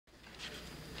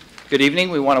Good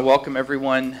evening. We want to welcome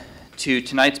everyone to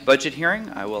tonight's budget hearing.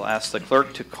 I will ask the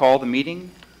clerk to call the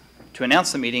meeting, to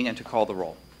announce the meeting, and to call the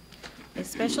roll. A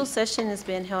special session is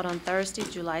being held on Thursday,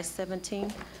 July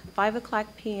 17, 5 o'clock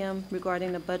p.m.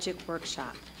 regarding the budget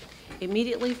workshop.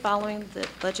 Immediately following the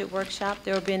budget workshop,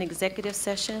 there will be an executive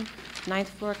session, 9th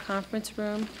floor conference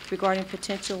room, regarding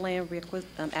potential land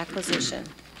acquisition.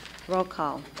 Roll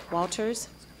call. Walters?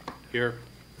 Here.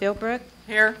 Philbrook?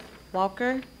 Here.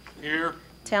 Walker? Here.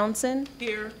 Townsend?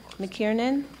 Here.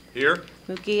 McKiernan? Here.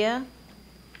 Mugia?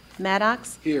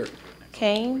 Maddox? Here.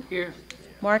 Kane? Here.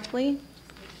 Markley?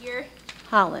 Here.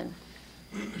 Holland?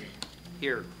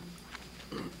 Here.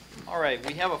 All right,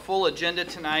 we have a full agenda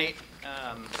tonight.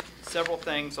 Several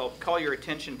things. I'll call your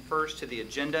attention first to the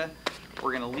agenda.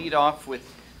 We're going to lead off with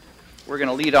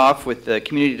the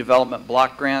community development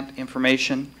block grant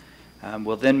information.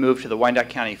 We'll then move to the Wyandotte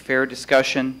County Fair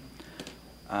discussion.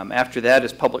 After that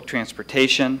is public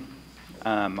transportation.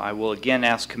 I will again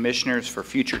ask commissioners for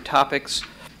future topics.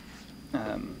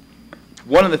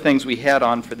 One of the things we had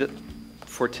on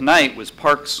for tonight was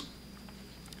parks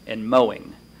and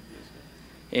mowing.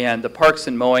 And the parks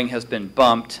and mowing has been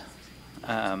bumped.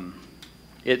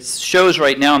 It shows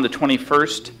right now on the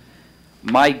 21st.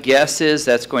 My guess is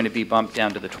that's going to be bumped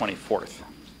down to the 24th.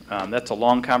 That's a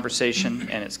long conversation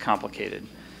and it's complicated.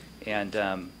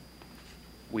 And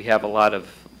we have a lot of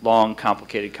long,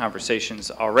 complicated conversations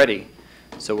already.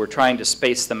 So we're trying to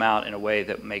space them out in a way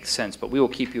that makes sense. But we will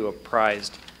keep you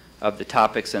apprised of the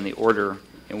topics and the order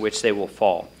in which they will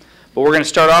fall. But we're going to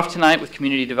start off tonight with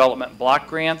community development block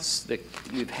grants.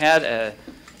 We've had a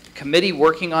committee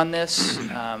working on this,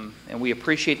 and we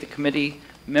appreciate the committee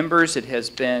members. It has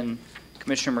been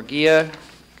Commissioner Murguia,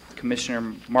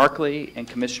 Commissioner Markley, and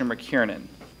Commissioner McKiernan.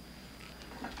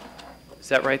 Is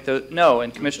that right? No,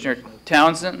 and Commissioner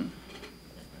Townsend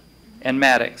and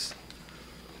Maddox.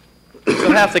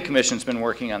 So half the commission's been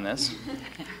working on this.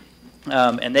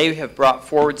 And they have brought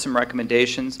forward some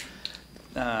recommendations.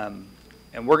 And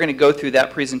we're going to go through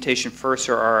that presentation first.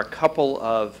 There are a couple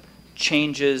of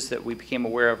changes that we became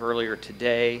aware of earlier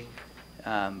today.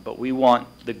 But we want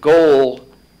the goal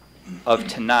of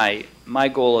tonight, my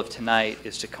goal of tonight,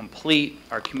 is to complete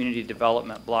our community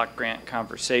development block grant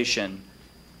conversation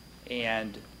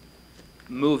and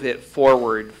move it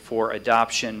forward for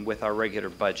adoption with our regular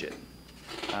budget.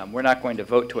 We're not going to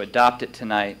vote to adopt it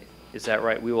tonight. Is that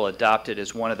right? We will adopt it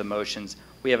as one of the motions.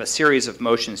 We have a series of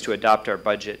motions to adopt our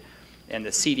budget, and the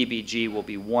CDBG will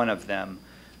be one of them.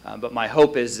 But my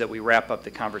hope is that we wrap up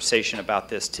the conversation about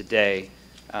this today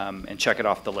and check it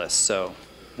off the list. So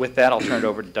with that, I'll turn it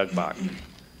over to Doug Bach.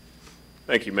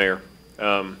 Thank you, Mayor.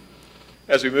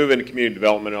 As we move into community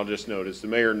development, I'll just note, as the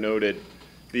Mayor noted,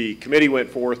 the committee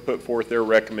put forth their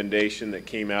recommendation that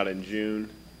came out in June,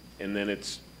 and then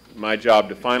it's my job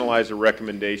to finalize a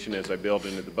recommendation as I build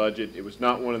into the budget. It was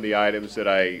not one of the items that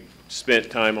I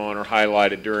spent time on or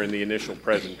highlighted during the initial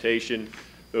presentation,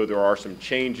 though there are some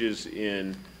changes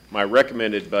in my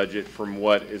recommended budget from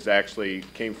what is actually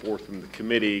came forth from the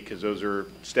committee, because those are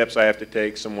steps I have to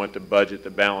take somewhat to budget the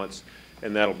balance,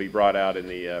 and that'll be brought out in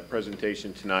the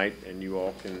presentation tonight, and you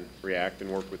all can react and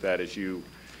work with that as you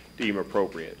deem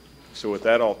appropriate. So with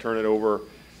that, I'll turn it over.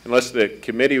 Unless the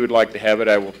committee would like to have it,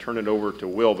 I will turn it over to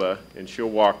Wilva, and she'll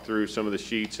walk through some of the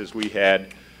sheets as we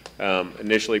had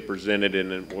initially presented, and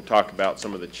then we'll talk about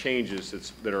some of the changes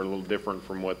that are a little different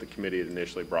from what the committee had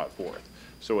initially brought forth.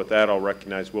 So with that, I'll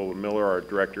recognize Wilva Miller, our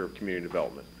Director of Community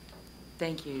Development.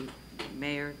 Thank you,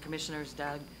 Mayor, Commissioners,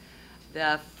 Doug.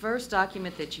 The first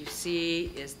document that you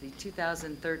see is the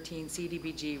 2013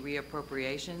 CDBG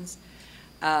reappropriations.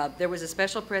 There was a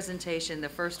special presentation, the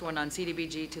first one on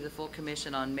CDBG to the full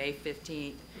commission on May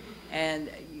 15th,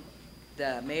 and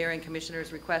the mayor and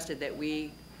commissioners requested that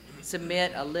we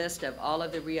submit a list of all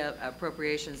of the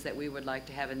reappropriations that we would like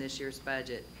to have in this year's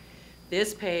budget.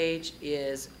 This page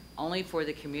is only for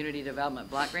the community development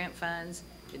block grant funds.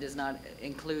 It does not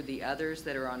include the others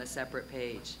that are on a separate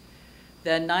page. The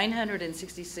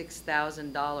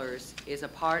 $966,000 is a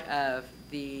part of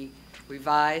the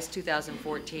revised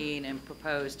 2014 and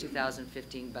proposed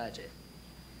 2015 budget.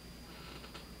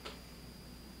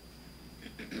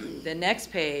 The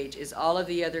next page is all of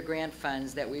the other grant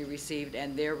funds that we received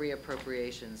and their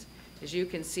reappropriations. As you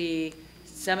can see,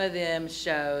 some of them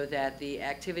show that the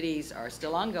activities are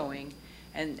still ongoing,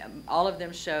 and all of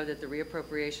them show that the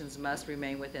reappropriations must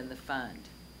remain within the fund.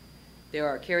 There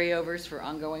are carryovers for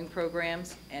ongoing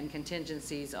programs and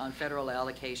contingencies on federal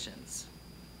allocations.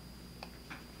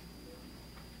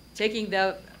 Taking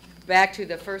back to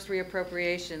the first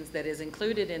reappropriations that is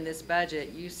included in this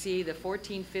budget, you see the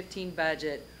 14-15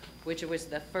 budget, which was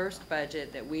the first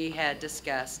budget that we had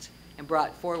discussed and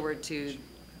brought forward to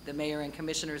the mayor and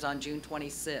commissioners on June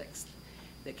 26th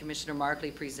that Commissioner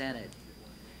Markley presented.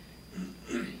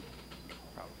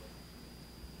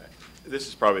 This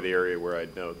is probably the area where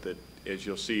I'd note that, as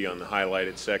you'll see on the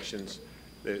highlighted sections,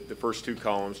 the first two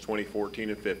columns,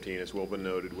 2014 and 15, as will be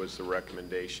noted, was the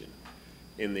recommendation.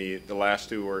 In the last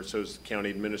two, where it says county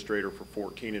administrator for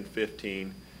 14 and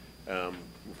 15,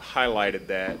 we've highlighted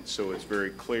that so it's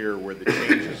very clear where the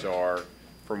changes are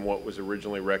from what was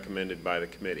originally recommended by the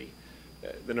committee.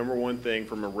 The number one thing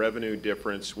from a revenue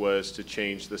difference was to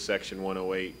change the Section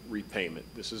 108 repayment.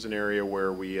 This is an area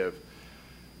where we have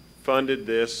funded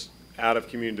this out of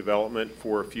community development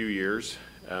for a few years.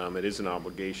 It is an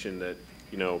obligation that,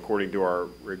 according to our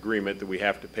agreement, that we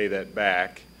have to pay that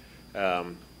back.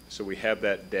 So we have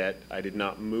that debt. I did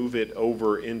not move it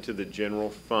over into the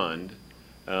general fund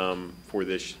for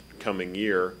this coming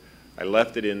year. I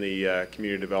left it in the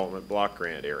community development block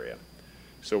grant area.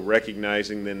 So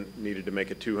recognizing then needed to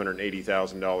make a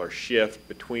 $280,000 shift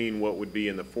between what would be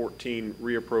in the 14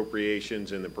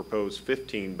 reappropriations and the proposed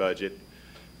 15 budget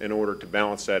in order to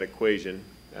balance that equation.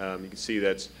 You can see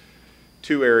that's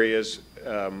two areas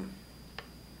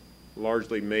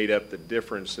largely made up the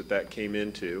difference that came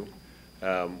into.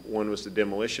 One was the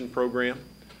demolition program.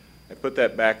 I put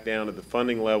that back down to the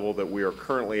funding level that we are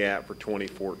currently at for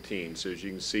 2014. So as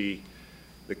you can see,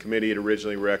 the committee had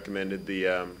originally recommended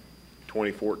the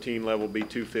 2014 level be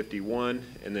 251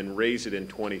 and then raise it in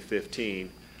 2015.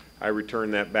 I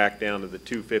returned that back down to the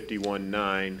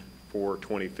 251.9 for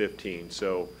 2015.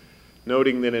 So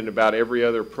noting that in about every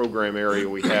other program area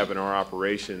we have in our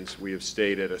operations, we have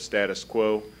stayed at a status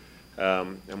quo.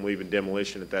 I'm leaving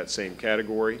demolition at that same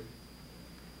category.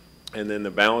 And then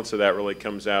the balance of that really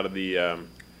comes out of the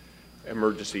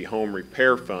emergency home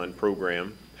repair fund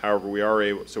program. However, we are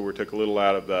able, so we took a little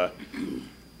out of the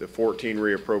 14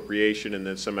 reappropriation and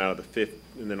then some out of the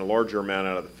and then a larger amount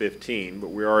out of the 15, but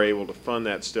we are able to fund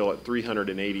that still at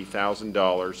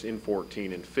 $380,000 in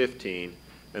 14 and 15,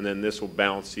 and then this will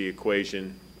balance the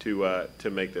equation to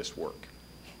make this work.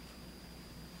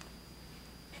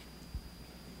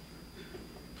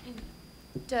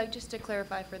 Doug, just to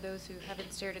clarify for those who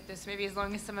haven't stared at this, maybe as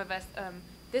long as some of us,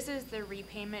 this is the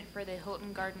repayment for the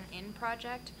Hilton Garden Inn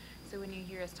project. So when you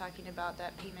hear us talking about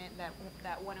that payment, that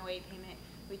 108 payment,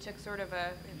 we took sort of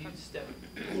a,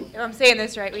 if I'm saying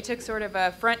this right, we took sort of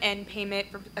a front-end payment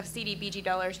of CDBG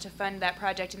dollars to fund that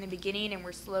project in the beginning, and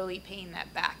we're slowly paying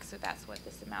that back. So that's what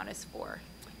this amount is for.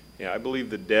 Yeah, I believe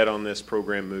the debt on this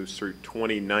program moves through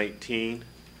 2019,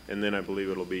 and then I believe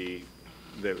it'll be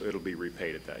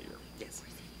repaid at that year. Yes.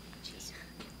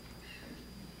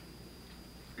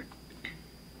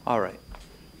 All right.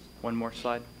 One more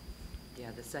slide.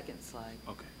 Yeah, the second slide.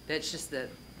 Okay. That's just the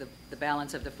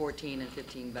balance of the 14 and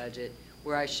 15 budget,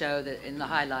 where I show that in the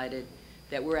highlighted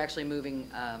that we're actually moving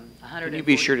 100. Can you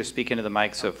be sure to speak into the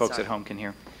mic so folks sorry. at home can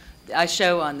hear? I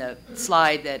show on the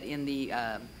slide that in the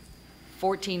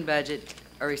 14 budget,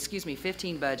 or excuse me,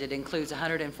 15 budget includes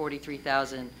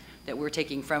 143,000 that we're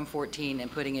taking from 14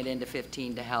 and putting it into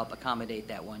 15 to help accommodate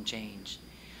that one change.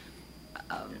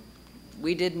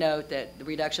 We did note that the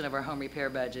reduction of our home repair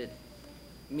budget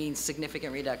means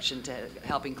significant reduction to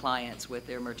helping clients with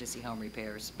their emergency home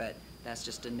repairs, but that's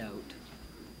just a note.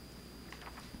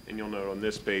 And you'll note on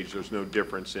this page there's no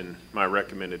difference in my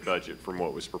recommended budget from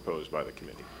what was proposed by the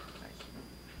committee.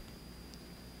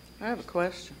 I have a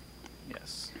question.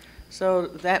 Yes. So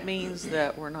that means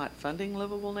that we're not funding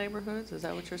livable neighborhoods? Is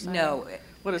that what you're saying? No.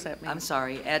 What does that mean? I'm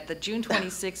sorry. At the June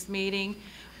 26th meeting,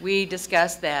 we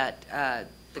discussed that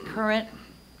the current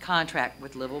contract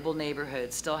with livable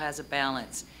neighborhoods still has a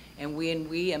balance, and when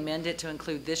we amend it to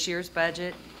include this year's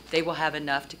budget, they will have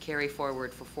enough to carry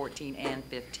forward for 14 and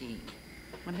 15.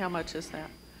 And how much is that?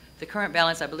 The current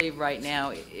balance, I believe, right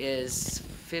now is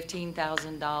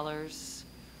 $15,000,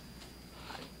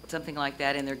 something like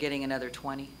that, and they're getting another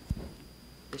 20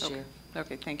 this year.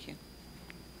 Okay, thank you.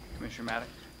 Commissioner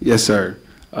Maddox? Yes, sir.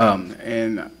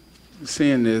 And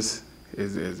seeing this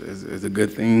is a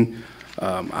good thing.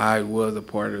 I was a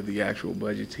part of the actual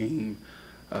budget team.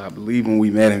 I believe when we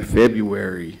met in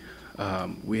February,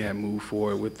 we had moved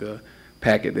forward with the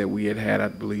packet that we had, I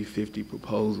believe, 50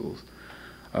 proposals,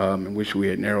 in which we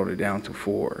had narrowed it down to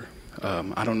 4.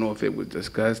 I don't know if it was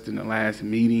discussed in the last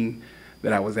meeting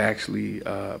that I was actually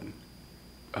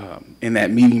in that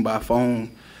meeting by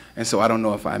phone, and so I don't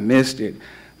know if I missed it,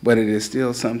 but it is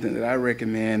still something that I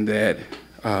recommend that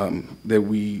that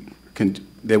we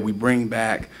bring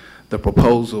back the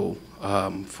proposal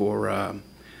for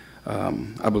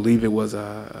I believe it was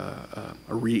a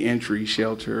reentry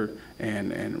shelter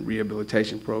and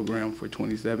rehabilitation program for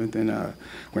 27th and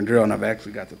Quindrell, and I've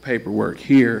actually got the paperwork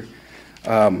here.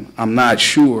 I'm not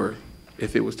sure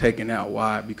if it was taken out.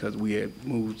 Why? Because we had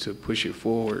moved to push it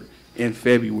forward in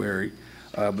February,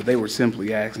 but they were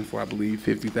simply asking for, I believe,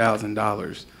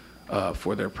 $50,000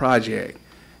 for their project.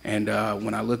 And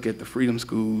when I look at the Freedom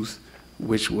Schools,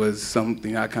 which was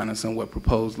something I kind of somewhat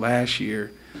proposed last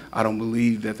year, I don't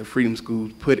believe that the Freedom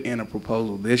Schools put in a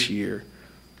proposal this year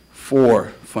for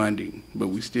funding, but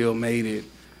we still made it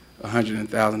a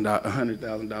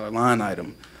 $100,000 line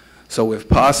item. So if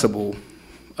possible,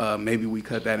 maybe we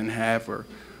cut that in half or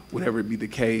whatever it be the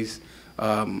case.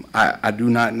 I do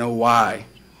not know why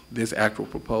this actual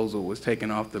proposal was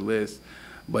taken off the list,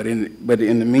 but in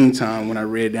the meantime, when I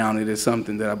read down, it is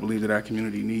something that I believe that our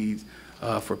community needs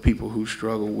for people who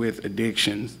struggle with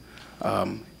addictions.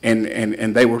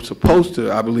 And they were supposed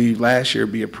to, I believe, last year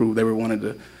be approved. They were one of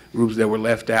the groups that were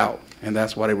left out, and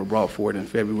that's why they were brought forward in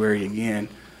February again,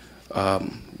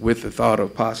 with the thought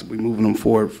of possibly moving them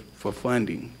forward for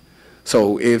funding.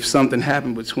 So if something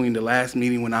happened between the last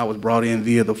meeting when I was brought in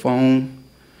via the phone,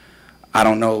 I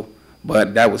don't know,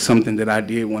 but that was something that I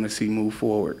did want to see move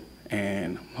forward,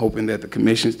 and hoping that the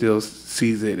commission still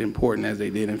sees it important as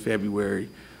they did in February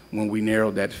when we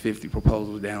narrowed that 50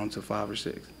 proposals down to 5 or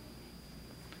 6.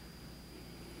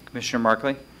 Commissioner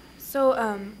Markley? So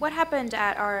what happened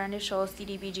at our initial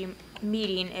CDBG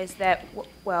meeting is that,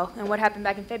 and what happened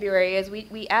back in February is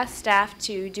we asked staff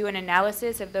to do an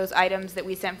analysis of those items that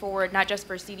we sent forward, not just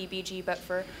for CDBG, but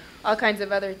for all kinds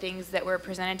of other things that were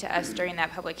presented to us during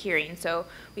that public hearing. So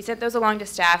we sent those along to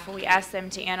staff, and we asked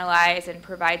them to analyze and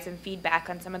provide some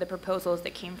feedback on some of the proposals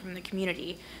that came from the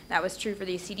community. That was true for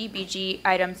these CDBG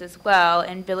items as well,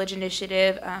 and Village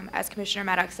Initiative, as Commissioner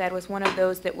Maddox said, was one of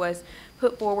those that was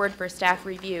put forward for staff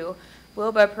review.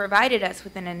 WILBA provided us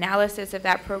with an analysis of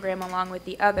that program along with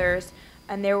the others,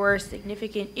 and there were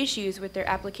significant issues with their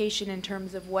application in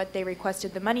terms of what they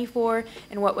requested the money for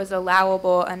and what was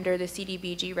allowable under the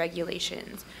CDBG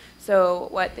regulations. So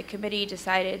what the committee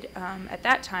decided at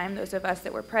that time, those of us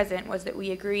that were present, was that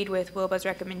we agreed with WILBA's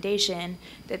recommendation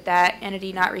that that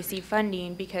entity not receive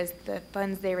funding because the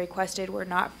funds they requested were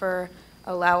not for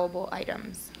allowable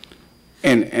items.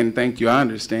 And thank you. I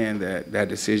understand that that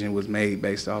decision was made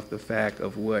based off the fact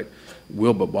of what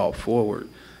WILBA brought forward.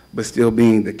 But still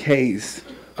being the case,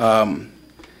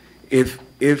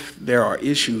 if there are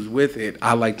issues with it,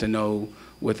 I'd like to know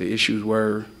what the issues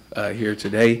were here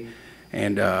today.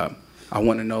 And I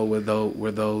want to know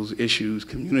were those issues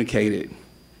communicated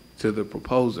to the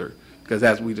proposer? Because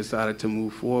as we decided to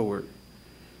move forward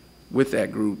with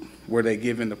that group, were they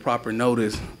given the proper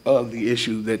notice of the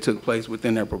issues that took place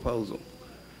within their proposal?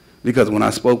 Because when I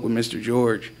spoke with Mr.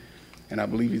 George, and I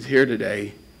believe he's here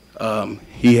today,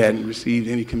 he hadn't received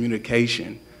any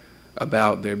communication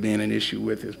about there being an issue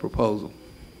with his proposal.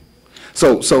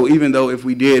 So even though if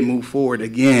we did move forward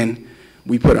again,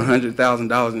 we put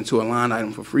 $100,000 into a line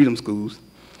item for Freedom Schools,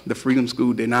 the Freedom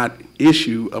School did not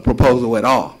issue a proposal at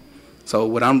all. So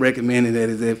what I'm recommending that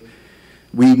is if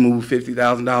we move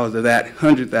 $50,000 of that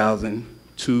 $100,000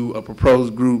 to a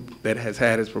proposed group that has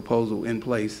had its proposal in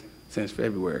place since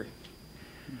February.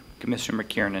 Commissioner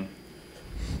McKiernan.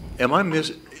 Am I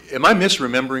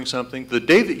misremembering something? The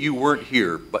day that you weren't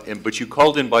here, but you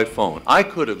called in by phone, I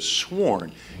could have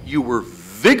sworn you were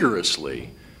vigorously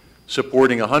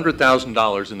supporting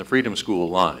 $100,000 in the Freedom School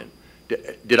line.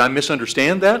 Did I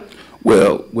misunderstand that?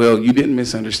 Well, you didn't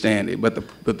misunderstand it, but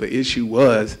the issue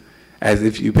was, as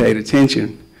if you paid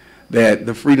attention, that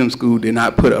the Freedom School did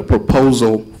not put a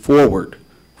proposal forward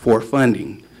for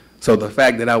funding. So the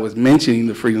fact that I was mentioning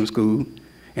the Freedom School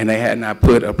and they had not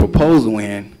put a proposal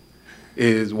in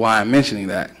is why I'm mentioning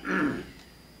that.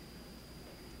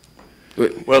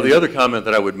 Well, the other comment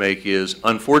that I would make is,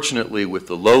 unfortunately, with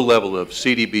the low level of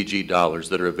CDBG dollars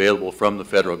that are available from the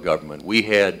federal government, we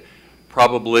had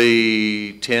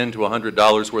probably $10 to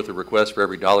 $100 worth of requests for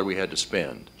every dollar we had to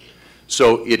spend.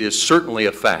 So it is certainly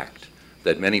a fact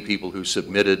that many people who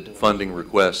submitted funding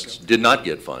requests did not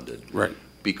get funded. Right.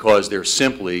 Because there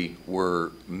simply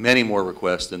were many more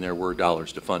requests than there were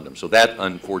dollars to fund them. So that,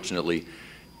 unfortunately,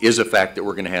 is a fact that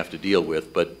we're going to have to deal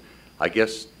with. But I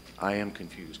guess I am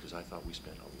confused because I thought we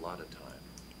spent a lot of time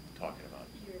talking about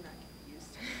it. You're not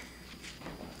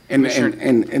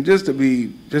confused. And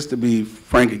just to be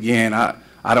frank again,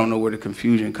 I don't know where the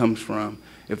confusion comes from.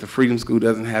 If the Freedom School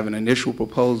doesn't have an initial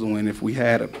proposal, and if we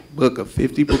had a book of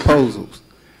 50 proposals,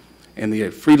 and the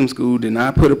Freedom School did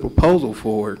not put a proposal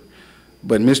forward,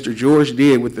 but Mr. George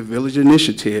did with the Village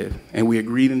Initiative, and we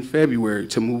agreed in February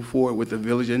to move forward with the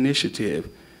Village Initiative,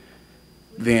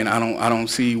 then I don't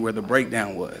see where the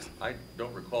breakdown was. I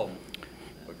don't recall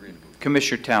agreeing.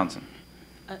 Commissioner Townsend,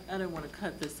 I don't want to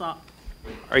cut this off.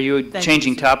 are you Thank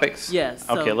changing you, sir. topics? Yes,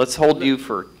 Okay, so- let's hold you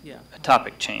for Yeah. a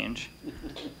topic change.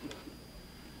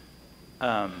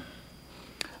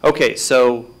 Okay,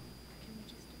 so,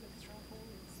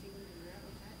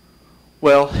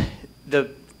 well,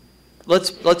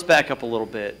 let's back up a little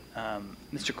bit.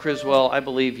 Mr. Criswell, I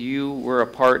believe you were a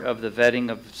part of the vetting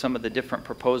of some of the different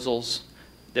proposals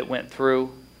that went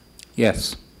through.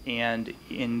 Yes. And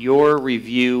in your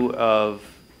review of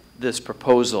this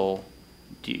proposal,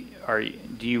 do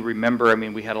you remember, I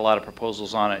mean, we had a lot of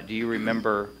proposals on it. Do you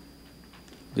remember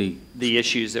The the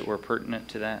issues that were pertinent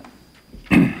to that?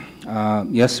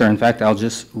 Yes, sir. In fact, I'll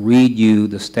just read you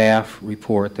the staff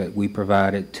report that we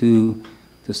provided to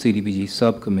the CDBG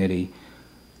subcommittee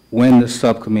when the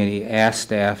subcommittee asked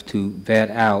staff to vet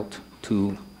out,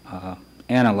 to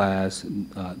analyze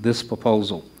this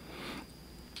proposal.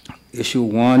 Issue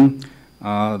 1,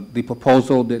 the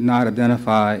proposal did not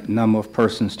identify number of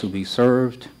persons to be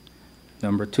served.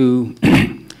 Number 2,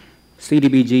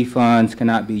 CDBG funds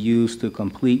cannot be used to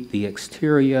complete the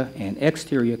exterior and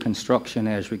exterior construction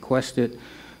as requested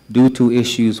due to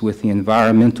issues with the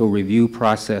environmental review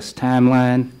process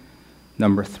timeline.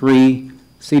 Number 3,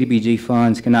 CDBG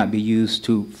funds cannot be used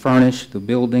to furnish the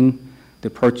building.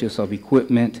 The purchase of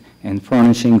equipment and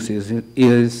furnishings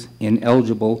is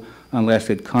ineligible unless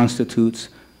it constitutes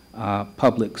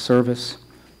public service.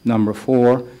 Number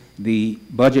 4, the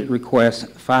budget requests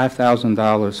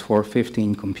 $5,000 for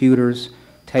 15 computers,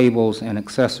 tables, and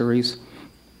accessories.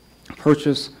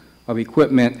 Purchase of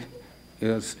equipment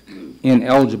is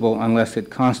ineligible unless it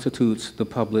constitutes the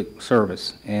public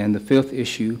service. And the 5th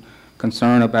issue,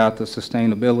 concern about the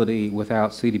sustainability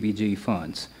without CDBG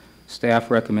funds.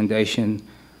 Staff recommendation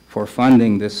for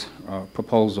funding this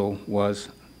proposal was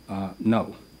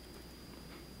no.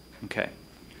 Okay.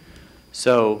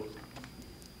 So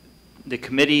the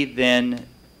committee then,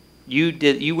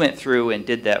 you went through and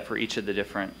did that for each of the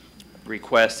different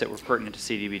requests that were pertinent to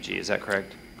CDBG, is that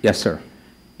correct? Yes, sir.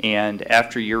 And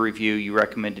after your review, you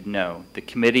recommended no. The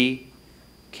committee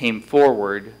came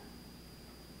forward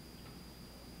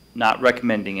not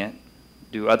recommending it.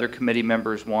 Do other committee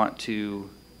members want to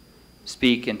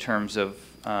speak in terms of,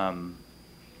 does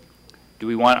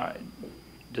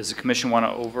the commission want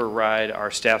to override our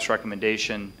staff's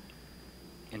recommendation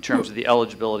in terms of the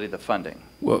eligibility of the funding?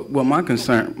 Well, my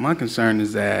concern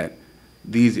is that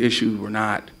these issues were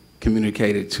not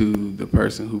communicated to the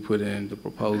person who put in the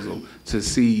proposal to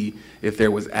see if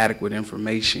there was adequate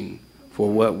information for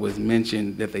what was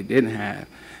mentioned that they didn't have.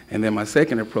 And then my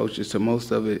second approach is to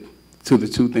most of it, to the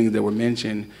 2 things that were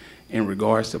mentioned in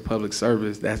regards to public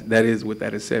service. That is what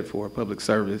that is set for, public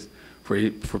service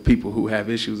for people who have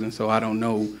issues. And so I don't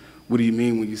know, what do you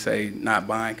mean when you say not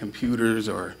buying computers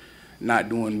or not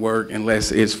doing work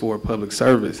unless it's for public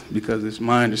service? Because it's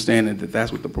my understanding that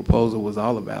that's what the proposal was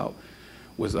all about,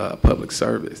 was public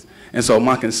service. And so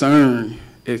my concern,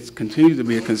 it continues to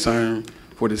be a concern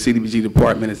for the CDBG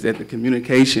department, is that the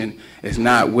communication is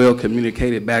not well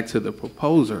communicated back to the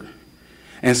proposer.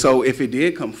 And so if it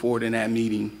did come forward in that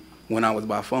meeting when I was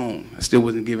by phone, I still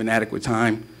wasn't given adequate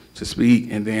time to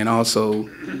speak, and then also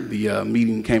the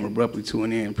meeting came abruptly to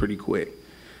an end pretty quick.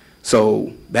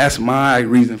 So that's my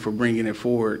reason for bringing it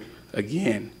forward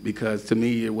again, because to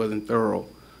me it wasn't thorough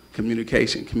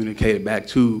communication communicated back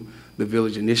to the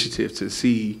village initiative to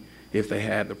see if they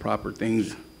had the proper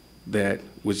things that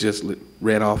was just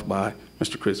read off by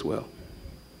Mr. Criswell.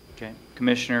 Okay.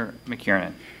 Commissioner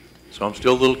McKiernan. So I'm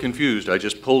still a little confused. I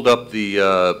just pulled up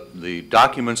the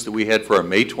documents that we had for our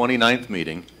May 29th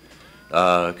meeting.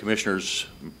 Commissioners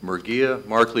Murguia,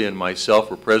 Markley, and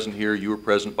myself were present here. You were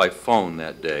present by phone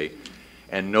that day.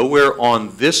 And nowhere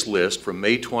on this list from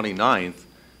May 29th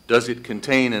does it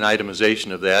contain an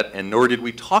itemization of that, and nor did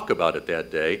we talk about it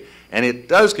that day. And it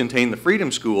does contain the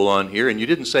Freedom School on here, and you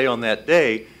didn't say on that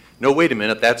day, no, wait a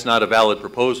minute, that's not a valid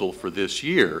proposal for this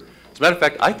year. As a matter of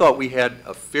fact, I thought we had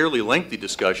a fairly lengthy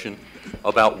discussion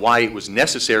about why it was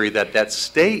necessary that that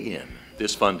stay in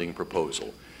this funding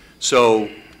proposal.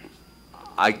 So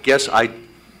I guess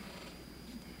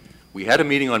we had a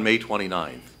meeting on May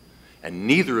 29th, and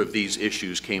neither of these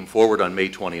issues came forward on May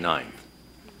 29th,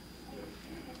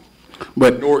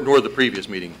 But nor the previous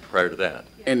meeting prior to that.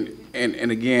 And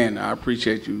again, I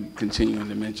appreciate you continuing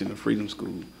to mention the Freedom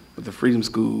School, but the Freedom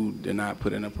School did not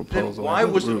put in a Then proposal. why as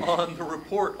a was it group. on the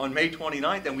report on May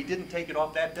 29th and we didn't take it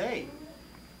off that day?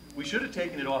 We should have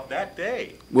taken it off that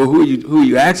day. Well, who are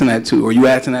you asking that to? Are you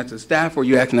asking that to staff, or are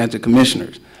you asking that to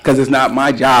commissioners? Because it's not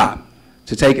my job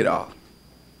to take it off.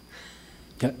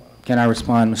 Can I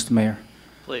respond, Mr. Mayor?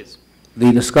 Please.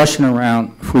 The discussion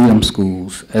around freedom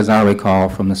schools, as I recall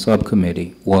from the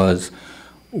subcommittee, was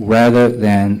rather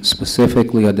than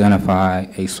specifically identify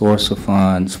a source of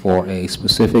funds for a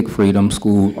specific freedom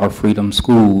school or freedom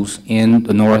schools in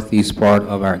the northeast part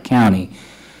of our county,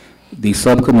 the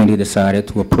subcommittee decided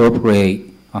to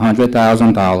appropriate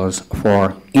 $100,000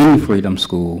 for any freedom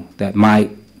school that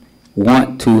might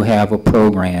want to have a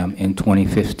program in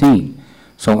 2015.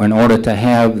 So in order to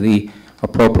have the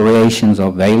appropriations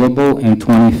available in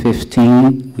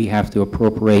 2015, we have to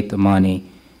appropriate the money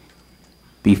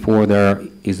before there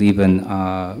is even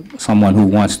someone who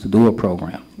wants to do a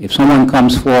program. If someone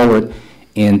comes forward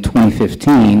in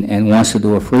 2015 and wants to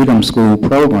do a freedom school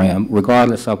program,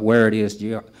 regardless of where it is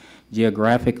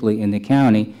geographically in the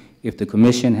county, if the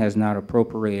commission has not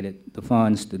appropriated the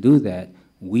funds to do that,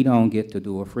 we don't get to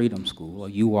do a freedom school, or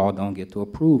you all don't get to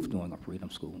approve doing a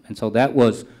freedom school. And so that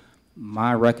was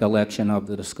my recollection of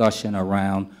the discussion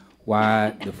around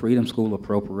why the freedom school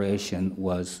appropriation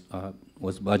was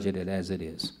budgeted as it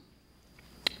is.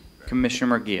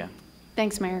 Commissioner Murguia.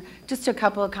 Thanks, Mayor. Just a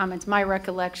couple of comments. My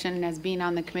recollection as being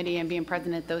on the committee and being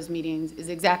present at those meetings is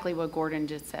exactly what Gordon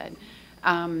just said.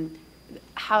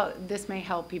 How this may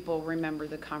help people remember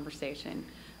the conversation.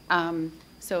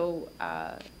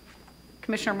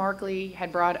 Commissioner Markley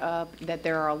had brought up that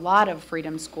there are a lot of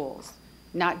freedom schools,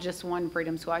 not just one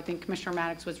freedom school. I think Commissioner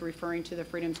Maddox was referring to the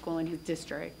freedom school in his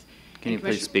district. Can you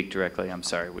please speak directly? I'm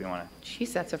sorry, we want to.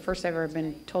 Jeez, that's the first I've ever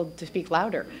been told to speak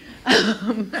louder.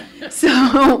 I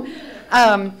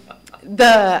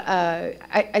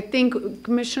think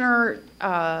Commissioner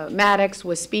Maddox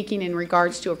was speaking in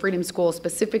regards to a freedom school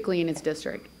specifically in his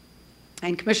district.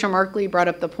 And Commissioner Markley brought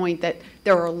up the point that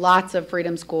there are lots of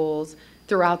freedom schools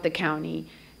throughout the county.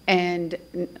 And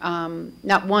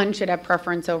not one should have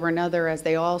preference over another, as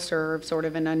they all serve sort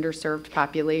of an underserved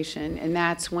population. And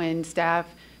that's when staff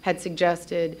had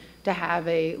suggested to have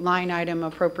a line item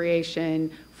appropriation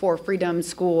for freedom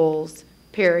schools,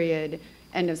 period,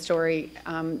 end of story,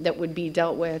 that would be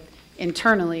dealt with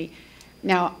internally.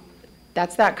 Now,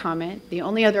 that's that comment. The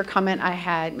only other comment I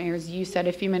had, Mayor, is you said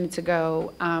a few minutes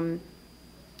ago,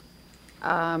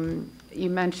 you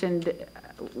mentioned,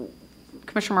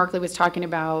 Commissioner Markley was talking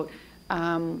about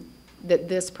that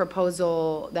this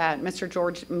proposal that Mr.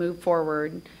 George moved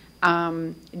forward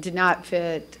did not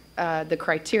fit the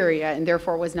criteria and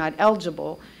therefore was not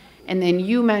eligible. And then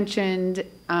you mentioned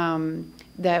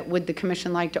that would the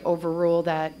commission like to overrule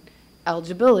that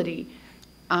eligibility?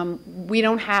 We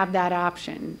don't have that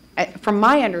option. From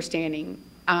my understanding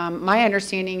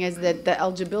is that the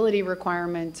eligibility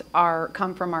requirements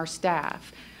come from our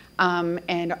staff.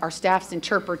 And our staff's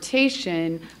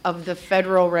interpretation of the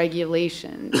federal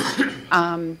regulations.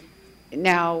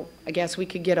 Now, I guess we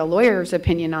could get a lawyer's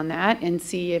opinion on that and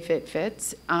see if it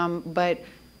fits, but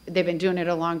they've been doing it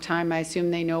a long time. I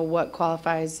assume they know what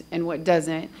qualifies and what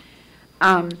doesn't.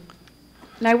 And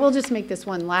I will just make this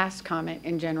one last comment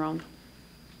in general.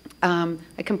 I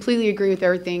completely agree with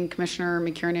everything Commissioner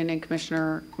McKiernan and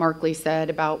Commissioner Markley said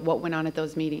about what went on at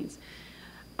those meetings.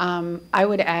 I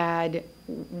would add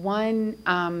one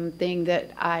thing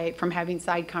that from having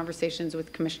side conversations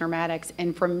with Commissioner Maddox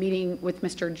and from meeting with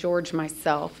Mr. George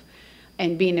myself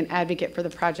and being an advocate for the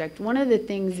project, one of the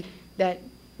things that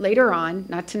later on,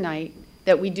 not tonight,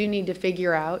 that we do need to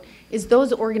figure out is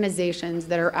those organizations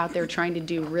that are out there trying to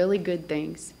do really good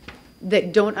things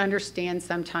that don't understand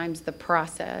sometimes the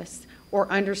process or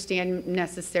understand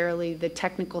necessarily the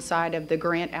technical side of the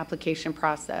grant application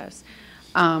process.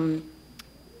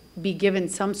 Be given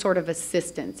some sort of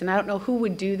assistance. And I don't know who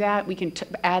would do that. We can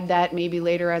add that maybe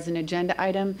later as an agenda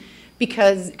item,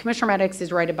 because Commissioner Maddox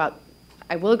is right about,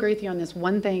 I will agree with you on this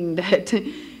one thing, that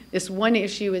this one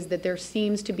issue is that there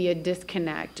seems to be a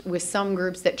disconnect with some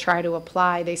groups that try to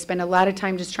apply. They spend a lot of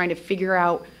time just trying to figure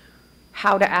out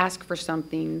how to ask for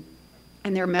something,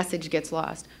 and their message gets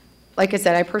lost. Like I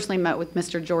said, I personally met with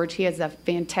Mr. George. He has a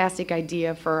fantastic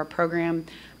idea for a program.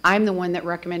 I'm the one that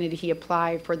recommended he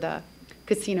apply for the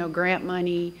casino grant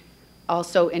money,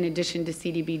 also in addition to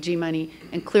CDBG money,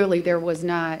 and clearly there was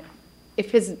not, I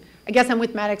guess I'm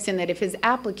with Maddox in that if his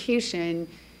application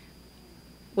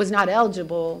was not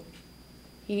eligible,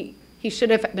 he should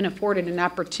have been afforded an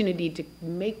opportunity to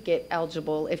make it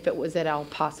eligible if it was at all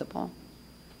possible,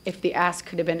 if the ask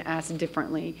could have been asked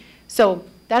differently. So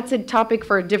that's a topic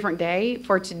for a different day.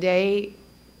 For today,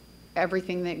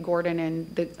 everything that Gordon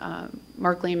and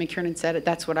Markley and McKiernan said,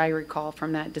 that's what I recall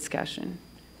from that discussion.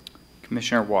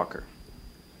 Commissioner Walker.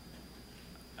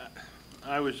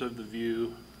 I was of the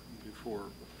view before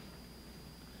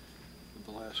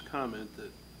the last comment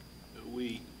that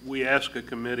we ask a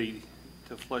committee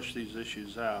to flesh these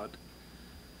issues out.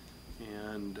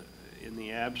 And in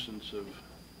the absence of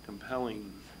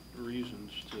compelling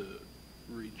reasons to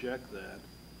reject that,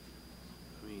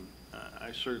 I mean,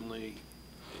 I certainly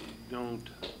don't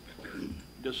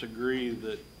disagree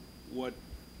that what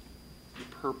the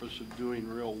purpose of doing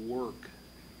real work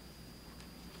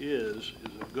is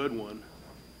a good one.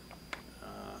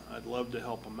 I'd love to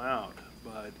help them out,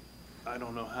 but I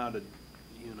don't know how to,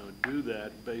 do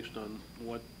that based on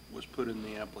what was put in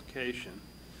the application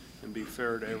and be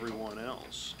fair to everyone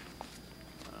else.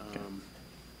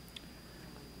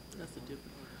 That's a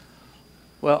different.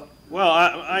 Well,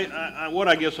 What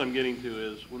I guess I'm getting to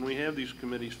is when we have these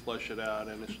committees flesh it out,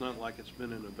 and it's not like it's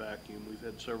been in a vacuum. We've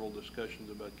had several discussions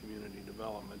about community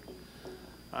development.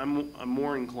 I'm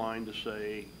more inclined to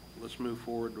say, let's move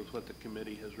forward with what the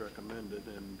committee has recommended,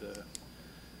 and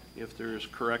if there's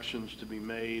corrections to be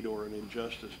made or an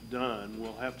injustice done,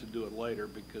 we'll have to do it later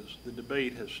because the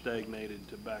debate has stagnated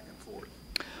to back and forth.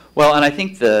 well, and I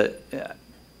think the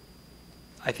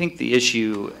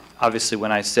issue, obviously,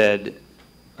 when I said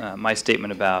my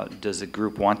statement about does the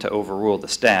group want to overrule the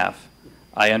staff,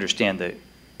 I understand the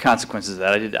consequences of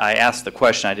that. I asked the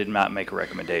question. I did not make a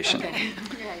recommendation.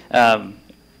 Okay.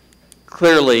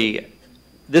 Clearly,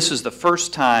 this was the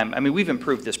first time. I mean, we've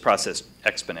improved this process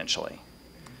exponentially.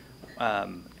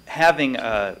 Having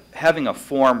a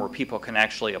form where people can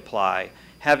actually apply,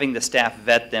 having the staff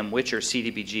vet them, which are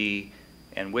CDBG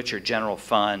and which are general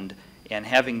fund, and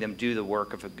having them do the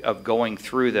work of going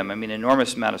through them. I mean, an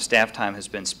enormous amount of staff time has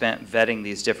been spent vetting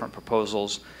these different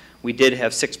proposals. We did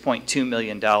have $6.2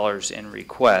 million in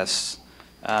requests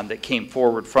that came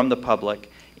forward from the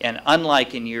public. And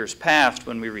unlike in years past,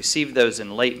 when we received those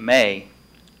in late May,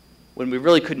 when we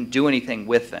really couldn't do anything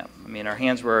with them, I mean, our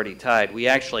hands were already tied, we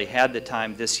actually had the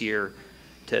time this year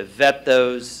to vet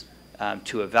those,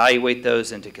 to evaluate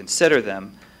those, and to consider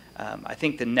them. I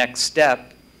think the next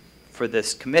step for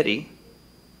this committee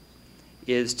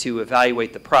is to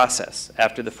evaluate the process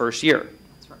after the first year.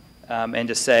 That's right. And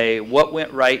to say what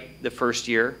went right the first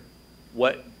year,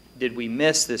 what did we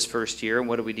miss this first year, and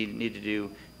what do we need to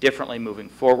do differently moving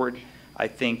forward. I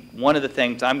think one of the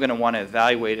things I'm going to want to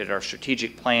evaluate at our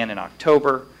strategic plan in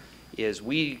October is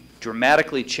we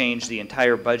dramatically changed the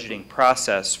entire budgeting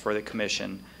process for the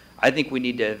commission. I think we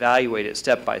need to evaluate it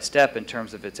step by step in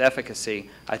terms of its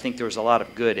efficacy. I think there was a lot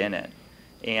of good in it.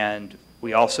 And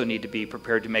we also need to be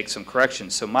prepared to make some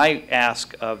corrections. So my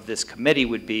ask of this committee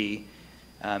would be,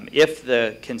 if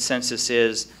the consensus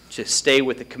is to stay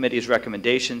with the committee's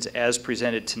recommendations as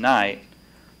presented tonight,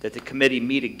 that the committee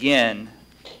meet again,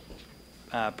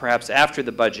 perhaps after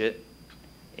the budget,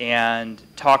 and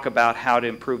talk about how to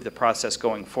improve the process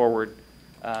going forward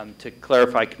to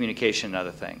clarify communication and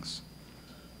other things.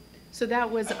 So that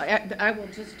was, I will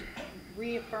just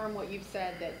reaffirm what you've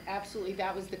said, that absolutely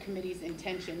that was the committee's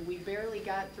intention. We barely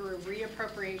got through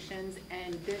reappropriations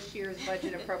and this year's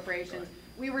budget appropriations.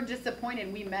 We were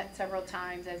disappointed. We met several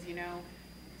times, as you know.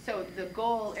 So the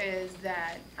goal is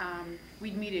that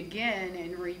we'd meet again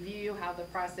and review how the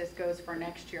process goes for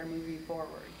next year moving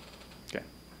forward. Okay.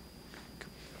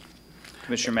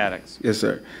 Commissioner Maddox. Yes,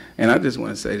 sir. And I just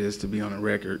want to say this to be on the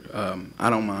record. I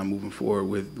don't mind moving forward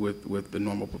with the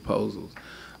normal proposals.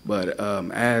 But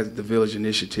as the village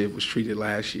initiative was treated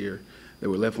last year, they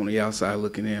were left on the outside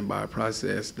looking in by a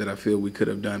process that I feel we could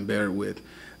have done better with.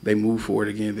 They moved forward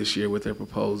again this year with their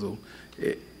proposal.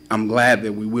 I'm glad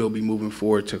that we will be moving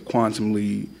forward to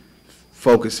quantumly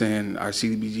focusing our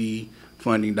CDBG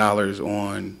funding dollars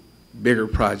on bigger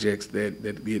projects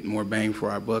that get more bang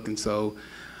for our buck. And so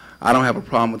I don't have a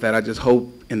problem with that. I just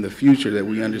hope in the future that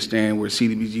we understand where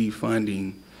CDBG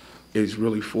funding is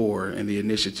really for and the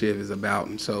initiative is about.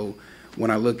 And so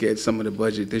when I look at some of the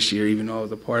budget this year, even though I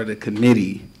was a part of the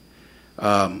committee,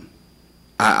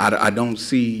 I don't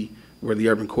see where the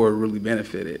urban core really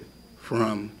benefited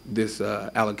from this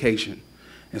allocation.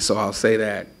 And so I'll say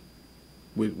that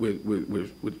with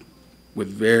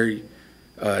very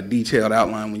detailed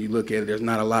outline. When you look at it, there's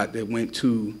not a lot that went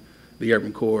to the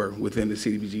urban core within the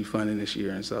CDBG funding this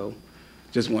year. And so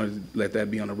just wanted to let that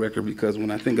be on the record, because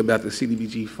when I think about the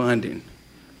CDBG funding,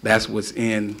 that's what's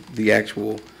in the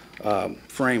actual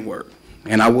framework.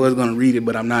 And I was going to read it,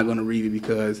 but I'm not going to read it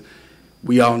because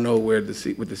we all know what the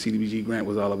CDBG grant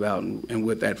was all about and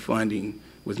what that funding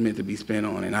was meant to be spent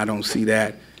on. And I don't see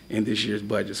that in this year's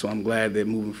budget. So I'm glad that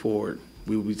moving forward,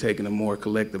 we will be taking a more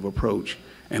collective approach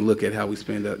and look at how we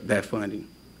spend that funding.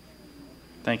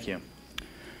 Thank you.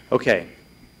 Okay.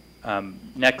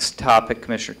 Next topic,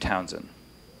 Commissioner Townsend.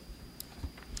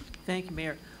 Thank you,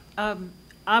 Mayor.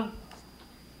 I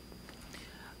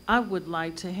would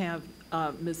like to have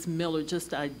Ms. Miller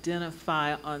just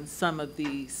identify on some of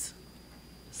these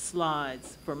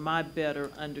slides for my better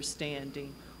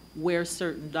understanding where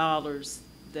certain dollars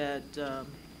that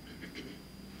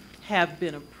have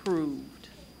been approved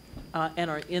and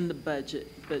are in the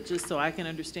budget, but just so I can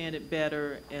understand it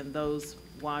better and those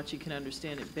watching can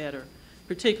understand it better,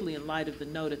 particularly in light of the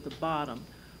note at the bottom,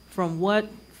 from what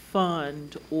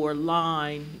fund or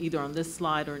line, either on this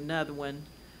slide or another one,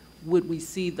 would we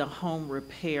see the home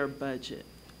repair budget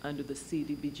under the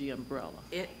CDBG umbrella?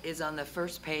 It is on the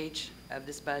first page of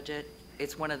this budget.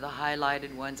 It's one of the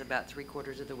highlighted ones about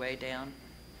 3/4 of the way down.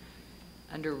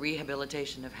 Under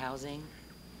rehabilitation of housing,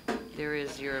 there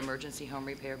is your emergency home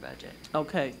repair budget.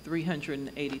 Okay,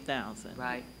 380,000.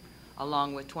 Right,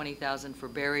 along with 20,000 for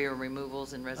barrier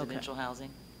removals in residential housing.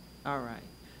 All right.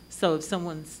 So if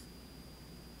someone's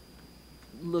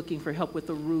looking for help with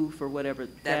the roof or whatever,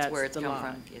 that's where it's the come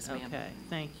line. from. Yes, ma'am. Okay,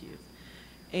 thank you.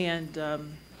 And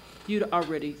you'd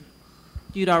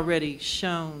already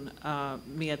shown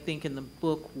me, I think, in the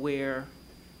book where,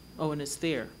 oh, and it's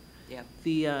there. Yep.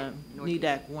 The Northeast.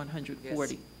 NEDAC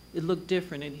 140. Yes. It looked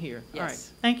different in here. All right.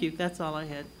 Yes. Thank you. That's all I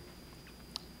had.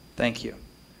 Thank you.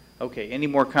 Okay, any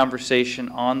more conversation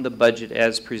on the budget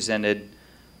as presented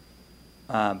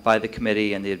by the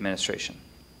committee and the administration?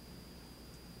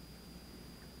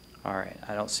 All right,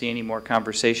 I don't see any more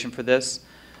conversation for this.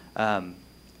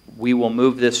 We will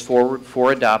move this forward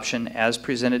for adoption as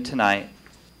presented tonight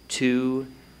to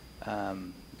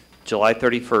July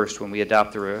 31st when we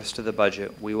adopt the rest of the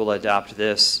budget. We will adopt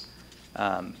this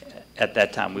at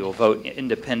that time. We will vote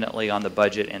independently on the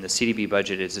budget, and the CDB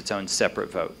budget is its own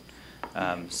separate vote.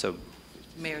 So,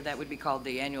 Mayor, that would be called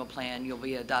the annual plan. You'll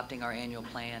be adopting our annual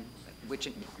plan, which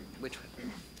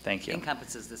thank you.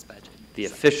 encompasses this budget. The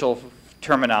official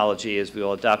terminology is we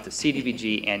will adopt the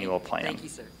CDBG annual plan. Thank you,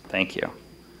 sir. Thank you.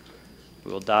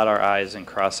 We will dot our i's and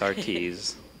cross our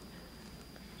t's.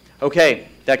 Okay,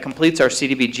 that completes our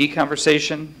CDBG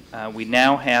conversation. We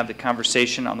now have the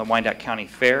conversation on the Wyandotte County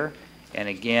Fair. And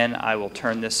again, I will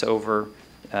turn this over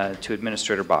to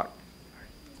Administrator Bach.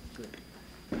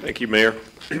 Thank you, Mayor.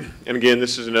 And again,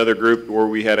 this is another group where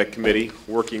we had a committee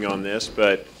working on this,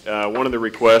 but one of the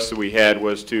requests that we had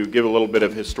was to give a little bit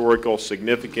of historical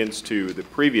significance to the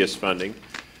previous funding.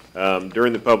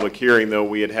 During the public hearing, though,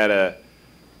 we had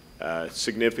a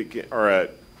significant, or a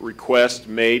request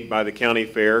made by the county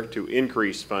fair to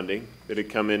increase funding that had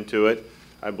come into it.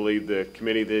 I believe the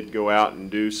committee did go out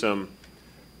and do some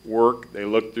work. They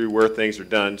looked through where things are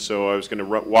done, so I was going to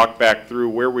walk back through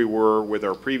where we were with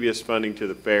our previous funding to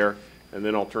the fair, and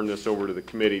then I'll turn this over to the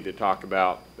committee to talk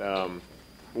about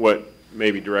what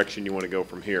maybe direction you want to go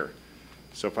from here.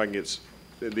 So if I can get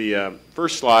the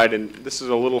first slide, and this is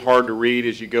a little hard to read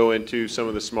as you go into some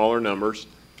of the smaller numbers,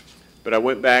 but I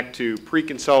went back to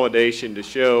pre-consolidation to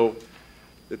show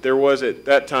that there was, at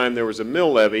that time, there was a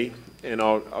mill levy, and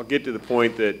I'll get to the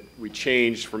point that we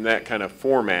changed from that kind of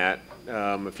format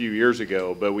a few years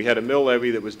ago, but we had a mill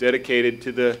levy that was dedicated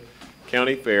to the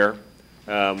county fair,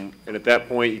 and at that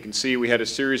point you can see we had a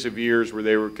series of years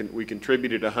where we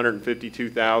contributed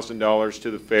 $152,000 to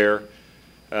the fair.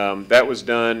 That was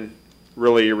done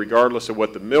really regardless of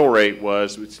what the mill rate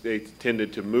was, which they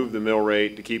tended to move the mill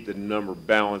rate to keep the number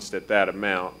balanced at that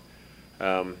amount.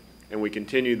 And we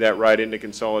continued that right into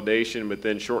consolidation, but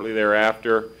then shortly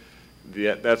thereafter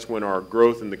that's when our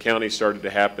growth in the county started to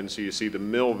happen. So you see the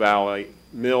mill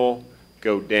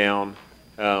go down,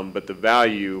 but the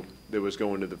value that was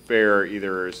going to the fair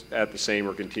either is at the same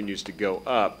or continues to go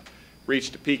up.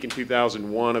 Reached a peak in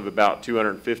 2001 of about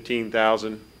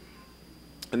 215,000,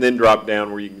 and then dropped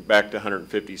down where you can back to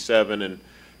 157 and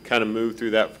kind of move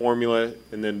through that formula,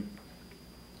 and then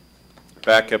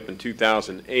back up in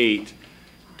 2008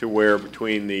 to where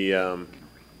between the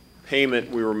payment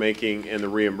we were making and the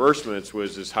reimbursements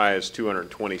was as high as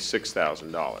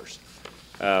 $226,000.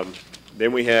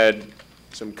 Then we had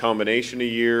some combination of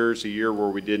years, a year where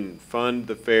we didn't fund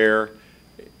the fair,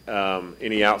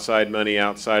 any outside money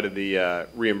outside of the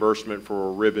reimbursement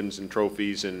for ribbons and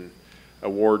trophies and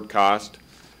award cost.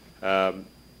 And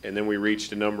then we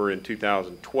reached a number in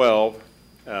 2012,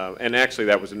 and actually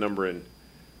that was a number in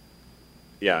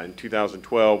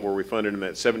 2012 where we funded them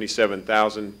at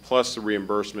 $77,000 plus the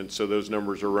reimbursement, so those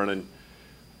numbers are running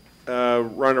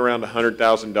around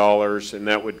 $100,000, and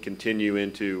that would continue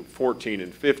into 14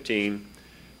 and 15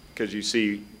 because you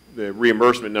see the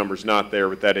reimbursement number's not there,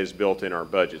 but that is built in our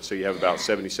budget. So you have about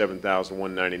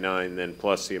 $77,199 then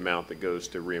plus the amount that goes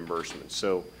to reimbursement.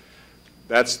 So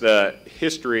that's the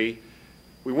history.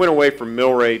 We went away from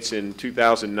mill rates in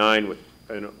 2009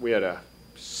 and we had a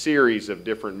series of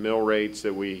different mill rates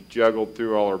that we juggled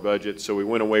through all our budgets. So we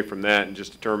went away from that and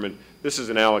just determined this is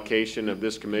an allocation of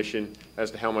this commission as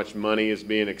to how much money is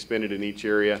being expended in each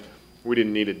area. We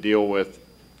didn't need to deal with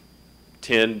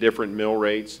 10 different mill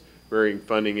rates, varying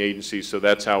funding agencies, so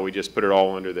that's how we just put it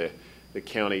all under the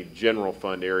county general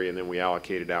fund area, and then we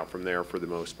allocate it out from there for the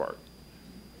most part.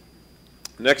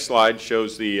 Next slide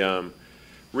shows the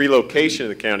relocation of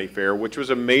the county fair, which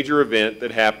was a major event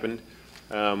that happened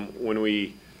when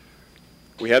we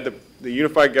had the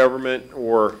unified government,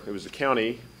 or it was the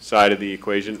county side of the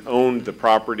equation, owned the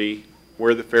property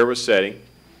where the fair was setting,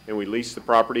 and we leased the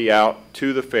property out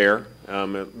to the fair,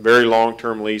 a very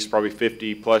long-term lease, probably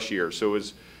 50-plus years. So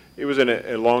it was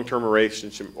a long-term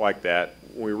relationship like that.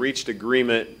 We reached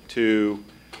agreement to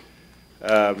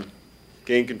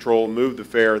gain control, move the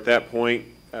fair. At that point,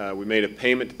 we made a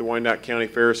payment to the Wyandotte County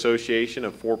Fair Association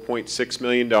of $4.6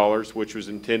 million, which was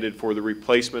intended for the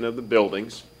replacement of the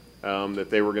buildings that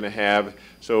they were going to have.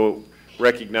 So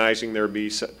recognizing there would be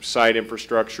site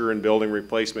infrastructure and building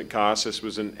replacement costs, this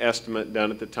was an estimate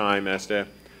done at the time as to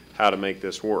how to make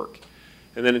this work.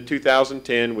 And then in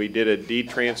 2010, we did a deed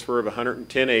transfer of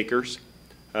 110 acres,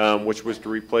 which was to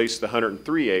replace the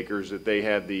 103 acres that they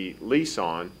had the lease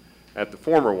on at the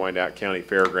former Wyandotte County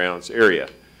Fairgrounds area.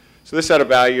 So this had a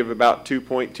value of about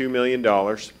 $2.2 million,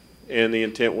 and the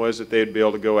intent was that they'd be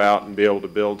able to go out and be able to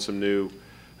build some new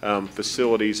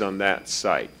facilities on that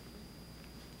site.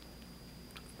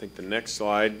 I think the next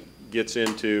slide gets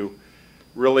into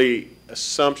really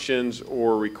assumptions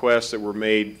or requests that were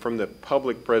made from the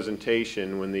public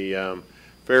presentation when the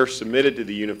fair submitted to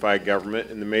the unified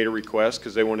government, and they made a request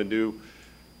because they want to do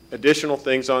additional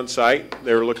things on site.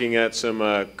 They were looking at some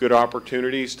good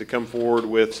opportunities to come forward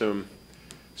with some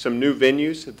new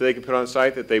venues that they can put on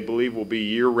site that they believe will be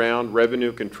year-round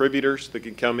revenue contributors that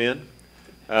can come in.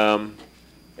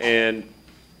 And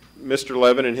Mr.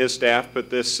 Levin and his staff put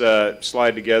this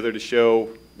slide together to show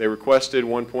they requested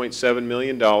 $1.7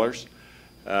 million,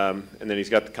 and then he's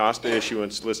got the cost of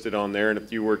issuance listed on there. And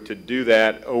if you were to do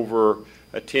that over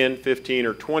a 10, 15,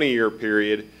 or 20-year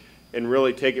period and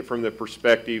really take it from the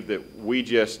perspective that we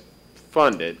just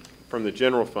fund it from the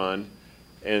general fund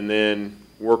and then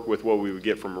work with what we would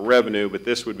get from revenue, but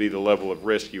this would be the level of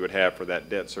risk you would have for that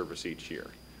debt service each year.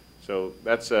 So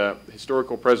that's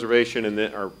historical preservation and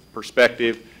then our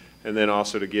perspective, and then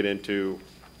also to get into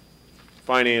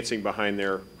financing behind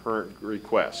their current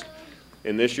request.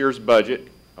 In this year's budget,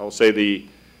 I will say the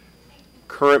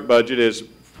current budget is,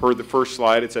 per the first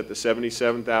slide, it's at the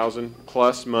 $77,000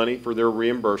 plus money for their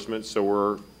reimbursements, so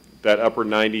we're that upper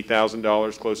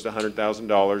 $90,000, close to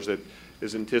 $100,000 that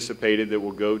is anticipated that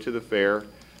will go to the fair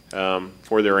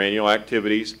for their annual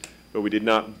activities, but we did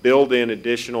not build in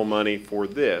additional money for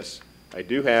this. I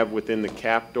do have within the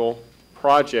capital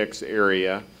projects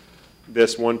area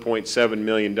this $1.7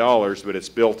 million, but it's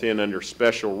built in under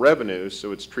special revenues,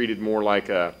 so it's treated more like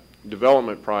a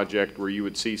development project where you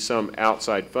would see some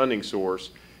outside funding source.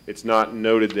 It's not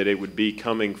noted that it would be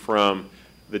coming from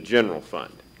the general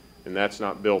fund, and that's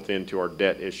not built into our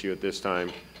debt issue at this time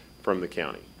from the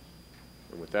county.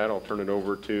 And with that, I'll turn it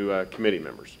over to committee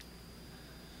members.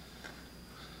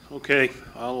 Okay,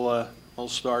 I'll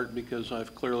start because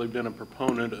I've clearly been a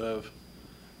proponent of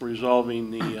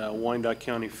resolving the Wyandotte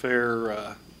County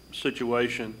Fair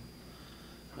situation.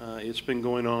 It's been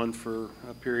going on for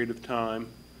a period of time.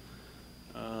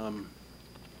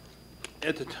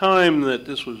 At the time that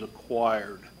this was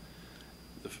acquired,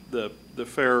 the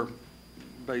fair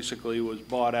basically was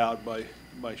bought out by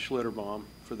Schlitterbaum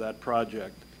for that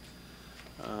project,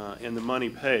 and the money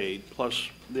paid, plus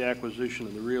the acquisition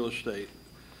of the real estate.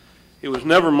 It was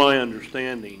never my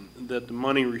understanding that the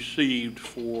money received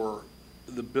for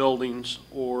the buildings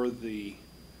or the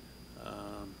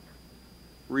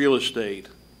real estate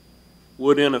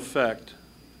would in effect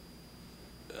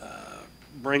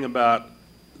bring about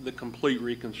the complete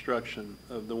reconstruction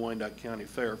of the Wyandotte County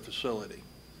Fair facility.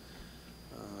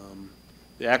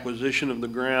 The acquisition of the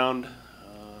ground,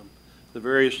 the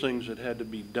various things that had to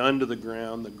be done to the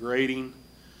ground, the grading,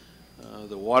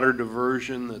 the water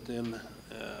diversion that then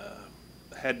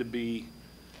had to be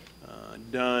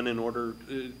done in order,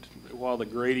 while the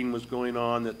grading was going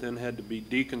on, that then had to be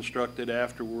deconstructed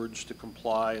afterwards to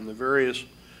comply, and the various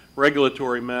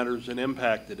regulatory matters that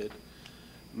impacted it,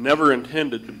 never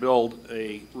intended to build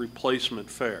a replacement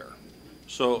fair.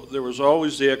 So there was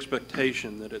always the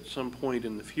expectation that at some point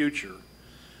in the future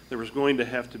there was going to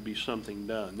have to be something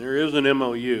done. There is an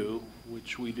MOU,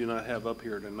 which we do not have up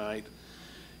here tonight,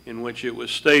 in which it was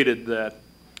stated that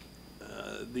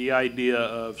the idea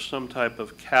of some type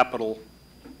of capital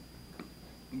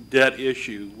debt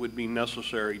issue would be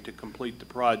necessary to complete the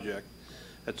project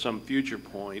at some future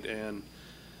point, and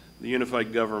the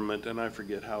unified government, and I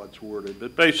forget how it's worded,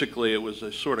 but basically it was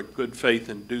a sort of good faith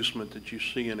inducement that you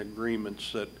see in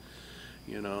agreements that,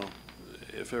 you know,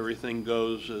 if everything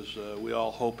goes as we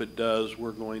all hope it does,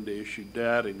 we're going to issue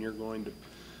debt and you're going to,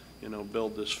 you know,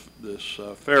 build this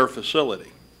fair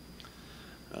facility.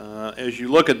 As you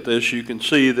look at this, you can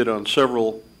see that on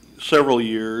several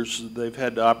years they've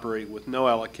had to operate with no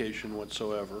allocation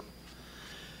whatsoever.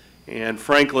 And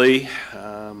frankly,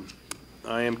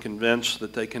 I am convinced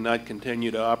that they cannot continue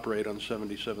to operate on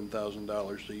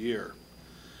 $77,000 a year.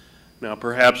 Now,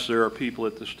 perhaps there are people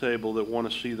at this table that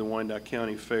want to see the Wyandotte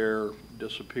County Fair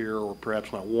disappear, or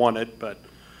perhaps not want it, but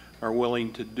are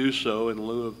willing to do so in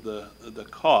lieu of the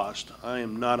cost. I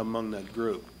am not among that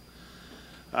group.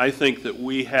 I think that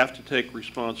we have to take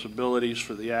responsibilities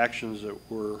for the actions that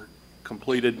were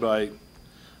completed by,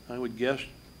 I would guess,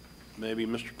 maybe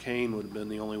Mr. Kane would have been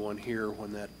the only one here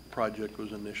when that project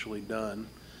was initially done,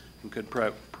 and could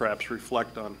perhaps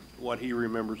reflect on what he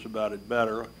remembers about it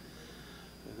better.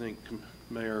 I think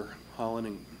Mayor Holland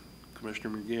and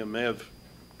Commissioner McGee may have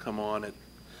come on at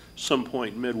some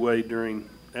point midway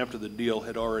after the deal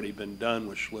had already been done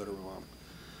with Schlitterbaum.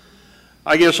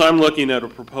 I guess I'm looking at a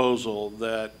proposal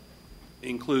that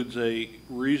includes a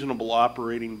reasonable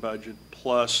operating budget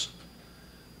plus,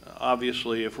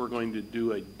 obviously, if we're going to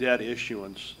do a debt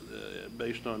issuance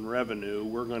based on revenue,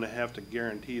 we're going to have to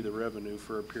guarantee the revenue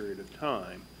for a period of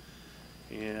time.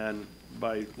 And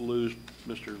by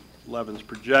Mr. Levin's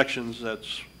projections,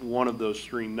 that's one of those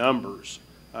three numbers.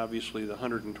 Obviously, the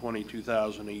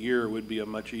 $122,000 a year would be a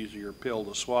much easier pill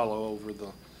to swallow.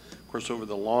 Of course, over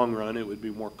the long run, it would be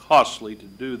more costly to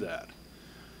do that.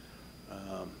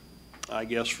 I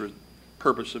guess for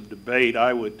purpose of debate,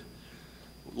 I would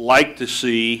like to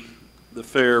see the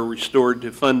fair restored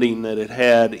to funding that it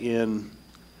had in,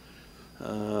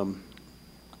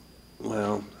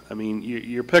 well, I mean,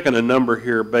 you're picking a number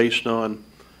here based on,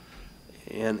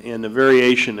 and the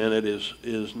variation in it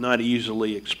is not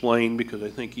easily explained because I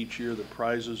think each year the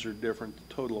prizes are different,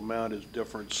 the total amount is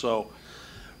different. So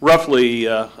roughly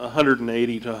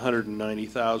 $180,000 to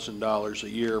 $190,000 a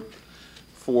year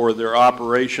for their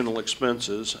operational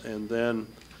expenses, and then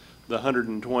the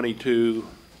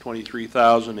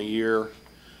 $123,000 a year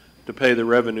to pay the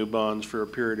revenue bonds for a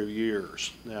period of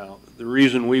years. Now, the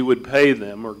reason we would pay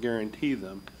them or guarantee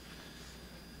them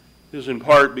is in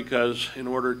part because in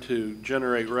order to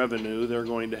generate revenue, they're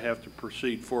going to have to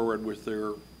proceed forward with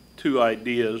their two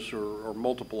ideas or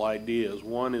multiple ideas.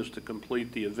 One is to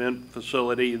complete the event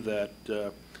facility that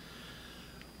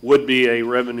would be a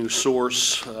revenue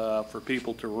source for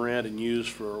people to rent and use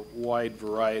for a wide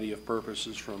variety of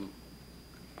purposes, from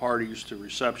parties to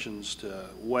receptions to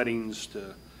weddings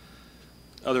to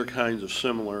other kinds of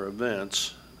similar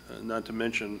events, not to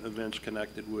mention events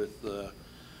connected with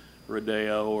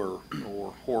rodeo or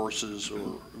horses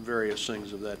or various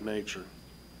things of that nature.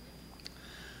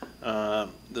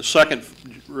 The second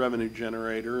revenue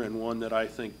generator, and one that I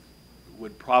think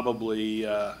would probably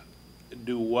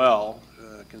do well,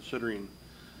 considering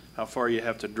how far you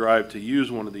have to drive to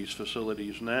use one of these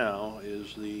facilities now,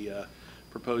 is the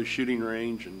proposed shooting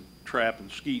range and trap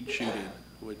and skeet shooting,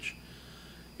 which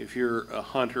if you're a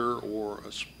hunter or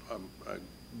a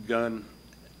gun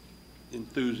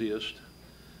enthusiast,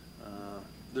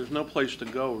 there's no place to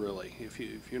go really. If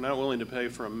you're not willing to pay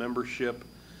for a membership,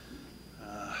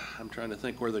 I'm trying to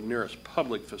think where the nearest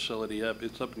public facility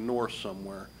it's up north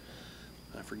somewhere.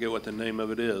 I forget what the name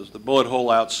of it is. The bullet hole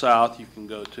out south you can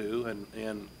go to,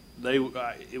 and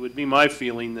it would be my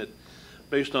feeling that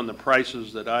based on the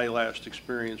prices that I last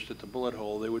experienced at the bullet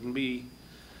hole, they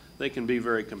can be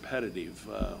very competitive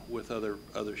with other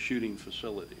shooting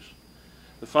facilities.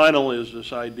 The final is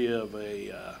this idea of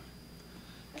a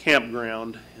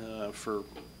campground, for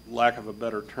lack of a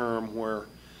better term, where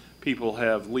people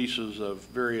have leases of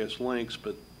various lengths,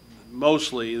 but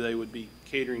mostly they would be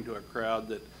catering to a crowd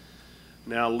that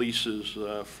now leases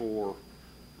for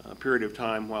a period of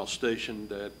time while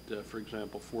stationed at, for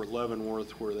example, Fort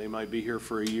Leavenworth, where they might be here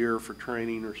for a year for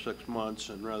training or 6 months,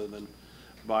 and rather than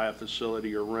buy a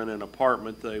facility or rent an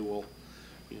apartment, they will,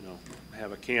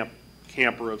 have a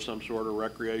camper of some sort of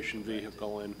recreation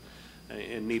vehicle and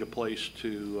need a place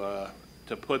to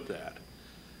put that.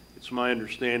 It's my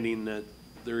understanding that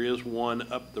there is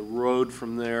one up the road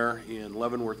from there in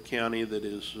Leavenworth County that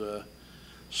is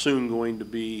soon going to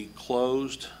be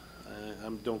closed.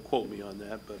 Don't quote me on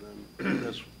that, but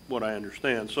that's what I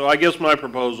understand. So I guess my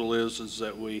proposal is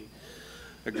that we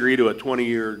agree to a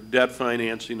 20-year debt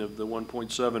financing of the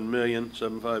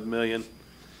 $1.75 million,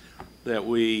 that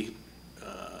we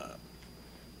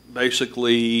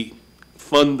basically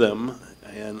fund them,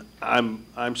 and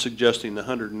I'm suggesting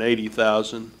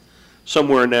 180,000,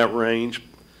 somewhere in that range,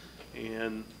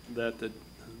 and that the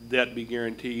debt be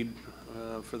guaranteed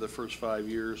for the first 5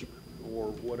 years, or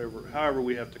whatever, however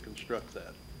we have to construct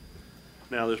that.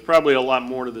 Now, there's probably a lot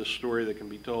more to this story that can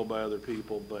be told by other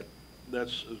people, but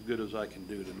that's as good as I can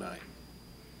do tonight.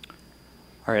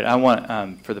 All right, I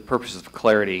want, for the purposes of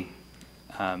clarity,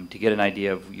 to get an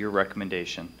idea of your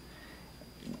recommendation.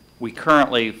 We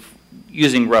currently,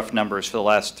 using rough numbers for the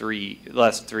last 4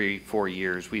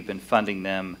 years, we've been funding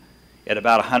them at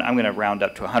about I'm going to round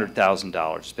up to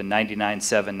 $100,000. It's been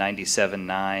 99.7,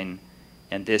 97.9,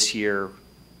 and this year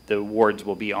the awards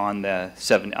will be on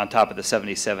top of the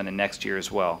 77 and next year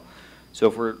as well. So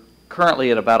if we're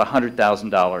currently at about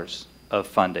 $100,000 of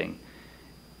funding,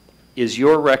 is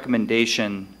your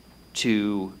recommendation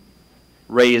to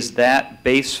raise that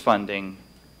base funding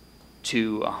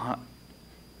to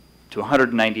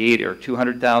 198 or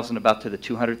 200,000, about to the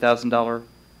 $200,000?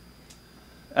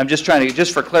 I'm just trying to,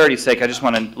 just for clarity's sake, I just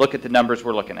want to look at the numbers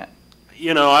we're looking at.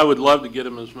 You know, I would love to get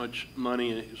them as much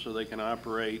money so they can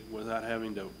operate without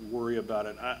having to worry about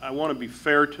it. I want to be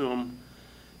fair to them.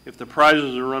 If the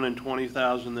prizes are running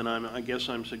 20,000, then I guess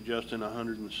I'm suggesting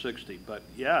 160. But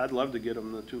yeah, I'd love to get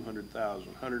them the 200,000,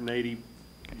 180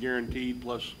 guaranteed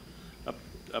plus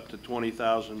up to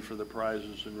 20,000 for the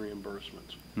prizes and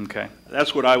reimbursements. Okay.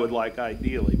 That's what I would like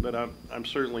ideally, but I'm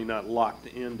certainly not locked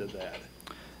into that,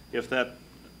 if that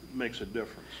makes a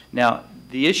difference. Now,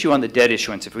 the issue on the debt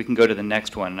issuance, if we can go to the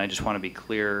next one, and I just want to be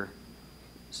clear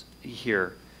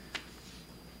here.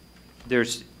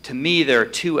 To me, there are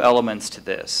two elements to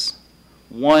this.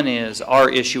 One is our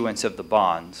issuance of the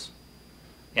bonds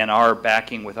and our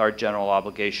backing with our general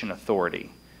obligation authority.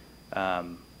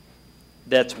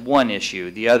 That's one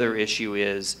issue. The other issue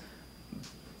is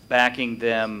backing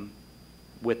them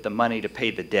with the money to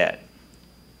pay the debt,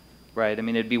 right? I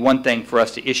mean, it'd be one thing for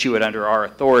us to issue it under our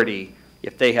authority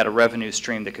if they had a revenue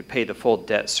stream that could pay the full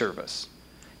debt service.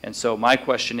 And so my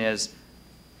question is,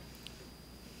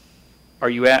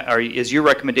 is your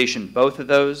recommendation both of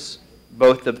those?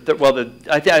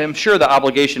 I'm sure the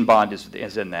obligation bond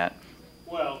is in that.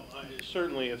 Well,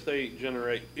 certainly if they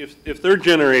generate, if they're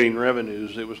generating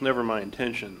revenues, it was never my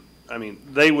intention. I mean,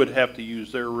 they would have to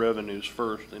use their revenues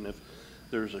first, and if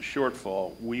there's a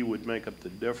shortfall, we would make up the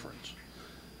difference.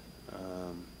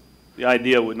 The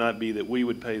idea would not be that we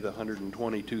would pay the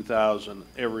 $122,000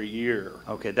 every year.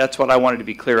 Okay, that's what I wanted to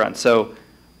be clear on. So,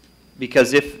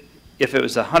 because if it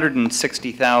was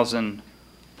 $160,000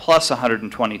 plus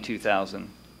 $122,000,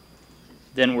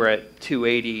 then we're at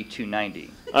 $280, $290.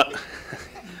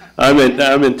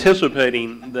 I'm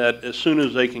anticipating that as soon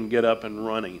as they can get up and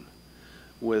running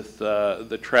with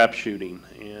the trap shooting,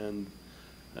 and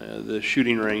the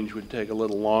shooting range would take a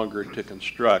little longer to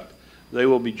construct, they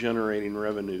will be generating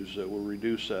revenues that will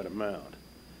reduce that amount.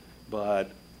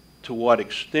 But to what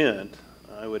extent,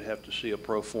 I would have to see a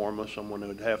pro forma. Someone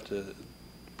would have to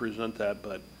present that,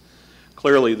 but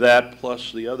clearly that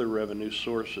plus the other revenue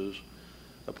sources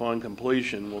upon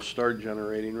completion will start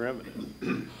generating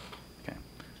revenue. Okay.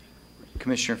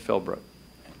 Commissioner Philbrook,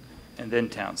 and then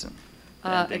Townsend,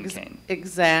 and then Kane.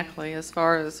 Exactly. As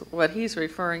far as what he's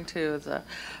referring to is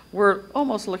we're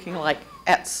almost looking like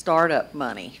at startup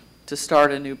money to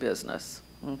start a new business,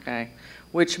 okay?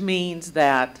 Which means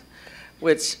that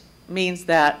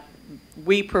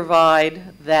we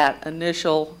provide that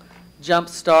initial jump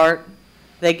start.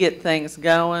 They get things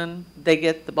going, they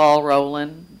get the ball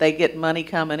rolling, they get money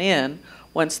coming in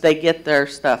once they get their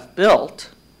stuff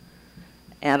built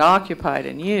and occupied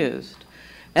and used.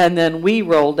 And then we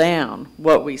roll down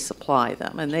what we supply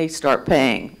them, and they start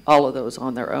paying all of those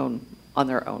on their own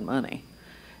money.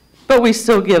 But we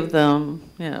still give them,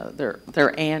 you know,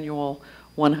 their annual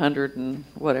 100 and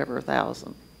whatever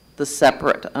thousand, the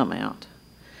separate amount.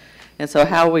 And so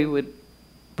how we would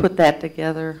put that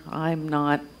together, I'm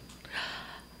not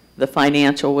the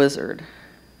financial wizard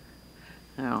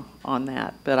on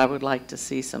that, but I would like to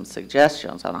see some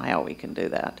suggestions on how we can do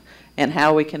that and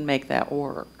how we can make that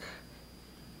work.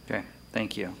 Okay,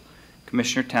 thank you.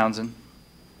 Commissioner Townsend.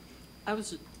 I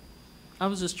was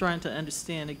just trying to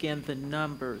understand again the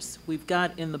numbers. We've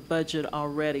got in the budget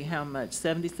already how much?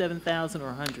 77,000 or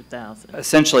 100,000?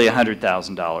 Essentially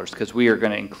 $100,000, because we are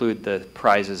going to include the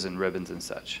prizes and ribbons and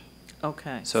such.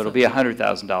 Okay. So it'll be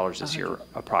 $100,000 this year,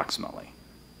 approximately.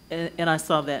 And I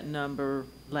saw that number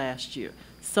last year.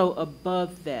 So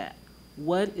above that,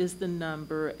 what is the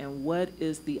number and what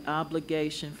is the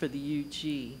obligation for the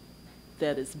UG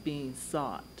that is being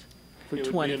sought for 2015?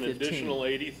 It would be an additional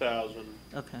 $80,000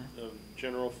 okay. of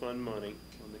general fund money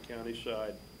on the county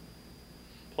side,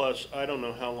 Plus, I don't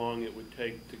know how long it would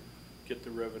take to get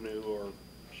the revenue or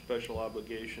special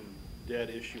obligation debt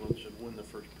issuance and when the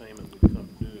first payment would come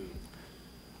due.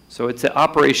 So it's the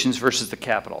operations versus the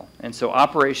capital. And so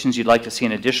operations, you'd like to see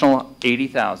an additional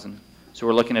 80,000. So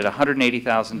we're looking at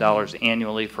 $180,000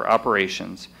 annually for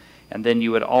operations. And then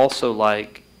you would also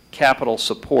like capital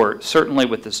support, certainly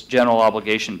with this general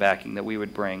obligation backing that we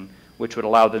would bring, which would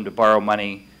allow them to borrow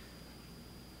money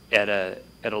at a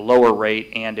lower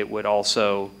rate, and it would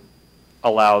also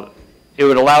allow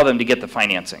them to get the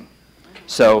financing.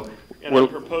 So And I'm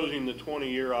proposing the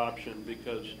 20-year option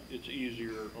because it's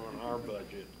easier on our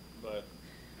budget, but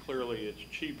clearly it's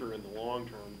cheaper in the long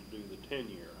term to do the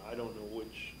 10-year. I don't know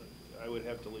which, I would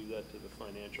have to leave that to the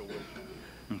financial wisdom.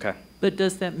 Okay. But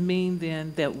does that mean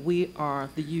then that we are,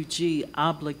 the UG,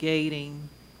 obligating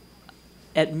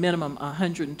at minimum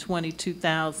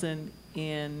 $122,000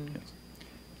 in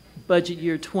budget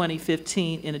year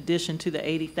 2015 in addition to the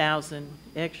 80,000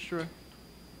 extra?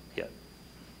 Yeah.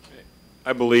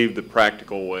 I believe the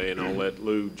practical way, and I'll let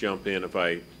Lou jump in if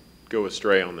I go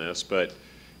astray on this, but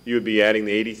you would be adding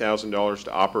the $80,000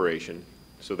 to operation,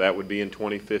 so that would be in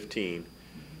 2015.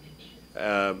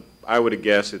 I would have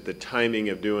guessed at the timing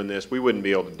of doing this, we wouldn't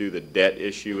be able to do the debt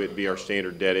issue. It'd be our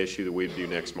standard debt issue that we'd do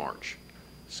next March.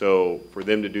 So for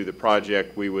them to do the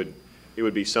project, it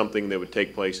would be something that would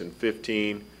take place in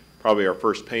 15. Probably our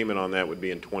first payment on that would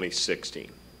be in 2016.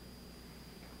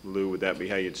 Lou, would that be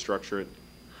how you'd structure it?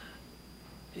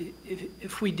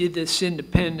 If we did this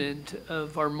independent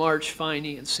of our March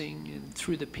financing and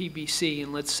through the PBC,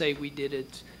 and let's say we did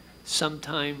it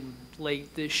sometime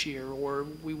late this year, or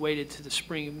we waited to the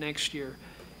spring of next year,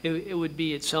 it would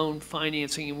be its own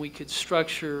financing, and we could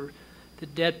structure the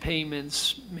debt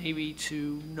payments maybe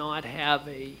to not have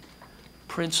a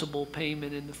principal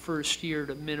payment in the first year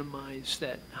to minimize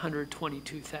that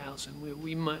 $122,000.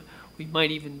 We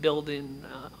might even build in,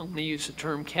 I'm going to use the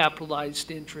term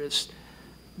capitalized interest,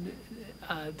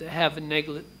 to have a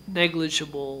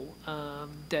negligible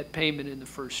debt payment in the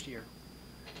first year.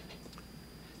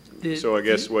 So I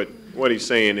guess what he's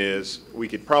saying is we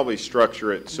could probably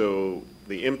structure it so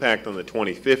the impact on the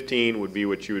 2015 would be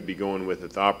what you would be going with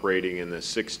at the operating, and the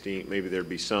 16, maybe there'd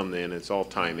be some then, it's all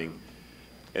timing.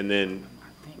 And then,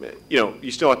 you know,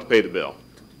 you still have to pay the bill.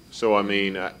 So, I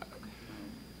mean,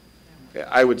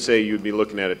 I would say you'd be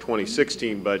looking at a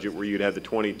 2016 budget where you'd have the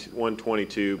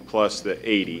 122 plus the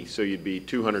 80, so you'd be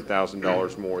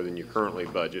 $200,000 more than you currently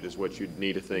budget is what you'd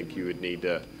need to think you would need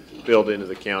to build into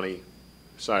the county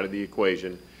side of the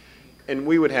equation. And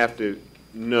we would have to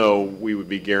know we would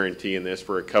be guaranteeing this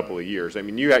for a couple of years. I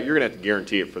mean, you're going to have to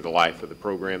guarantee it for the life of the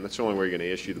program. That's the only way you're going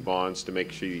to issue the bonds, to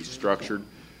make sure he's structured.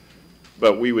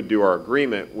 But we would do our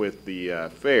agreement with the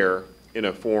fair in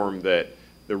a form that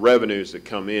the revenues that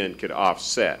come in could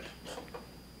offset.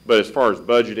 But as far as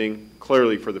budgeting,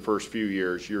 clearly for the first few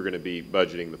years, you're going to be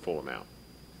budgeting the full amount.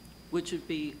 Which would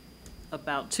be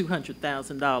about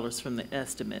 $200,000 from the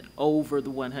estimate over the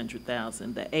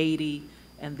 100,000, the 80,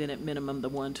 and then at minimum the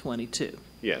 122.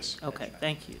 Yes. Okay,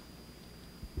 thank you.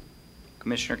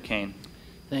 Commissioner Kane.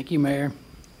 Thank you, Mayor.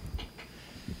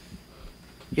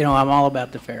 You know, I'm all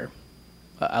about the fair.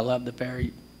 I love the fair.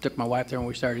 Took my wife there when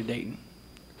we started dating.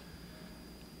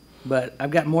 But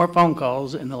I've got more phone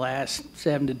calls in the last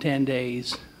 7 to 10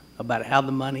 days about how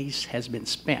the money has been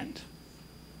spent.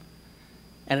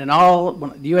 And in all,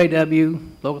 the UAW,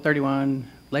 Local 31,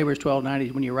 Labor's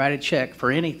 1290, when you write a check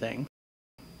for anything,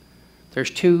 there's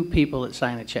 2 people that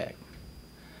sign a check.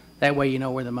 That way you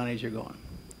know where the monies are going.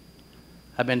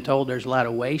 I've been told there's a lot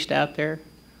of waste out there.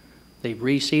 They've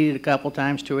reseeded a couple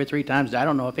times, 2 or 3 times. I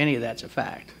don't know if any of that's a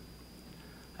fact.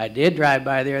 I did drive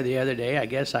by there the other day. I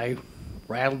guess I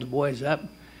rattled the boys up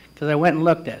because I went and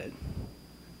looked at it.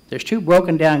 There's 2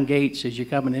 broken down gates as you're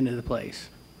coming into the place.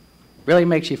 Really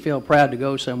makes you feel proud to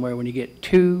go somewhere when you get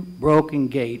 2 broken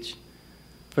gates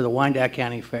for the Wyandotte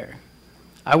County Fair.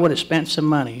 I would have spent some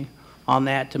money on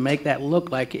that to make that look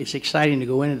like it's exciting to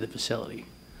go into the facility.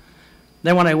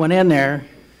 Then when I went in there,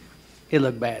 it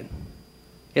looked bad.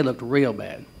 It looked real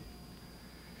bad.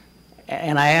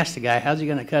 And I asked the guy, how's he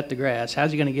going to cut the grass?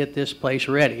 How's he going to get this place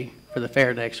ready for the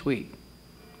fair next week?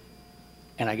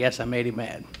 And I guess I made him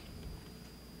mad.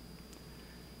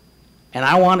 And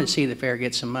I want to see the fair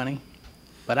get some money,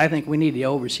 but I think we need to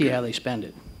oversee how they spend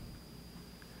it.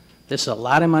 This is a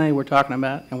lot of money we're talking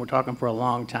about, and we're talking for a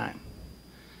long time.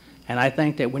 And I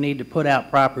think that we need to put out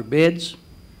proper bids.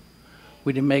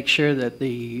 We need to make sure that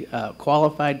the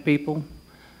qualified people,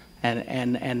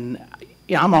 and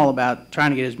yeah, I'm all about trying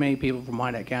to get as many people from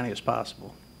Wyandotte County as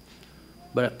possible.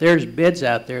 But if there's bids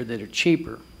out there that are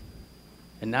cheaper,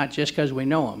 and not just because we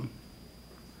know them,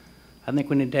 I think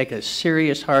we need to take a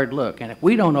serious, hard look. And if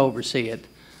we don't oversee it,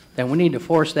 then we need to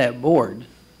force that board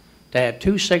to have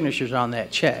 2 signatures on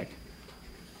that check.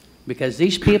 Because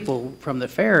these people from the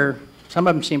fair, some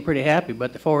of them seem pretty happy,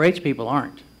 but the 4-H people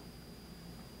aren't.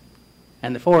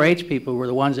 And the 4-H people were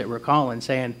the ones that were calling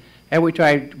saying, every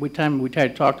time we tried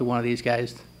to talk to one of these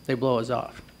guys, they blow us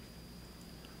off.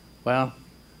 Well,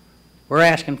 they're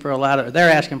asking for a lot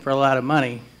of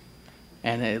money,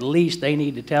 and at least they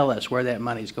need to tell us where that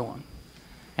money's going.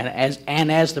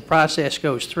 And as the process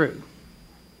goes through,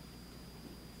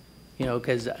 you know,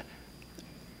 because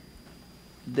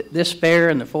this fair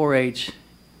and the 4-H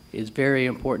is very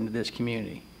important to this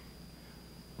community.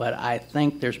 But I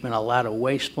think there's been a lot of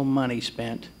wasteful money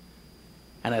spent,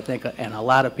 and and a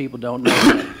lot of people don't know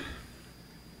that.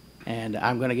 And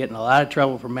I'm going to get in a lot of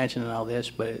trouble for mentioning all this,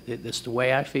 but it's the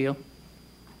way I feel.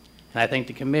 And I think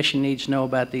the commission needs to know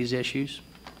about these issues.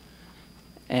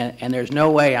 And there's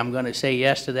no way I'm going to say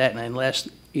yes to that unless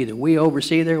either we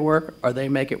oversee their work or they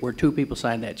make it where 2 people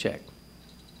sign that check.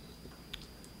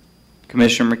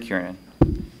 Commissioner McCurian.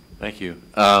 Thank you.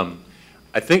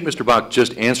 I think Mr. Bach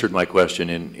just answered my question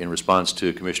in response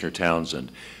to Commissioner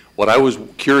Townsend. What I was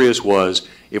curious was,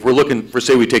 if we're looking for,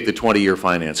 say we take the 20-year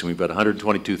financing, we've got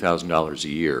 $122,000 a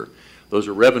year. Those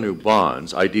are revenue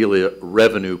bonds. Ideally,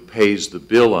 revenue pays the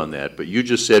bill on that, but you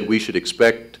just said we should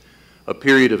expect a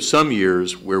period of some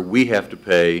years where we have to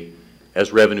pay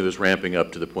as revenue is ramping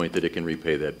up to the point that it can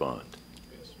repay that bond.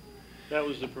 That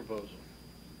was the proposal.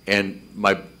 And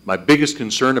my biggest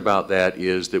concern about that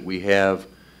is that we have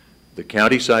the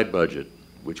county side budget,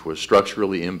 which was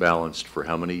structurally imbalanced for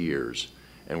how many years,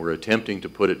 and we're attempting to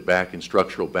put it back in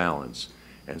structural balance.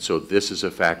 And so this is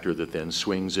a factor that then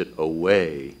swings it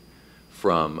away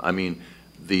from, I mean,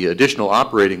 the additional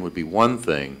operating would be one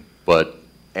thing, but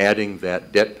adding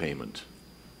that debt payment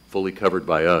fully covered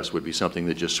by us would be something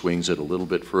that just swings it a little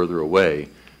bit further away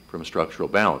from structural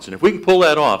balance. And if we can pull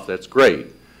that off, that's great.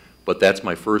 But that's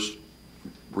my first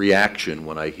reaction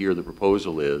when I hear the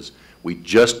proposal is, we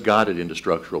just got it into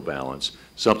structural balance,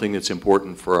 something that's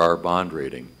important for our bond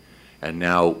rating, and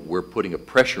now we're putting a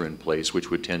pressure in place which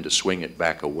would tend to swing it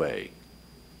back away.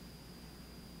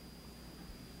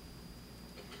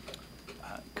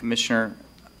 Commissioner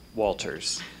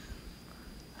Walters.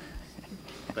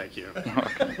 Thank you.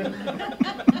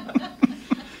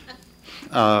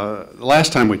 The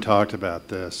last time we talked about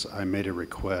this, I made a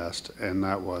request, and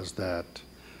that was that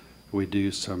we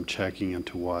do some checking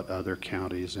into what other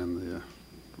counties in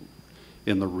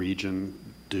the region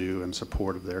do in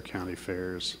support of their county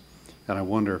fairs. And I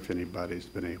wonder if anybody's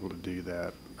been able to do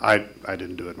that. I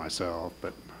didn't do it myself,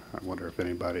 but I wonder if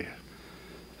anybody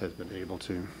has been able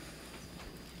to.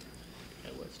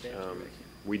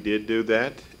 We did do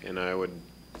that, and I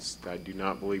do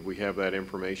not believe we have that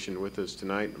information with us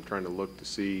tonight. I'm trying to look to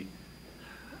see.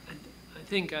 I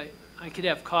think I could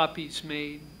have copies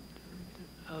made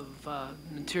of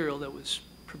material that was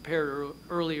prepared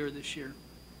earlier this year.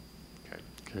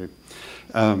 Okay.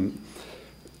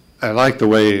 I like the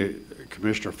way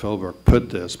Commissioner Philbrook put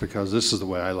this, because this is the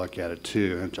way I look at it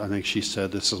too. And I think she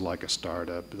said this is like a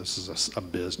startup. This is a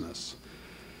business.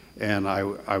 And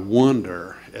I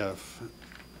wonder if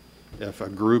a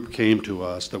group came to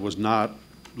us that was not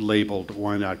labeled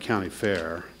Wyandotte County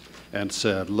Fair and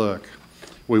said, look,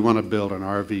 we want to build an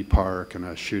RV park and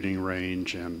a shooting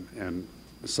range and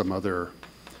some other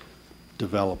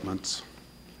developments,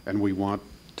 and we want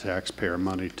taxpayer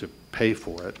money to pay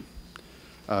for it,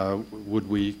 would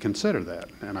we consider that?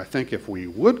 And I think if we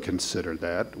would consider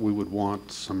that, we would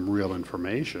want some real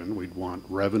information. We'd want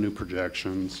revenue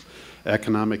projections,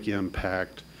 economic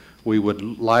impact. We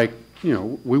would like,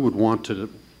 we would want to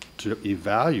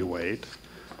evaluate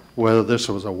whether this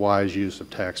was a wise use of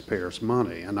taxpayers'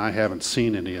 money. And I haven't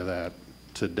seen any of that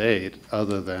to date,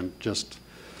 other than just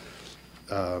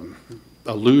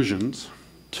allusions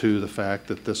to the fact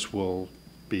that this will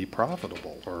be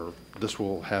profitable, or this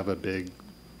will have a big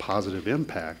positive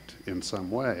impact in some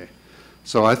way.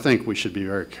 So I think we should be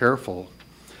very careful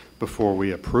before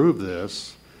we approve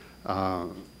this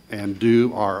and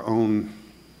do our own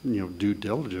due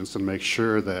diligence and make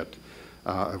sure that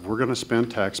if we're going to spend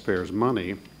taxpayers'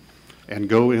 money and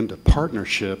go into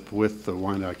partnership with the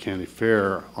Wyandotte County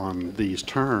Fair on these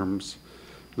terms,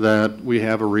 that we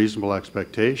have a reasonable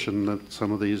expectation that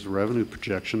some of these revenue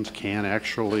projections can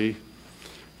actually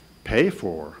pay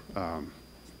for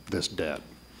this debt.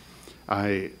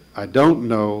 I don't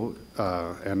know,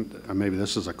 and maybe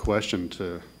this is a question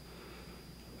to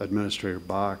Administrator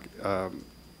Bach,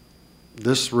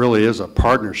 this really is a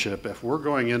partnership. If we're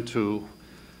going into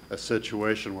a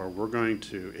situation where we're going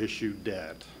to issue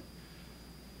debt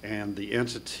and the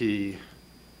entity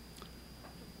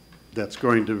that's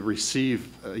going to receive,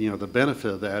 the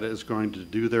benefit of that is going to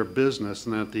do their business,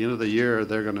 and then at the end of the year,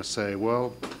 they're going to say,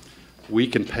 well, we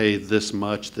can pay this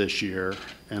much this year,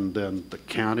 and then the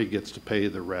county gets to pay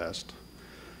the rest.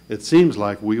 It seems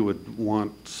like we would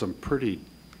want some pretty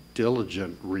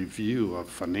diligent review of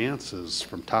finances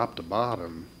from top to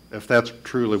bottom, if that's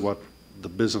truly what the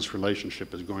business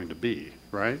relationship is going to be,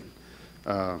 right?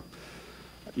 I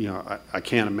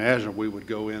can't imagine we would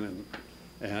go in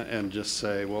and just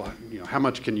say, well, how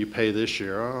much can you pay this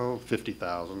year? Oh,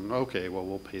 $50,000. Okay, well,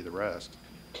 we'll pay the rest.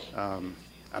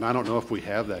 And I don't know if we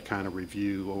have that kind of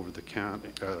review over the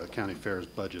county fair's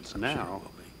budgets now,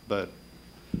 but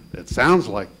it sounds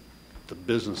like the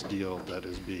business deal that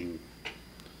is being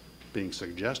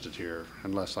suggested here,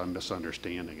 unless I'm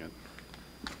misunderstanding it.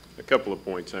 A couple of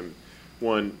points.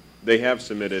 One, they have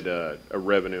submitted a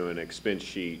revenue and expense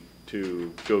sheet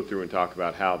to go through and talk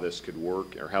about how this could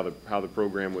work, or how the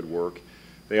program would work.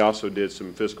 They also did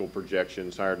some fiscal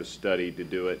projections, hired a study to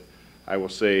do it. I will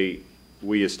say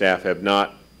we as staff have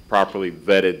not properly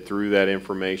vetted through that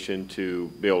information to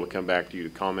be able to come back to you to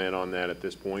comment on that at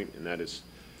this point, and that is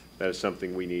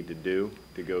something we need to do,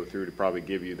 to go through to probably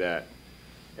give you that,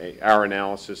 our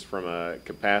analysis from a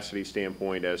capacity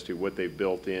standpoint as to what they've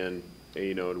built in,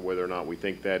 and whether or not we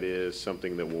think that is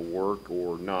something that will work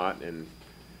or not. And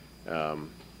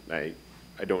I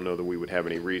don't know that we would have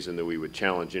any reason that we would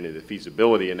challenge any of the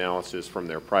feasibility analysis from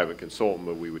their private consultant,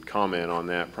 but we would comment on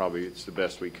that. Probably it's the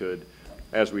best we could,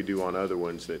 as we do on other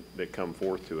ones that come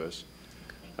forth to us.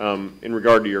 In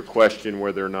regard to your question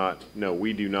whether or not, no,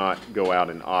 we do not go out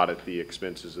and audit the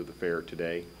expenses of the fair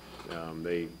today.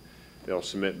 They'll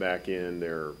submit back in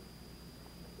their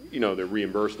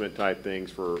reimbursement type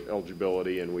things for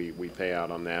eligibility, and we pay out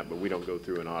on that, but we don't go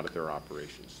through and audit their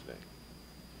operations today.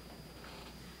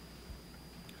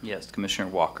 Yes, Commissioner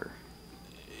Walker.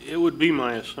 It would be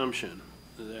my assumption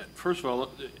that, first of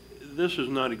all, this is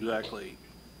not exactly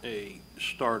a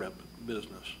startup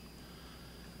business.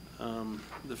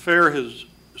 The fair has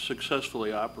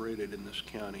successfully operated in this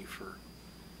county for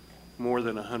more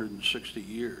than 160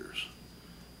 years.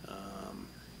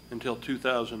 Until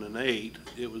 2008,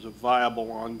 it was a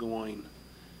viable, ongoing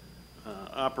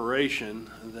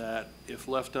operation that, if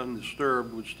left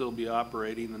undisturbed, would still be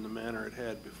operating in the manner it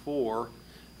had before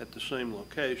at the same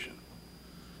location.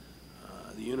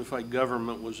 The unified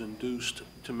government was induced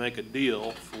to make a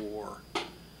deal for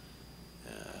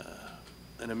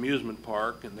an amusement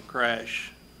park, and the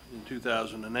crash in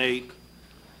 2008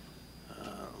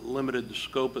 limited the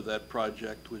scope of that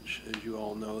project, which, as you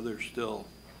all know, they're still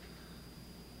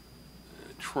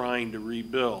trying to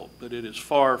rebuild, but it is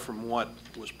far from what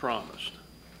was promised,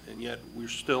 and yet we're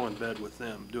still in bed with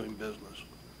them doing business.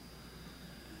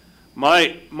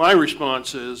 My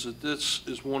response is that this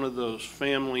is one of those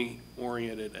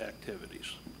family-oriented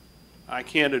activities. I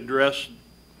can't address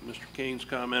Mr. Kane's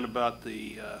comment about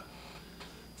the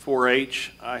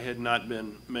 4-H. I had not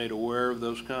been made aware of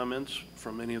those comments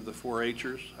from any of the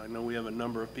 4-Hers. I know we have a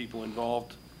number of people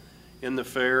involved in the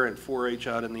fair and 4-H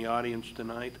out in the audience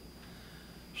tonight.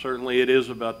 Certainly it is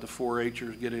about the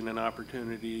 4-Hers getting an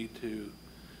opportunity to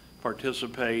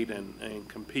participate and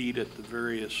compete at the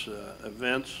various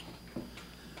events.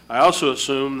 I also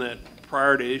assume that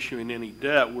prior to issuing any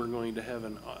debt, we're going to have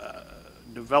a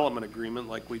development agreement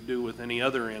like we do with any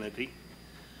other entity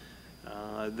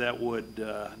that would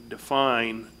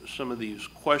define some of these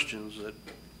questions that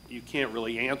you can't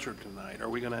really answer tonight. Are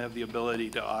we going to have the ability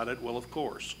to audit? Well, of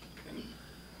course.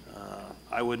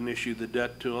 I wouldn't issue the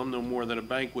debt to them no more than a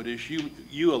bank would issue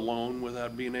you a loan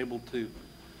without being able to,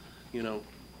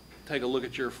 take a look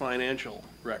at your financial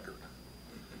record.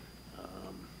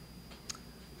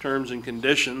 Terms and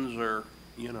conditions are,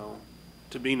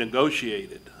 to be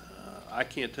negotiated. I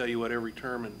can't tell you what every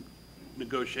term in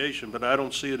negotiation, but I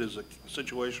don't see it as a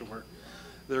situation where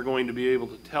they're going to be able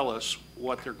to tell us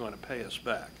what they're going to pay us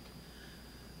back.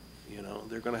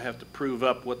 They're going to have to prove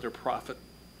up what their profit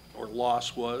or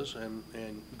loss was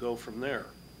and go from there.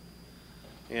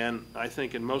 And I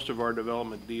think in most of our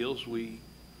development deals, we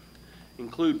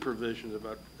include provisions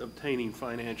about obtaining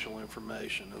financial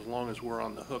information as long as we're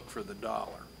on the hook for the dollar.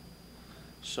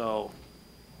 So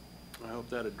I hope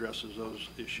that addresses those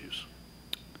issues.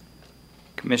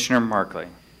 Commissioner Markley.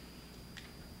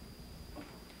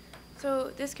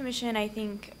 So this commission, I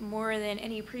think, more than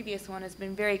any previous one, has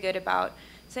been very good about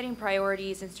setting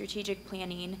priorities and strategic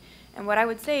planning. And what I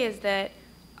would say is that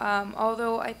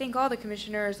although I think all the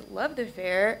commissioners love the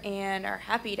fair and are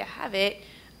happy to have it,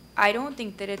 I don't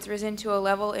think that it's risen to a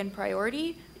level in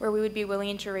priority where we would be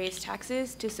willing to raise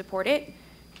taxes to support it.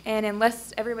 And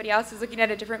unless everybody else is looking at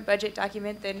a different budget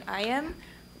document than I am,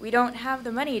 we don't have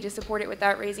the money to support it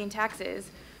without raising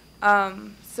taxes.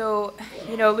 So,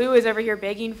 you know, Lou is over here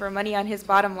begging for money on his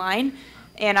bottom line,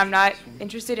 and I'm not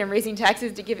interested in raising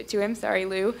taxes to give it to him, sorry,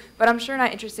 Lou, but I'm sure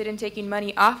not interested in taking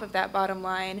money off of that bottom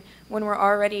line when we're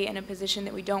already in a position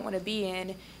that we don't want to be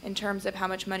in terms of how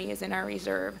much money is in our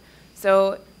reserve.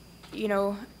 So, you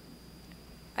know,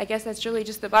 I guess that's really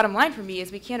just the bottom line for me,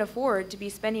 is we can't afford to be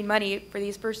spending money for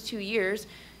these first 2 years.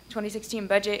 2016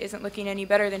 budget isn't looking any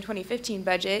better than 2015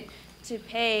 budget to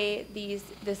pay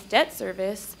this debt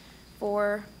service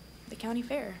for the county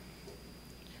fair.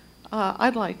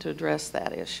 I'd like to address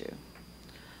that issue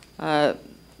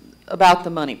about the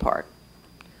money part.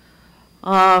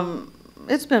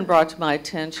 It's been brought to my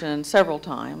attention several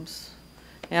times,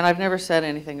 and I've never said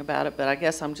anything about it, but I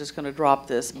guess I'm just going to drop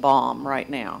this bomb right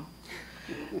now.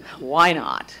 Why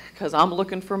not? Because I'm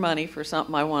looking for money for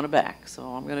something I want to back, so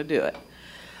I'm going to do it.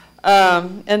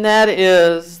 And that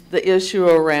is the issue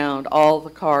around all the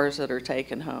cars that are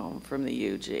taken home from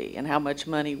the UG and how much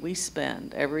money we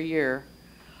spend every year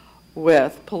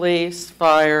with police,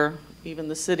 fire, even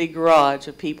the city garage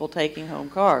of people taking home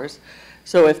cars.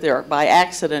 So if they're by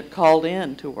accident called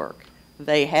in to work,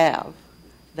 they have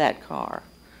that car.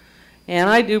 And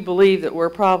I do believe that we're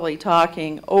probably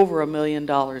talking over $1 million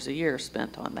a year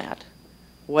spent on that,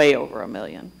 way over $1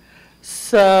 million.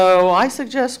 So I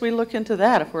suggest we look into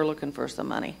that if we're looking for some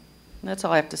money. And that's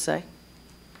all I have to say.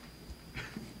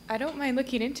 I don't mind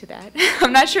looking into that.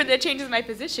 I'm not sure that changes my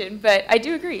position, but I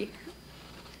do agree.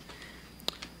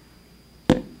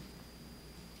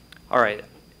 All right.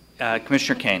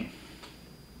 Commissioner Kane.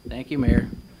 Thank you, Mayor.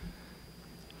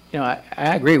 You know,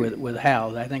 I agree with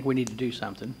Hal. I think we need to do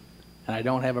something. And I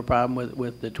don't have a problem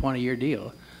with the 20-year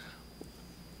deal.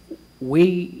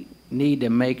 We need to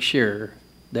make sure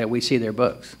that we see their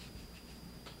books.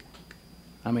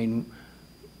 I mean,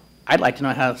 I'd like to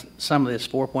know how some of this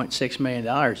 $4.6 million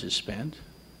is spent,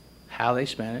 how they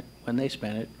spent it, when they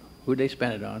spent it, who they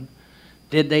spent it on.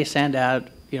 Did they send out,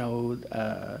 you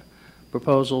know,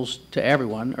 proposals to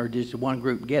everyone, or did one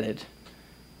group get it?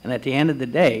 And at the end of the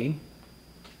day,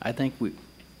 I think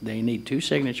they need 2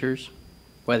 signatures,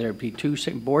 whether it be 2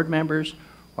 board members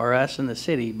or us in the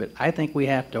city, but I think we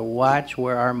have to watch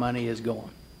where our money is going.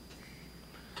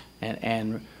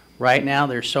 And right now,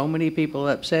 there's so many people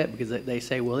upset because they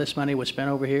say, well, this money was spent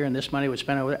over here and this money was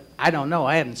spent over there. I don't know.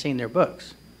 I haven't seen their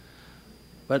books.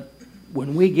 But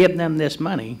when we give them this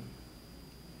money,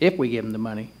 if we give them the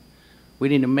money, we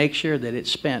need to make sure that it's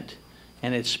spent,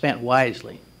 and it's spent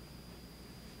wisely.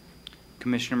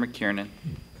 Commissioner McKiernan.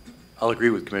 I'll agree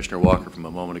with Commissioner Walker from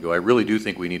a moment ago. I really do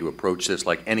think we need to approach this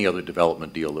like any other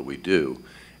development deal that we do.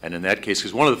 And in that case,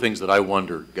 because one of the things that I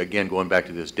wonder, again, going back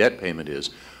to this debt payment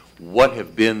is, what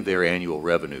have been their annual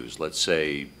revenues, let's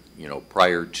say, you know,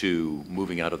 prior to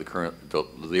moving out of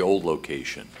the old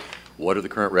location? What are the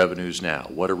current revenues now?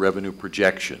 What are revenue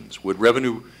projections?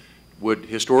 Would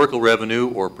historical revenue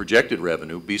or projected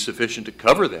revenue be sufficient to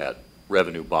cover that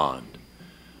revenue bond?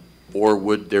 Or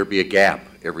would there be a gap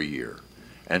every year?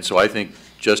 And so I think,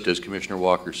 just as Commissioner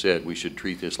Walker said, we should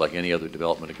treat this like any other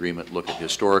development agreement, look at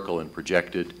historical and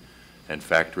projected and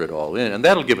factor it all in. And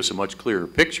that'll give us a much clearer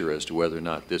picture as to whether or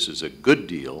not this is a good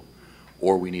deal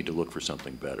or we need to look for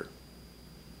something better.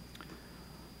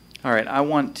 All right, I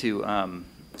want to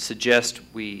suggest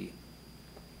we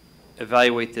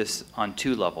evaluate this on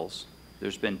 2 levels.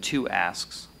 There's been 2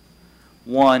 asks.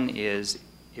 One is,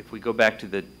 if we go back to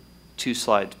the 2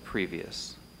 slides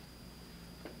previous,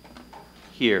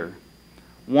 here,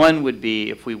 one would be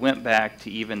if we went back to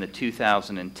even the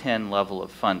 2010 level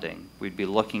of funding, we'd be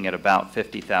looking at about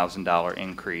 $50,000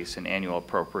 increase in annual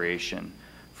appropriation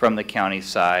from the county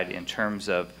side in terms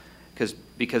of,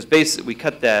 because basically we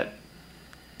cut that,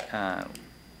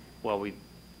 well, we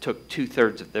took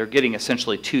 2/3 of, they're getting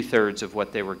essentially 2/3 of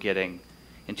what they were getting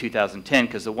in 2010,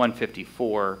 because the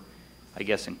 154, I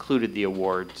guess, included the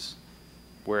awards,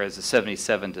 whereas the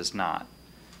 77 does not.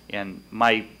 And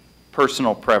my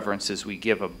personal preference is we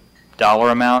give a dollar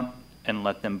amount and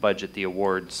let them budget the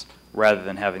awards rather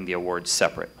than having the awards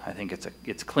separate. I think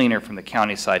it's cleaner from the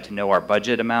county side to know our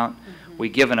budget amount. We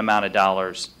give an amount of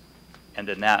dollars and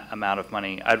then that amount of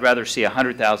money. I'd rather see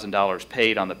 $100,000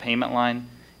 paid on the payment line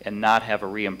and not have a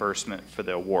reimbursement for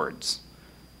the awards.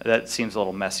 That seems a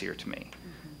little messier to me.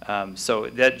 So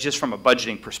that, just from a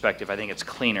budgeting perspective, I think it's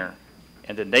cleaner,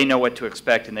 and then they know what to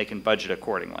expect and they can budget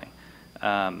accordingly.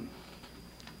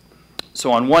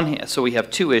 So on one hand, so we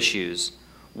have 2 issues.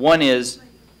 One is,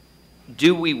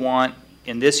 do we want,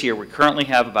 in this year, we currently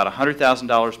have about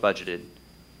 $100,000 budgeted.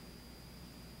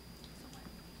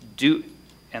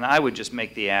 And I would just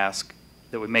make the ask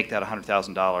that we make that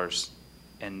 $100,000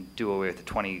 and do away with the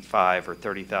 25 or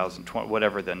 30,000,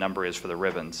 whatever the number is for the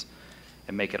ribbons,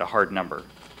 and make it a hard number.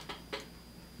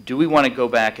 Do we want to go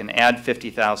back and add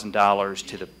 $50,000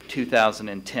 to the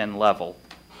 2010 level,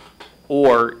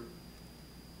 or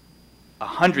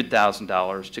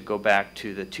 $100,000 to go back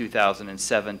to the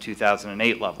 2007,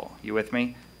 2008 level? You with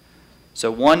me? So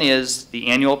one is the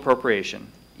annual appropriation.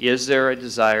 Is there a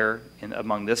desire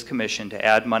among this commission to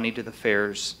add money to the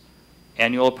fair's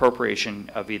annual appropriation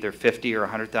of either $50,000 or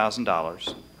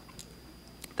 $100,000?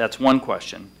 That's one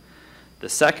question. The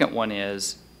second one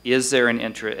is there an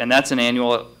interest, and that's an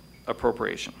annual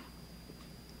appropriation.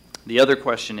 The other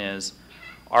question is,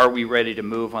 are we ready to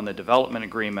move on the development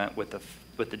agreement with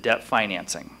the debt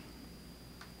financing?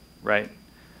 Right?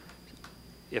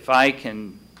 If I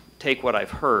can take what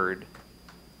I've heard,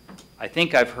 I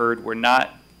think I've heard we're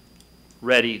not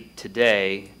ready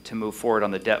today to move forward on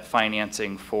the debt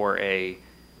financing for a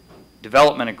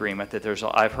development agreement, that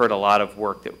I've heard a lot of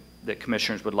work that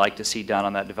commissioners would like to see done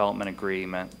on that development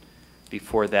agreement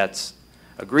before that's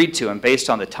agreed to. And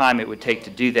based on the time it would take to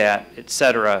do that, et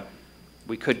cetera,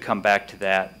 we could come back to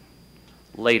that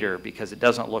later, because it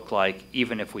doesn't look like,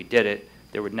 even if we did it,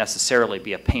 there would necessarily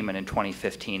be a payment in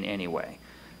 2015 anyway.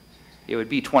 It would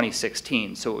be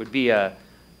 2016, so it would be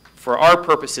for our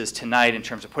purposes tonight, in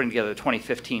terms of putting together the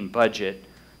 2015 budget,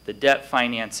 the debt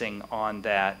financing on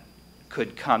that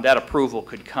could come, that approval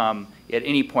could come at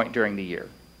any point during the year.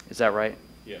 Is that right?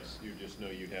 Yes, you just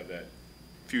know you'd have that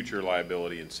future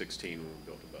liability in 16 when we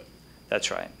built the budget.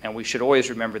 That's right. And we should always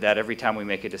remember that every time we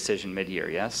make a decision mid-year,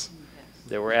 yes?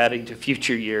 That we're adding to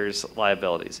future years'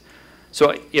 liabilities.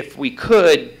 So if we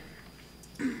could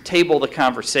table the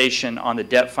conversation on the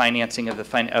debt financing of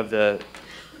the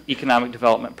economic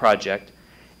development project,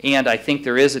 and I think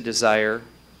there is a desire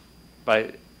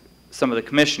by some of the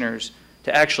commissioners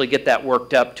to actually get that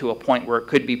worked up to a point where it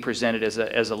could be presented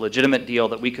as a legitimate deal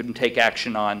that we could take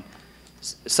action on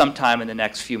sometime in the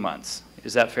next few months.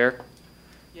 Is that fair?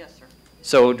 Yes, sir.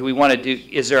 So do we want to do,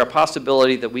 is there a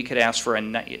possibility that we could ask for,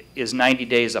 is 90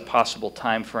 days a possible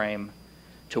time frame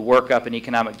to work up an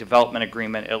economic development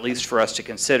agreement, at least for us to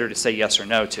consider to say yes or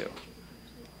no to?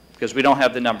 Because we don't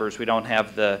have the numbers, we don't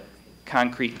have the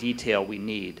concrete detail we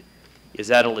need. Is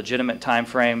that a legitimate time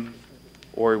frame,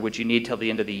 or would you need till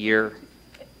the end of the year?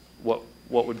 What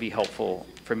would be helpful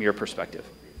from your perspective?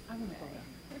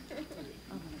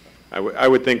 I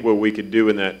would think what we could do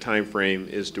in that time frame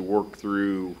is to work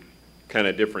through kind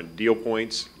of different deal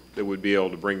points that would be able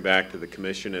to bring back to the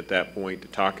commission at that point to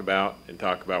talk about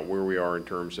where we are in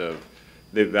terms of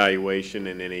the evaluation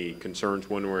and any concerns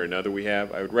one way or another we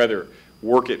have. I would rather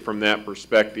work it from that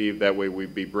perspective. That way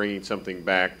we'd be bringing something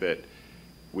back that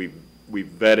we've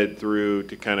vetted through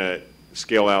to kind of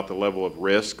scale out the level of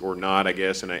risk or not, I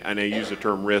guess. And I use the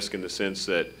term risk in the sense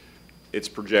that it's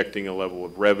projecting a level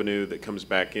of revenue that comes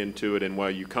back into it. And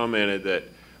while you commented that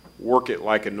work it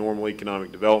like a normal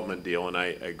economic development deal, and I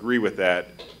agree with that,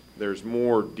 there's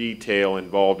more detail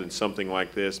involved in something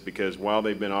like this, because while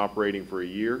they've been operating for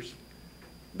years,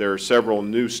 there are several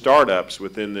new startups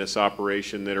within this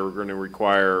operation that are going to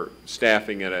require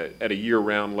staffing at a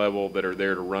year-round level that are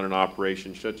there to run an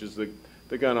operation, such as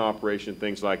the gun operation,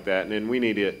 things like that. And then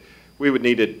we would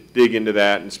need to dig into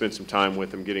that and spend some time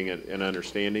with them getting an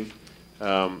understanding.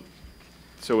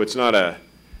 So it's not a,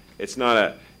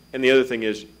 and the other thing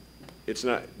is, it's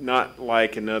not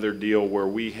like another deal where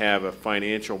we have a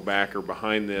financial backer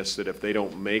behind this, that if they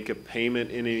don't make a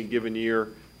payment in any given year,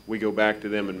 we go back to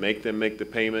them and make them make the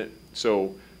payment.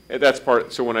 So that's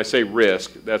part, so when I say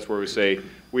risk, that's where we say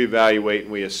we evaluate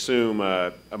and we assume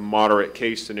a moderate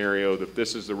case scenario that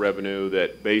this is the revenue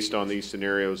that based on these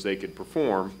scenarios they could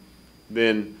perform.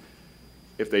 Then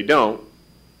if they don't,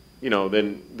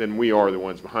 then we are the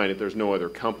ones behind it. There's no other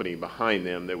company behind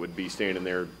them that would be standing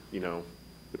there,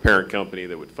 the parent company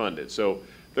that would fund it. So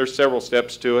there's several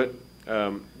steps to it,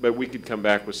 but we could come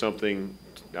back with something,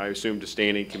 I assume, to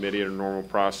standing committee at a normal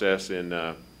process in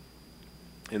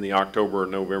the October or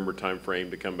November timeframe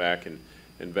to come back and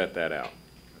vet that out.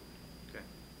 Okay.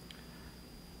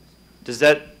 Does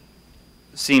that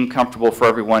seem comfortable for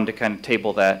everyone to kind of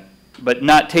table that, but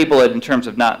not table it in terms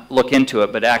of not look into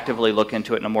it, but actively look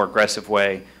into it in a more aggressive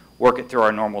way, work it through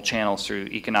our normal channels through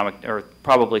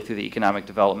probably through the Economic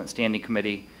Development Standing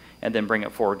Committee, and then bring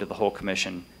it forward to the whole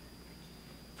commission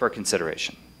for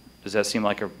consideration? Does that seem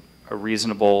like a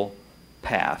reasonable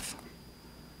path?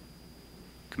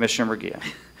 Commissioner Murguia.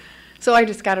 So I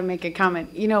just got to make a comment.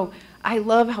 I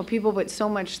love how people put so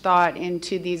much thought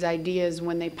into these ideas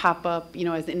when they pop up,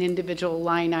 as an individual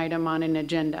line item on an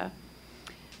agenda.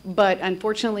 But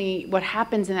unfortunately, what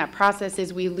happens in that process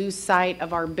is we lose sight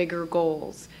of our bigger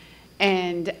goals.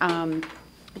 And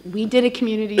we did a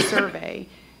community survey.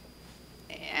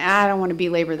 I don't want to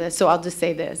belabor this, so I'll just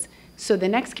say this. So the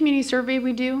next community survey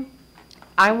we do,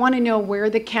 I want to know where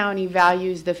the county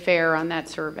values the fair on that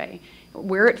survey,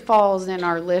 where it falls in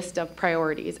our list of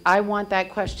priorities. I want that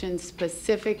question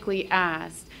specifically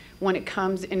asked when it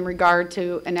comes in regard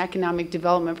to an economic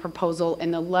development proposal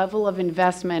and the level of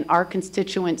investment our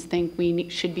constituents think we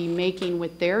should be making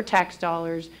with their tax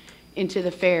dollars into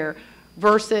the fair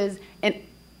versus, and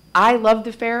I love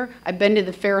the fair. I've been to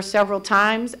the fair several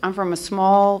times. I'm from a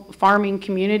small farming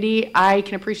community. I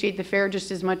can appreciate the fair just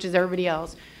as much as everybody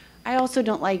else. I also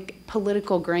don't like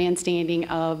political grandstanding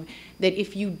of that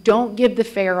if you don't give the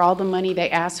fair all the money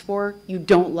they ask for, you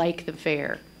don't like the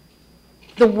fair.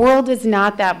 The world is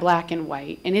not that black and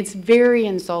white, and it's very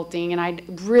insulting, and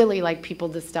I'd really like people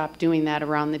to stop doing that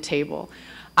around the table.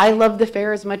 I love the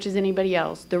fair as much as anybody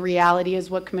else. The reality is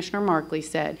what Commissioner Markley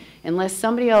said. Unless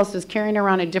somebody else is carrying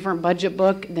around a different budget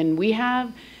book than we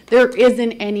have, there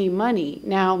isn't any money.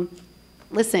 Now,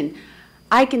 listen,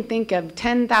 I can think of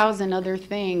 10,000 other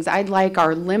things I'd like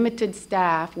our limited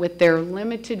staff with their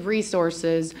limited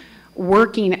resources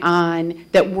working on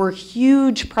that were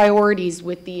huge priorities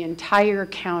with the entire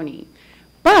county.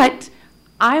 But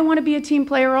I want to be a team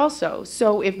player also.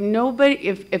 So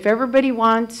if everybody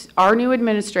wants our new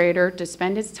administrator to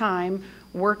spend his time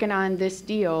working on this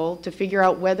deal to figure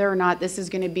out whether or not this is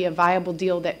going to be a viable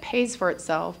deal that pays for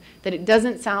itself, that it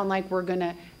doesn't sound like we're going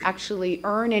to actually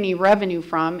earn any revenue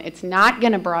from, it's not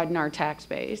going to broaden our tax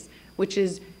base, which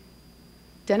is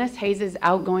Dennis Hayes'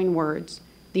 outgoing words.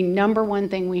 The number one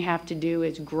thing we have to do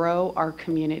is grow our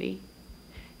community.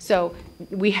 So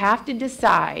we have to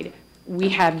decide, we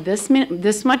have this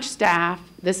much staff,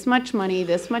 this much money,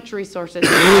 this much resources,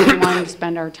 how we want to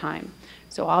spend our time.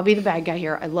 So I'll be the bad guy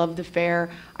here. I love the fair.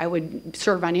 I would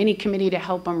serve on any committee to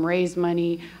help them raise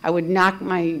money. I would knock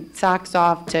my socks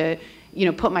off to,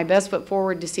 put my best foot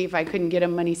forward to see if I couldn't get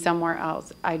them money somewhere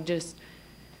else. I just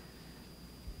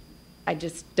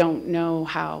don't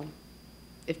know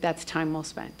if that's time well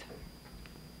spent.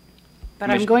 But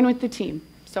I'm going with the team.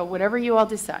 So whatever you all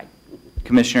decide.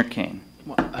 Commissioner Kane.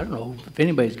 Well, I don't know if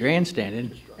anybody's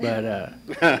grandstanding, but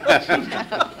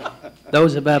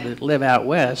those of us that live out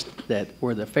west, that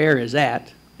where the fair is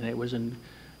at, and it was in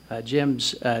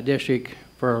Jim's district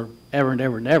for ever and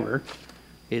ever and ever,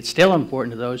 it's still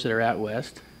important to those that are out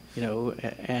west,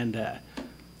 and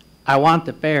I want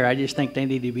the fair. I just think they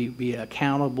need to be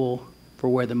accountable for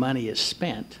where the money is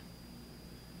spent.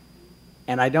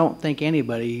 And I don't think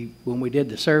anybody, when we did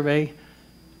the survey,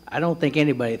 I don't think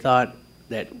anybody thought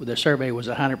that the survey was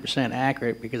 100%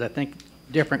 accurate, because I think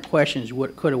different questions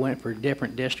could have went for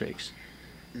different districts.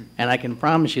 And I can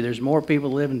promise you there's more people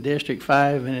who live in District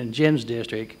 5 and in Jim's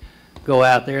district go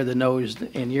out there than those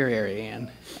in your area,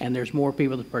 and there's more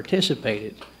people that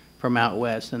participated from out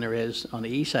west than there is on the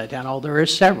east side of town, although there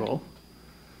is several.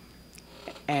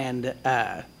 And,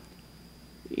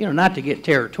 not to get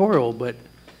territorial, but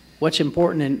what's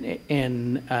important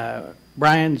in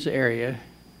Brian's area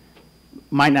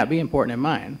might not be important in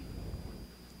mine,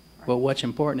 but what's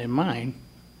important in mine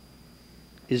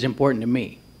is important to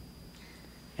me.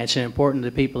 It's important to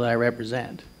the people that I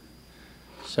represent.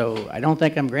 So I don't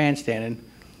think I'm grandstanding,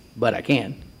 but I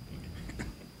can.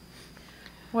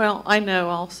 Well, I know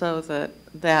also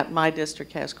that my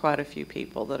district has quite a few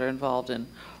people that are involved in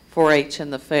 4-H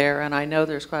and the fair, and I know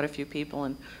there's quite a few people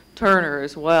in Turner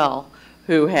as well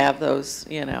who have those,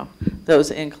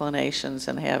 those inclinations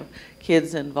and have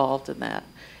kids involved in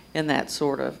that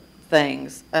sort of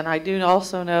things. And I do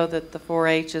also know that the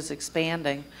 4-H is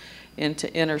expanding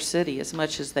into inner city as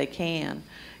much as they can,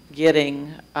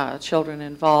 getting children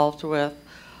involved with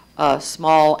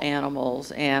small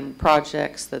animals and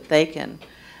projects that they can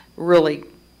really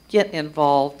get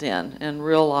involved in and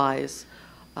realize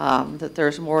that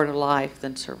there's more to life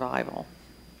than survival.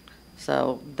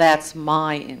 So that's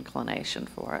my inclination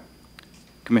for it.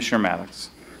 Commissioner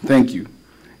Maddox. Thank you.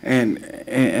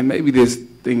 And maybe this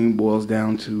thing boils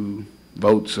down to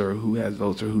votes or who has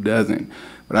votes or who doesn't.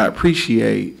 But I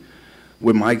appreciate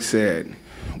what Mike said.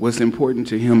 What's important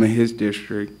to him in his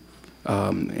district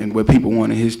and what people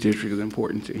want in his district is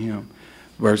important to him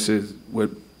versus what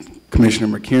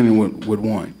Commissioner McKinnon would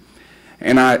want.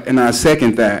 And I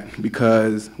second that,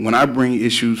 because when I bring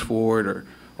issues forward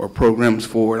or programs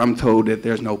forward, I'm told that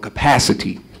there's no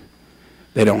capacity.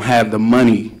 They don't have the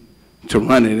money to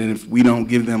run it, and if we don't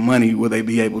give them money, will they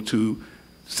be able to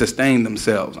sustain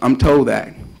themselves? I'm told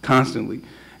that constantly.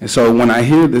 And so when I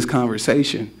hear this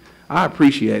conversation, I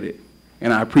appreciate it,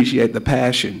 and I appreciate the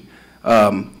passion.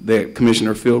 that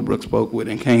Commissioner Philbrook spoke with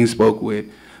and Kane spoke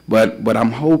with. But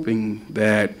I'm hoping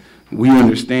that we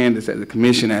understand this as a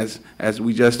commission as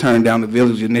we just turned down the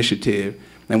village initiative.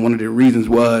 And one of the reasons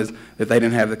was that they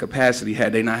didn't have the capacity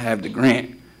had they not have the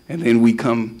grant. And then we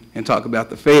come and talk about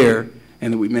the fair,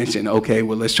 and then we mention, okay,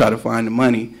 well, let's try to find the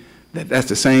money. That's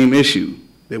the same issue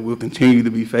that we'll continue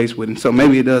to be faced with. And so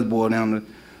maybe it does boil down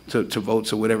to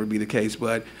votes or whatever be the case.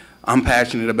 But I'm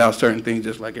passionate about certain things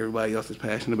just like everybody else is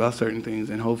passionate about certain things.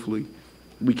 And hopefully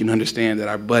we can understand that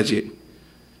our budget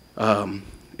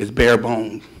is bare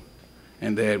bones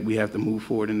and that we have to move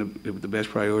forward with the best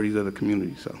priorities of the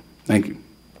community. So thank you.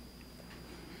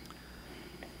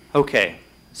 Okay,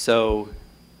 so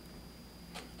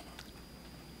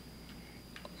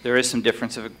there is some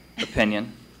difference of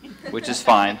opinion, which is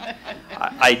fine.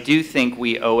 I do think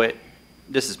we owe it,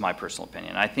 this is my personal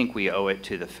opinion, I think we owe it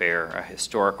to the fair, a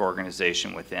historic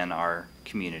organization within our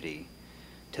community,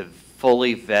 to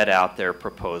fully vet out their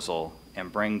proposal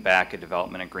and bring back a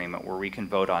development agreement where we can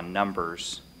vote on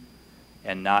numbers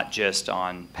and not just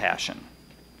on passion.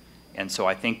 And so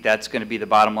I think that's going to be the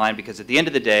bottom line, because at the end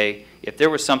of the day, if there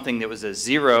was something that was a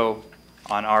 0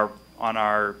 on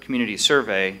our community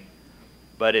survey,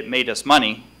 but it made us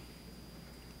money,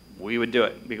 we would do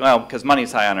it. Well, because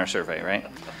money's high on our survey, right?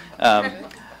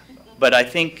 But I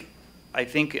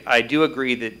do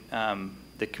agree that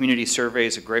the community survey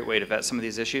is a great way to vet some of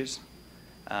these issues.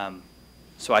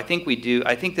 So I think we do.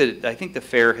 I think the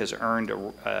fair has earned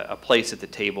a place at the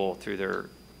table through their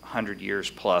 100 years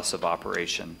plus of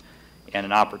operation, and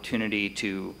an opportunity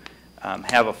to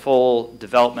have a full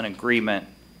development agreement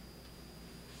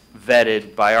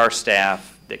vetted by our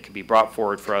staff that can be brought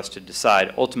forward for us to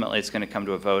decide. Ultimately, it's going to come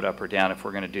to a vote up or down if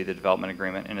we're going to do the development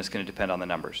agreement, and it's going to depend on the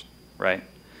numbers, right?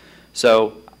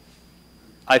 So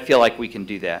I feel like we can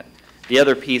do that. The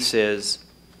other piece is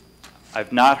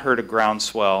I've not heard a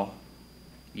groundswell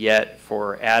yet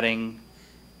for adding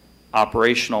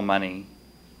operational money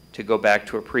to go back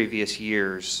to a previous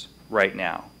year's right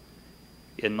now.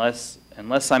 Unless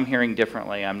I'm hearing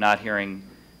differently, I'm not hearing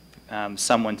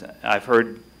I've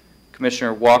heard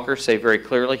Commissioner Walker say very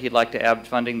clearly he'd like to add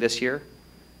funding this year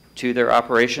to their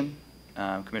operation.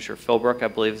 Commissioner Philbrook, I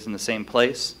believe, is in the same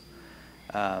place.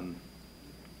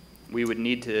 We would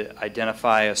need to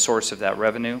identify a source of that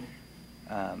revenue.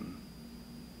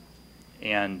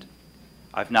 And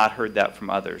I've not heard that from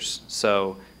others.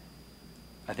 So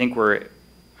I think we're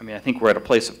at a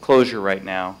place of closure right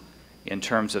now in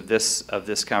terms of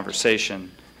this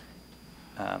conversation.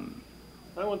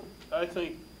 I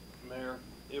think, Mayor,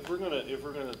 if we're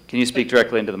gonna Can you speak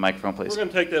directly into the microphone, please? If we're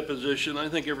gonna take that position, I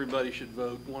think everybody should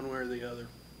vote one way or the other.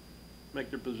 Make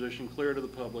their position clear to the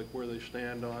public where they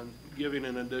stand on giving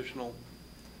an additional.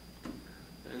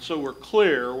 And so we're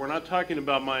clear, we're not talking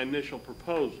about my initial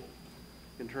proposal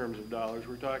in terms of dollars.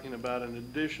 We're talking about an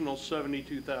additional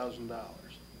 $72,000,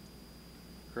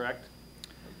 correct?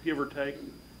 Give or take?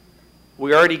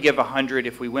 We already give 100.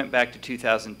 If we went back to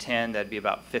 2010, that'd be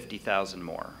about 50,000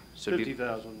 more. So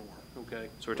 50,000 more, okay.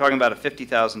 So we're talking about a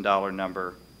 $50,000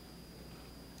 number.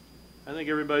 I think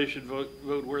everybody should vote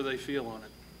where they feel on it.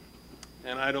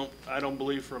 And I don't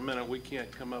believe for a minute we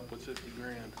can't come up with 50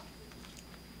 grand.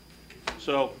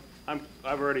 So I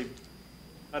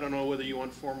don't know whether you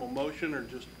want formal motion or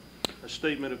just a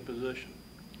statement of position.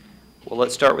 Well,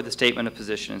 let's start with the statement of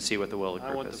position and see what the will of the I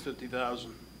group want the is.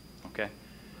 50,000. Okay.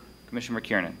 Commissioner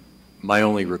McKiernan. My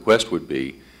only request would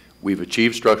be, we've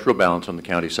achieved structural balance on the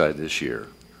county side this year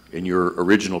in your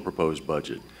original proposed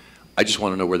budget. I just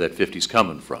want to know where that 50's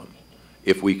coming from.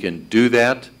 If we can do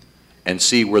that and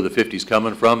see where the 50's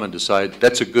coming from and decide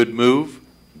that's a good move,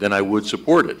 then I would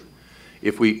support it.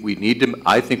 If we need to,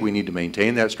 I think we need to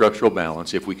maintain that structural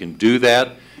balance. If we can do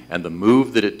that and the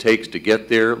move that it takes to get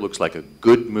there looks like a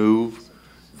good move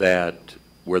that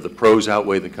where the pros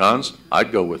outweigh the cons,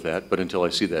 I'd go with that, but until I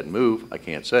see that move, I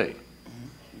can't say.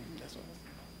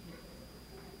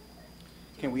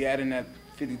 Can we add in that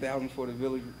 50,000 for the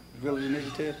village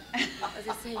initiative?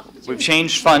 We've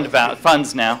changed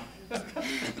funds now.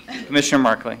 Commissioner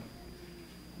Markley.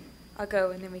 I'll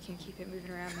go, and then we can keep it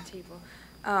moving around the table.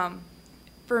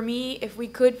 For me, if we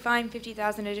could find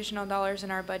 50,000 additional dollars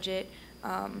in our budget,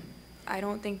 I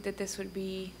don't think that this would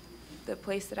be the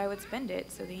place that I would spend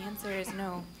it. So the answer is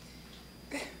no.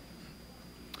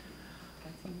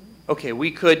 Okay,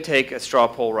 we could take a straw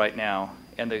poll right now,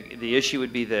 and the issue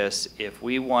would be this: if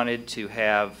we wanted to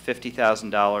have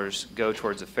 $50,000 go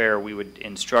towards a fair, we would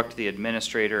instruct the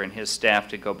administrator and his staff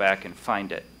to go back and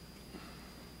find it.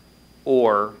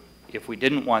 Or if we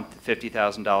didn't want the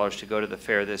 $50,000 to go to the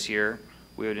fair this year,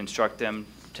 we would instruct them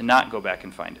to not go back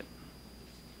and find it.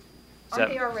 Aren't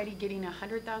they already getting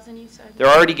 100,000, you said? They're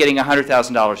already getting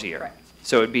 $100,000 a year. Correct.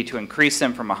 So it would be to increase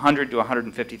them from $100,000 to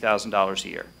 $150,000 a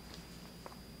year.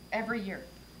 Every year?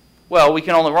 Well,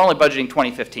 we're only budgeting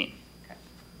 2015. Okay.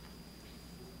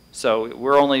 So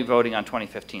we're only voting on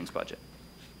 2015's budget.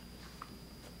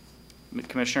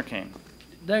 Commissioner Kane.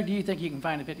 Doug, do you think you can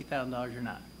find the $50,000 or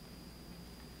not?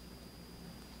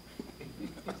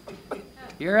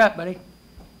 You're up, buddy.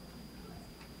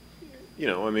 You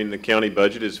know, I mean, the county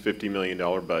budget is $50 million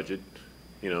budget.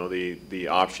 You know, the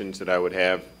options that I would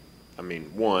have, I mean,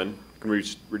 one, can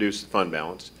reduce the fund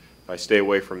balance. If I stay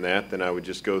away from that, then I would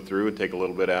just go through and take a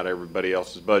little bit out of everybody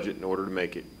else's budget in order to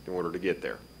make it, in order to get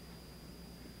there.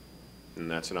 And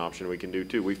that's an option we can do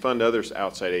too. We fund other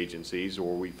outside agencies,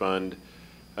 or we fund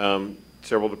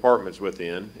several departments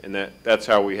within, and that's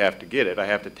how we have to get it. I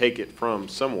have to take it from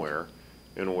somewhere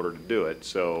in order to do it.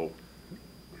 So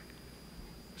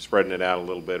spreading it out a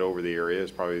little bit over the area is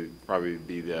probably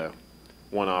be the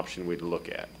one option we'd look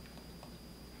at.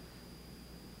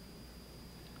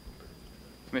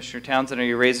 Commissioner Townsend, are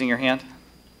you raising your hand?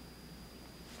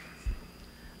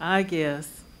 I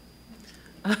guess.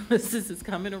 This is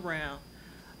coming around.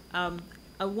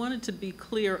 I wanted to be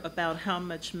clear about how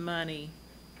much money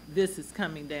this is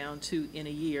coming down to in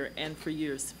a year and for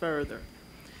years further.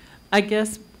 I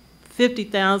guess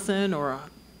 50,000 or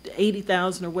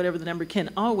 80,000 or whatever the number can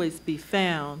always be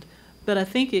found, but I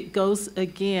think it goes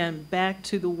again back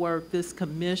to the work this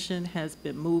commission has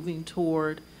been moving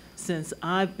toward since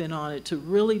I've been on it, to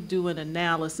really do an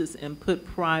analysis and put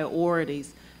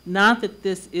priorities. Not that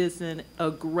this isn't a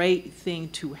great thing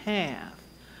to have,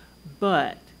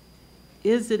 but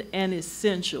is it an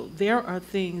essential? There are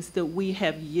things that we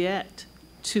have yet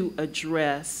to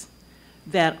address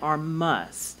that are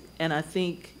must. And I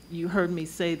think you heard me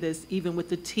say this even with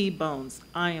the T-bones.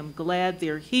 I am glad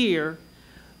they're here,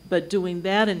 but doing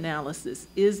that analysis,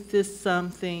 is this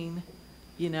something,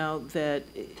 you know, that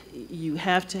you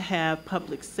have to have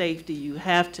public safety, you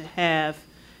have to have,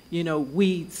 you know,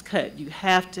 weeds cut, you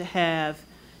have to have,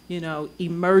 you know,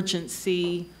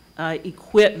 emergency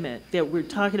equipment, that we're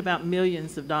talking about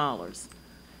millions of dollars.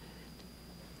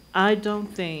 I don't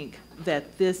think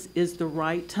that this is the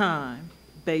right time,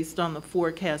 based on the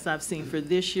forecast I've seen for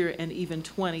this year and even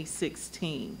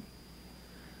 2016.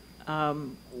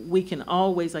 We can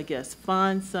always, I guess,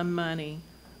 find some money,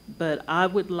 but I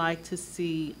would like to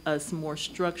see us more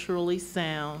structurally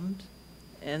sound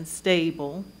and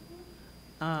stable,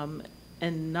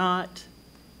 and not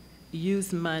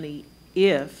use money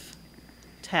if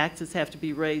taxes have to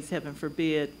be raised, heaven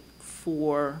forbid,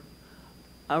 for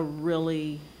a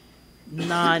really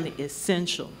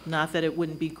non-essential. Not that it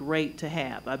wouldn't be great to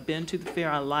have. I've been to the fair,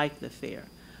 I like the fair,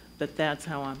 but that's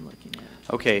how I'm looking at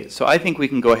it. Okay, so I think we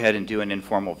can go ahead and do an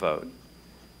informal vote.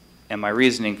 And my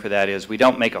reasoning for that is we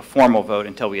don't make a formal vote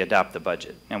until we adopt the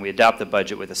budget, and we adopt the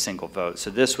budget with a single vote. So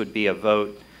this would be a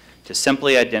vote to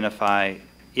simply identify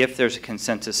if there's a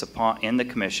consensus in the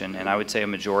commission, and I would say a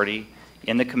majority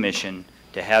in the commission,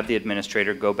 to have the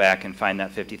administrator go back and find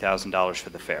that $50,000 for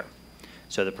the fair.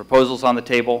 So the proposal's on the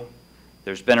table.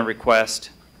 There's been a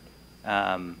request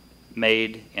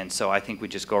made, and so I think we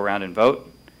just go around and vote.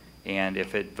 And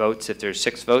if there's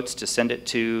 6 votes to send it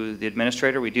to the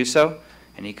administrator, we do so,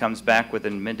 and he comes back with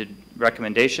an amended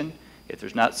recommendation. If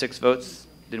there's not 6 votes,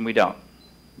 then we don't.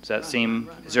 Does that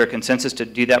seem, is there a consensus to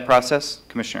do that process,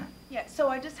 Commissioner? Yeah, so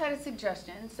I just had a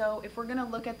suggestion. So if we're going to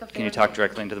look at the fair. Can you talk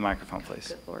directly into the microphone, please?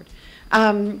 Good Lord.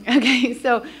 Okay,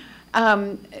 so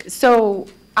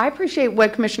I appreciate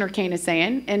what Commissioner Kane is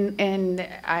saying, and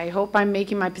I hope I'm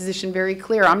making my position very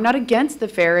clear. I'm not against the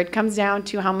fair. It comes down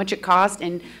to how much it costs,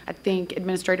 and I think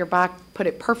Administrator Bach put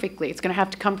it perfectly. It's going to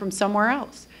have to come from somewhere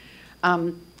else.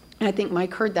 And I think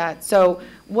Mike heard that. So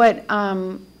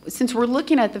since we're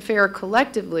looking at the fair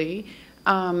collectively,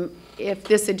 if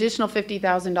this additional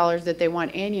 $50,000 that they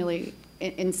want annually,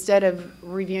 instead of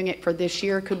reviewing it for this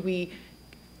year, could we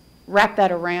wrap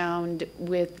that around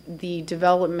with the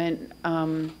development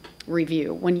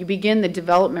review? When you begin the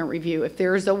development review, if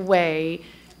there's a way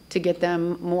to get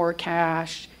them more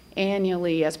cash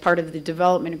annually as part of the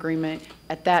development agreement,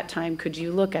 at that time, could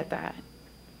you look at that?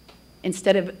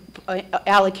 Instead of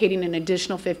allocating an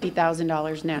additional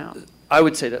 $50,000 now? I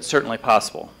would say that's certainly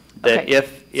possible. That Okay,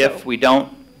 if we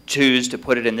don't choose to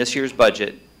put it in this year's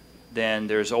budget, then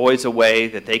there's always a way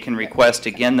that they can request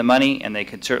again the money, and they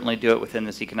could certainly do it within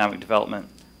this economic development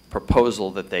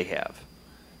proposal that they have.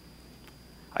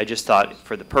 I just thought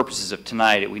for the purposes of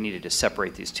tonight, we needed to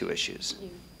separate these 2 issues.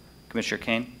 Commissioner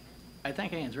Kane? I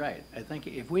think Ann's right. I think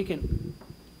if we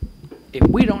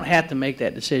don't have to make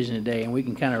that decision today and we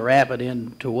can kind of wrap it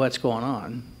into what's going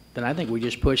on, then I think we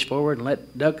just push forward and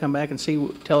let Doug come back and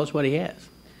tell us what he has.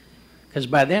 Because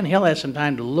by then, he'll have some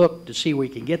time to look to see where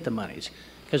he can get the monies.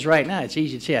 Because right now, it's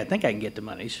easy to say, I think I can get the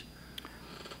monies.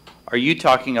 Are you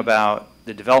talking about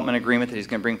the development agreement that he's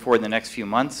going to bring forward in the next few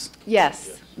months?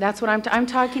 Yes, that's what I'm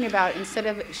talking about. Instead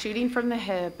of shooting from the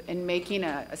hip and making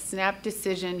a snap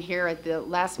decision here at the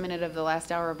last minute of the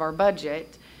last hour of our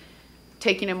budget,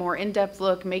 taking a more in-depth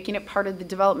look, making it part of the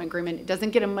development agreement. It doesn't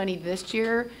get them money this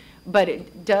year, but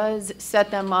it does set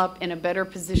them up in a better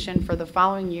position for the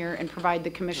following year and provide the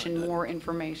commission more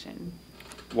information.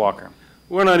 Walker.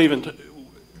 We're not even,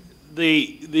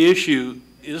 the issue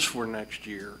is for next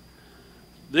year.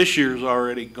 This year's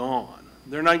already gone.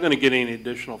 They're not going to get any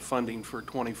additional funding for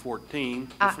 2014.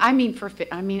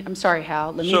 I'm sorry,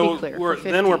 Hal, let me be clear. So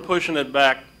then we're pushing it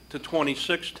back to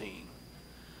 2016.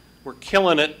 We're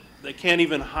killing it. They can't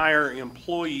even hire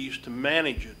employees to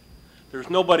manage it. There's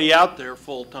nobody out there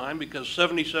full-time because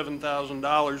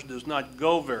 $77,000 does not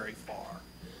go very far.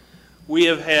 We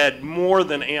have had more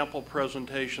than ample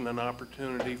presentation and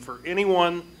opportunity for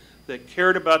anyone that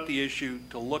cared about the issue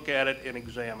to look at it and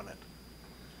examine it.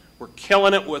 We're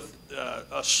killing it with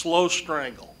a slow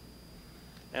strangle.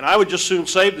 And I would just soon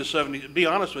save the be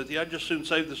honest with you, I'd just soon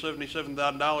save the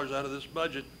 $77,000 out of this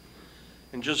budget.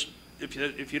 And just,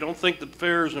 if you don't think the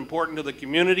fair is important to the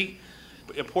community,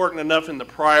 important enough in the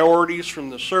priorities from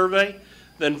the survey,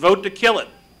 then vote to kill it.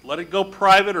 Let it go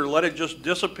private or let it just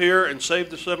disappear and save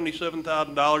the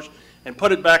 $77,000 and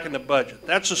put it back in the budget.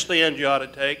 That's the stand you ought to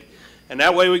take. And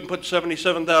that way we can put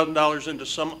 $77,000 into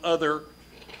some other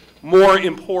more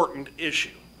important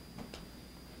issue.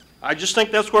 I just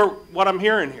think that's what I'm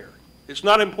hearing here. It's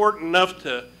not important enough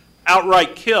to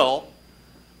outright kill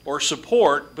or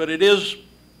support, but it is,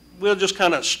 we'll just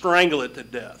kind of strangle it to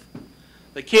death.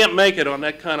 They can't make it on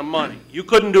that kind of money. You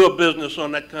couldn't do a business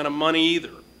on that kind of money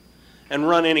either and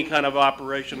run any kind of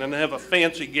operation and have a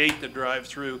fancy gate to drive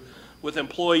through with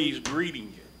employees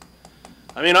greeting you.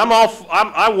 I mean,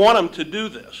 I want them to do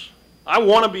this. I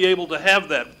want to be able to have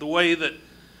that the way that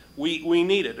we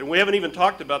need it. And we haven't even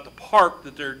talked about the park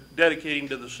that they're dedicating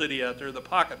to the city out there, the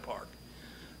Pocket Park,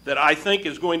 that I think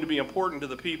is going to be important to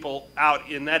the people out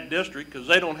in that district because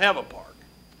they don't have a park.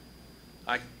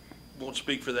 I won't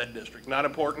speak for that district. Not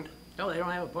important? No, they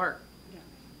don't have a park.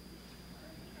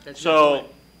 So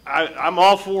I'm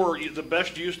all for the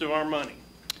best use of our money.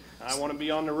 I want to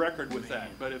be on the record with that.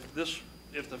 But if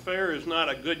the fair is not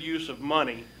a good use of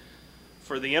money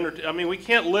for the I mean, we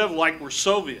can't live like we're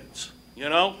Soviets, you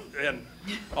know, and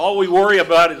all we worry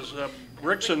about is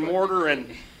bricks and mortar and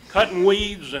cutting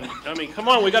weeds. And I mean, come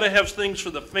on, we got to have things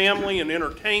for the family and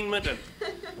entertainment.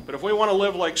 But if we want to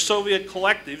live like Soviet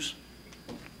collectives,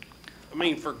 I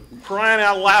mean, for crying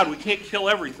out loud, we can't kill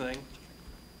everything.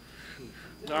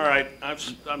 All right,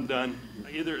 I'm done.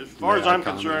 Either, as far as I'm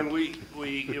concerned,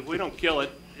 if we don't kill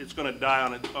it, it's going to die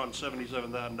on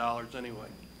 $77,000 anyway.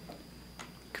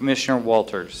 Commissioner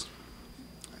Walters.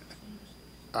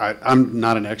 I'm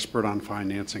not an expert on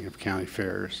financing of county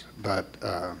fairs, but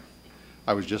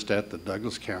I was just at the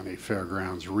Douglas County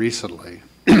Fairgrounds recently,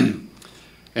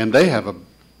 and they have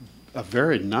a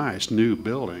very nice new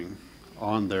building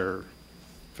on their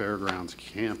fairgrounds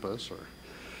campus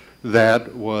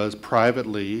that was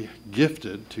privately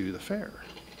gifted to the fair.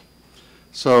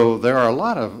 So there are a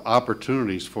lot of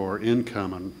opportunities for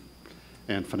income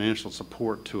and financial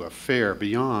support to a fair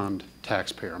beyond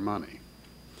taxpayer money.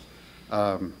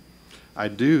 I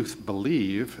do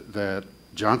believe that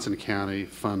Johnson County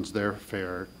funds their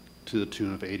fair to the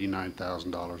tune of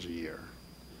 $89,000 a year.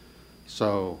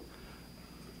 So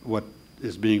what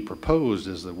is being proposed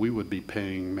is that we would be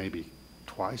paying maybe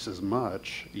twice as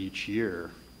much each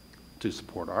year to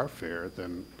support our fair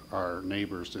than our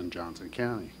neighbors in Johnson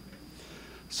County.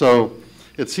 So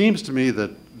it seems to me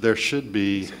that there should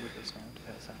be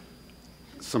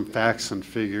some facts and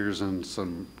figures and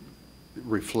some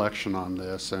reflection on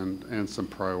this and some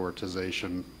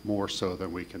prioritization more so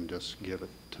than we can just give it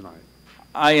tonight.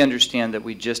 I understand that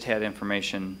we just had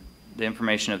information, the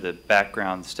information of the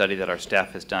background study that our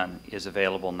staff has done is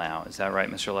available now. Is that right,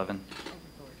 Mr. Levin?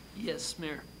 Yes,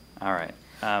 Mayor. All right.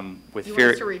 With You fear,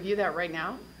 want us to review that right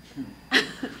now?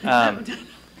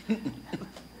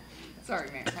 Sorry,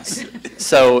 Mayor.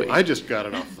 So I just got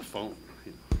it off the phone.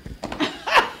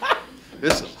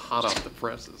 This is hot off the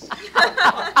presses.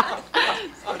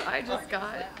 I just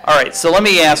got it. all right. So let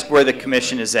me ask where the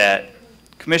commission is at.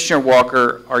 Commissioner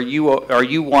Walker,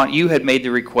 you had made the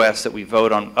request that we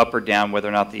vote on up or down whether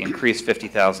or not the increased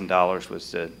 $50,000 was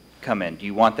to come in. Do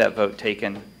you want that vote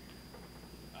taken?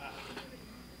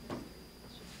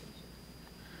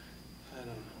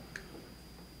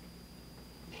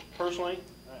 Personally,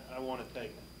 I want to take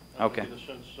it. Okay. In a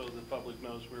sense, so the public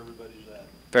knows where everybody's at.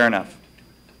 Fair enough,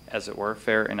 as it were,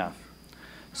 fair enough.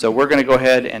 So we're going to go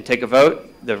ahead and take a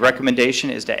vote. The recommendation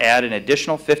is to add an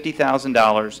additional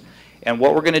 $50,000, and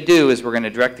what we're going to do is we're going to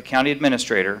direct the county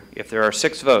administrator, if there are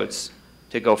 6 votes,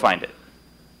 to go find it,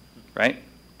 right?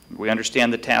 We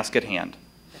understand the task at hand.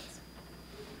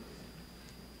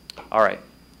 All right.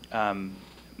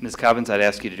 Ms. Cobbins, I'd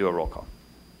ask you to do a roll call.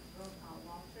 Roll call,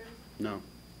 Walters, No.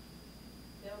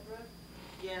 Philbrook,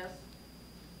 Yes.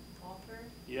 Walford,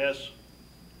 Yes.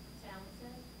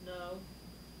 Townsend, No.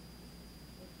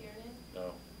 McKiernan,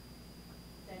 No.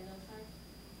 Danielson,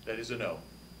 That is a no.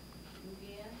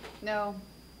 Mujia, No.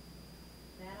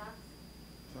 Maddox,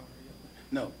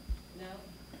 No. no.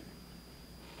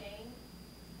 Kane,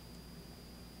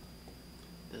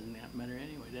 Doesn't that matter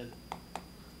anyway, does it?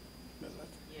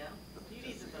 Yeah. You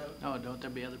need to vote. Oh, don't there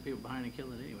be other people behind to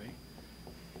kill it anyway?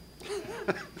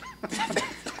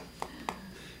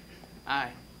 Aye.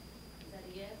 is that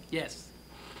a yes? Yes.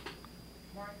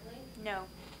 Markley, No.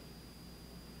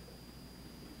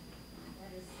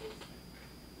 that is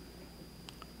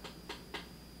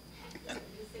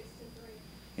 6 to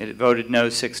 3. It voted no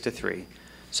 6-3.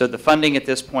 So the funding at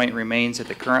this point remains at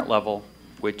the current level,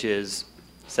 which is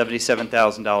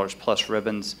 $77,000 plus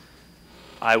ribbons.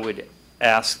 I would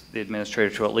ask the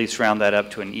administrator to at least round that up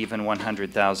to an even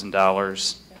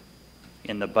 $100,000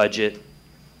 in the budget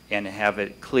and have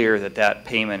it clear that that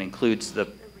payment includes the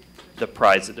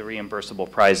prize, the reimbursable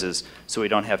prizes, so we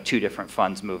don't have 2 different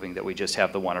funds moving, that we just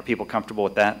have the one. Are people comfortable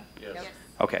with that? Yes.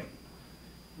 Okay.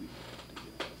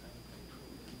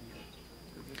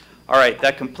 All right,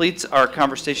 that completes our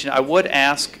conversation. I would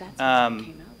ask,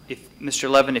 if Mr.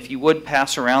 Levin, if you would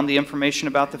pass around the information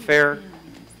about the fair,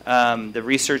 the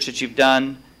research that you've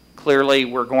done. Clearly,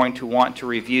 we're going to want to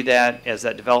review that as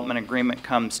that development agreement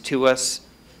comes to us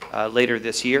later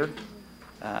this year,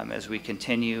 as we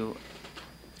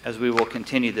will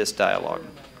continue this dialogue.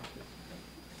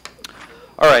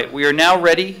 All right, we are now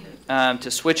ready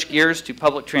to switch gears to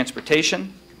public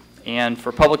transportation. And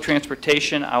for public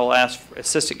transportation, I will ask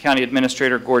Assistant County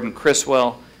Administrator Gordon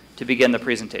Criswell to begin the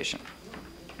presentation.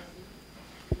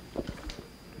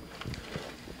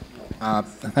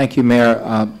 Thank you,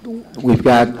 Mayor. We've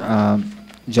got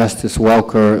Justice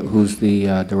Welker, who's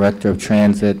the Director of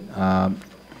Transit,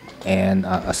 and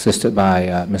assisted by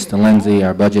Mr. Lindsay,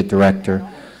 our Budget Director.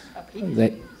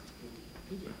 If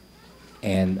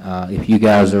you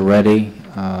guys are ready,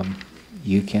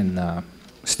 you can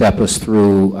step us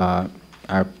through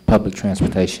our public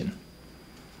transportation.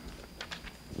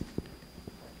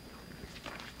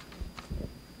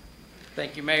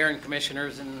 Thank you, Mayor and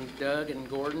Commissioners and Doug and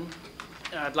Gordon.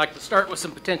 I'd like to start with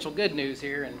some potential good news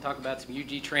here and talk about some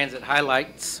UG Transit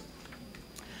highlights.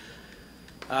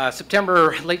 Late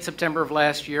September of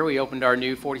last year, we opened our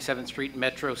new 47th Street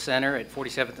Metro Center at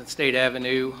 47th and State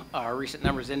Avenue. Our recent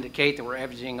numbers indicate that we're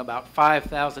averaging about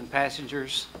 5,000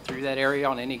 passengers through that area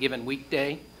on any given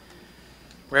weekday.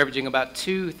 We're averaging about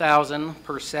 2,000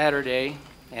 per Saturday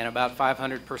and about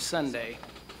 500 per Sunday.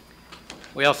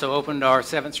 We also opened our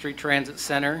 7th Street Transit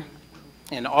Center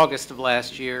in August of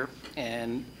last year,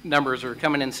 and numbers are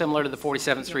coming in similar to the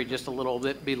 47th Street, just a little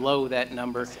bit below that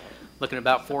number, looking at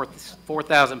about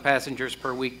 4,000 passengers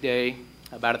per weekday,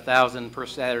 about 1,000 per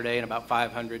Saturday, and about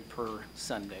 500 per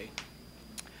Sunday.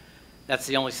 That's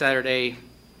the only Saturday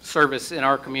service in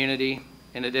our community,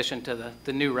 in addition to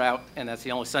the new route, and that's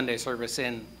the only Sunday service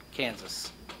in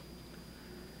Kansas.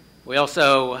 We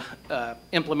also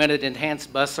implemented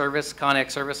enhanced bus service,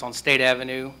 Connex service on State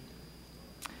Avenue.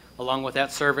 Along with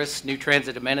that service, new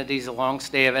transit amenities along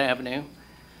State Avenue.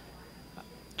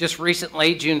 Just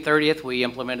recently, June 30th, we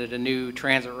implemented a new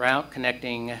transit route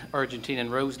connecting Argentina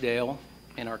and Rosedale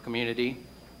in our community.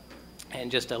 And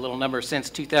just a little number,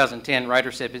 since 2010,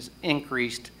 ridership has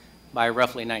increased by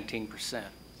roughly 19%.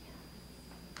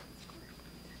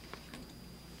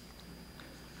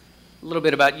 A little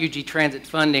bit about UG Transit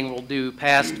funding. We'll do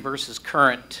past versus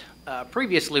current.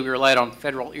 Previously, we relied on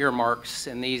federal earmarks,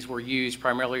 and these were used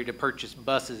primarily to purchase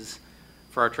buses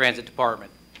for our transit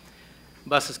department.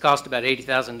 Buses cost about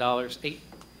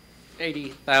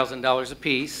 $80,000 a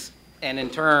piece, and in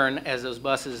turn, as those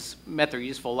buses met their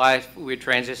useful life, we would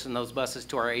transition those buses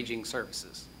to our aging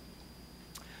services.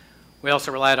 We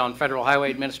also relied on Federal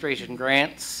Highway Administration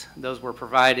grants. Those were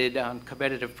provided on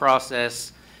competitive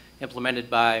process implemented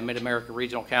by Mid-America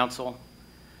Regional Council.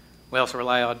 We also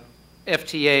rely on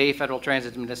FTA, Federal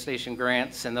Transit Administration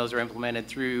grants, and those are implemented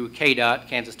through KDOT,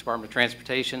 Kansas Department of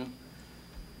Transportation.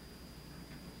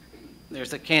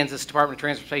 There's a Kansas Department of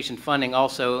Transportation funding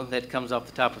also that comes off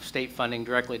the top of state funding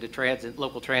directly to transit,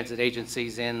 local transit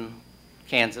agencies in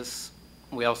Kansas.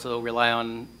 We also rely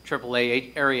on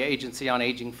AAA Area Agency on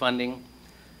Aging funding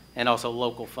and also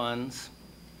local funds.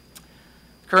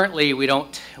 Currently, we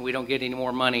don't get any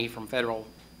more money from federal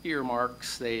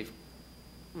earmarks. They've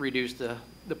reduced the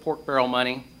pork barrel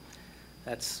money.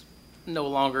 That's no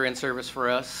longer in service for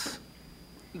us.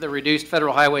 The reduced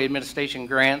Federal Highway Administration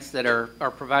grants that are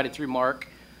provided through MARC,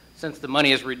 since the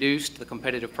money is reduced, the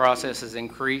competitive process has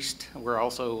increased. We're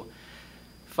also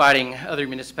fighting other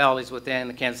municipalities within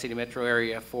the Kansas City metro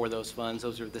area for those funds.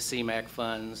 Those are the CMAQ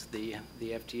funds, the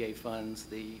FTA funds,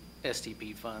 the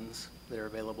STP funds that are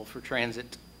available for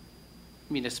transit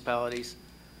municipalities.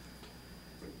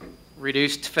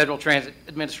 Reduced Federal Transit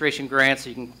Administration grants, so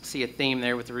you can see a theme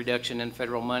there with the reduction in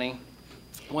federal money.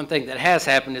 One thing that has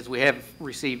happened is we have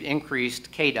received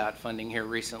increased KDOT funding here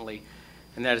recently,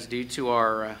 and that is due to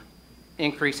our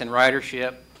increase in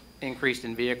ridership, increase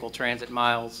in vehicle transit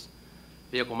miles,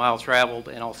 vehicle miles traveled,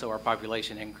 and also our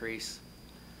population increase.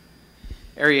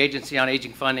 Area Agency on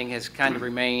Aging funding has kind of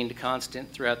remained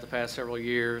constant throughout the past several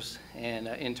years, and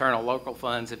internal local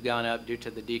funds have gone up due to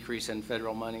the decrease in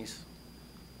federal monies.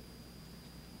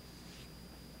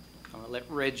 I'm going to let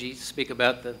Reggie speak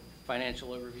about the financial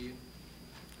overview.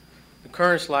 The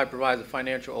current slide provides a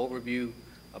financial overview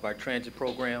of our transit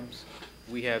programs.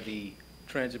 We have the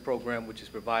transit program, which is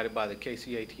provided by the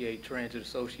KCATA Transit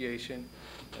Association,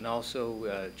 and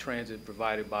also transit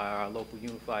provided by our local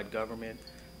unified government.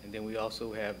 And then we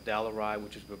also have Dollar-Ride,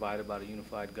 which is provided by the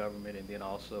unified government, and then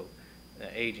also the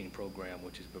aging program,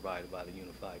 which is provided by the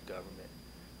unified government.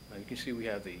 You can see we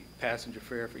have the passenger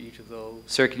fare for each of those.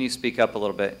 Sir, can you speak up a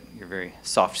little bit? You're very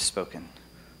soft-spoken.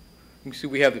 You can see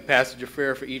we have the passenger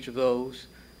fare for each of those,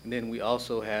 and then we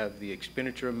also have the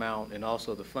expenditure amount and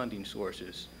also the funding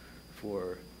sources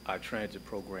for our transit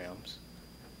programs.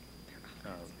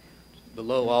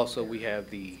 Below also we have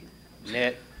the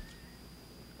net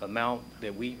amount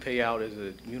that we pay out as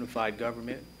a unified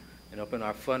government, and up in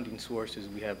our funding sources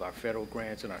we have our federal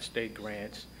grants and our state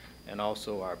grants, and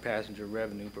also our passenger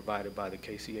revenue provided by the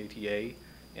KCATA,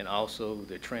 and also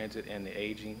the transit and the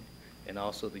aging, and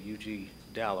also the UG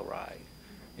Dollar-Ride.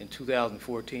 In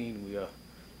 2014,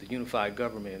 the unified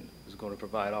government was going to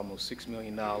provide almost $6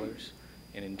 million,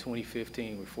 and in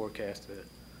 2015 we forecast to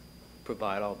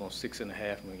provide almost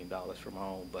 $6.5 million from our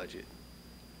own budget.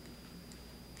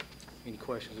 Any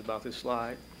questions about this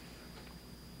slide?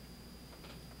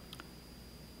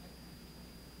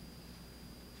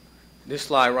 This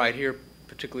slide right here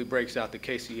particularly breaks out the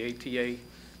KCATA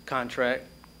contract.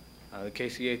 The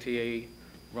KCATA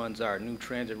runs our new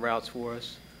transit routes for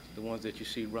us, the ones that you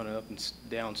see running up and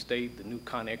down state, the new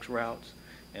Connex routes,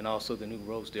 and also the new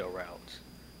Rosedale routes.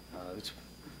 It's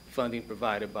funding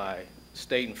provided by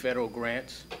state and federal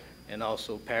grants and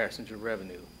also passenger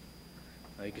revenue.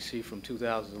 You can see from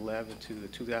 2011 to the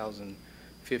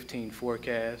 2015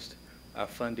 forecast, our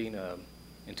funding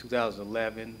in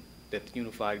 2011 that the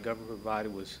unified government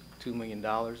provided was $2 million,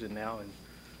 and now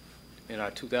in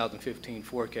our 2015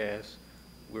 forecast,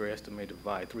 we're estimated to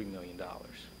provide $3 million.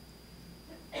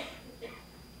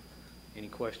 Any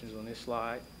questions on this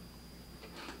slide?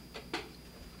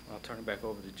 I'll turn it back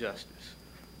over to Justice.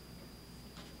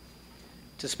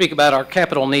 To speak about our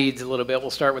capital needs a little bit,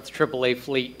 we'll start with the AAA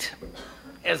fleet.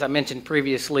 As I mentioned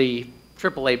previously,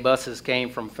 AAA buses came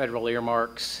from federal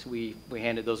earmarks. We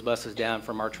handed those buses down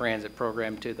from our transit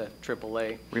program to the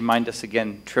AAA. Remind us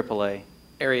again, AAA.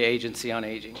 Area Agency on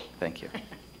Aging. Thank you.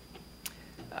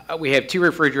 We have 2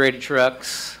 refrigerated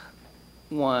trucks,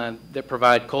 one that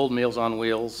provide cold meals on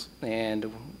wheels,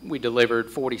 and we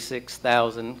delivered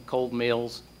 46,000 cold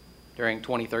meals during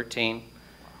 2013.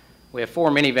 We have 4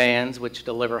 minivans which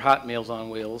deliver hot meals on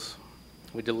wheels.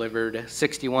 We delivered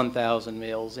 61,000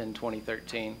 meals in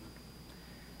 2013.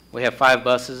 We have 5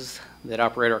 buses that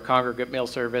operate our congregate meal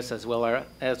service as well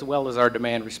as our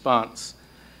demand response.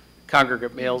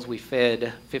 Congregate meals, we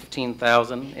fed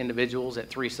 15,000 individuals at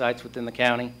 3 sites within the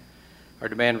county. Our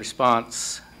demand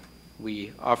response,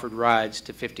 we offered rides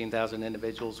to 15,000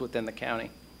 individuals within the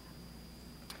county.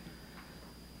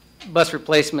 Bus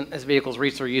replacement as vehicles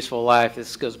reach their useful life,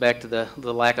 this goes back to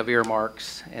the lack of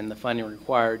earmarks and the funding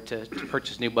required to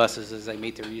purchase new buses as they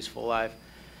meet their useful life.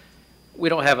 We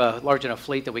don't have a large enough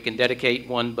fleet that we can dedicate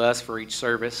 1 bus for each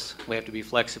service. We have to be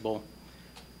flexible.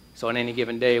 So on any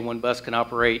given day, 1 bus can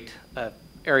operate an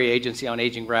area agency on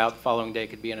aging route. The following day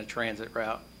could be in a transit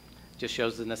route. Just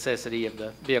shows the necessity of the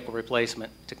vehicle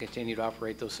replacement to continue to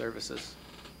operate those services.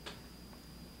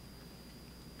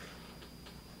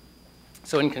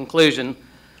 So in conclusion,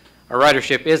 our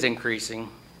ridership is increasing.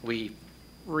 We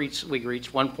reached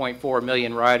 1.4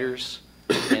 million riders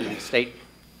in state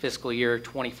fiscal year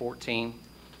 2014.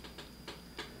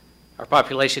 Our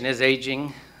population is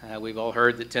aging. We've all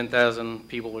heard that 10,000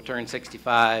 people will turn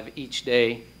 65 each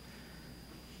day.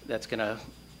 That's going to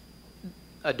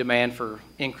a demand for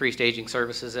increased aging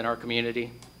services in our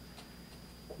community.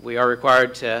 We are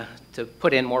required to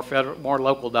put in more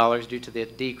local dollars due to the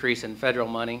decrease in federal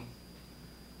money.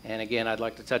 And again, I'd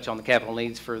like to touch on the capital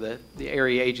needs for the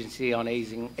area agency on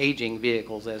aging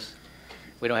vehicles, as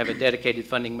we don't have a dedicated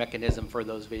funding mechanism for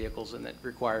those vehicles, and it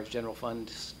requires general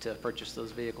funds to purchase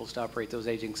those vehicles to operate those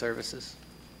aging services.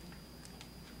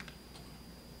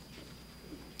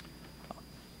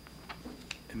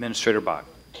 Administrator Bach.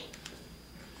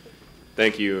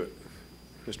 Thank you,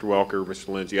 Mr. Welker, Mr.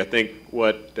 Lindsay. I think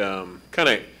what kind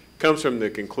of comes from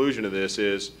the conclusion of this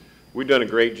is we've done a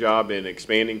great job in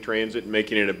expanding transit and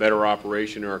making it a better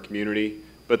operation in our community,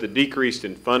 but the decrease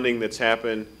in funding that's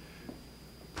happened,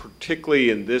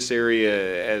 particularly in this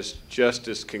area, as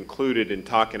Justice concluded in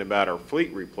talking about our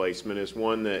fleet replacement, is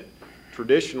one that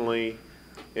traditionally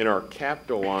in our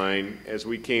capital line, as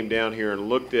we came down here and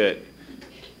looked at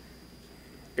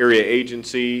area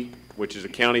agency, which is a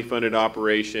county-funded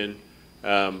operation,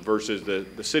 versus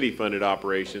the city-funded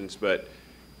operations, but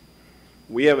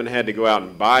we haven't had to go out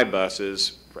and buy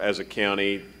buses as a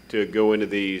county to go into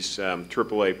these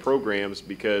AAA programs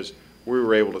because we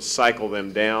were able to cycle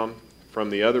them down from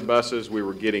the other buses we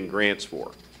were getting grants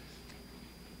for.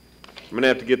 I'm going to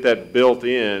have to get that built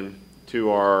in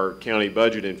to our county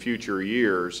budget in future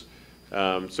years,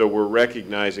 so we're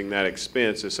recognizing that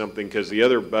expense as something, because the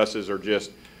other buses are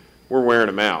just, we're wearing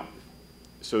them out.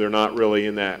 So they're not really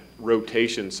in that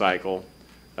rotation cycle.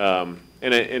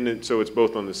 And so it's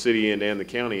both on the city end and the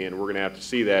county end. We're going to have to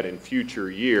see that in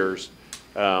future years.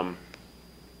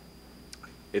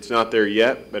 It's not there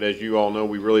yet, but as you all know,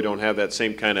 we really don't have that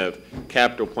same kind of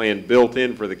capital plan built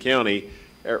in for the county.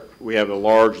 We have a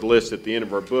large list at the end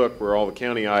of our book where all the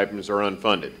county items are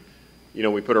unfunded. You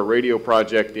know, we put our radio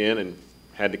project in and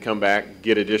had to come back,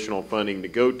 get additional funding to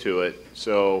go to it.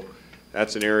 So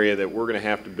that's an area that we're going to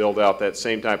have to build out that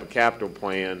same type of capital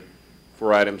plan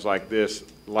for items like this,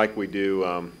 like we do.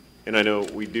 And I know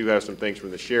we do have some things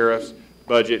from the sheriff's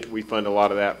budget. We fund a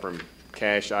lot of that from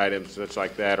cash items, such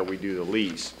like that, or we do the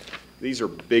lease. These are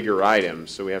bigger items,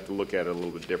 so we have to look at it a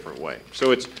little bit different way.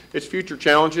 So it's future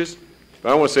challenges,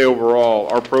 but I want to say overall,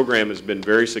 our program has been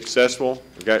very successful.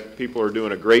 We've got people who are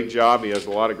doing a great job. He has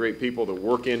a lot of great people that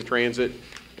work in transit.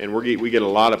 And we get a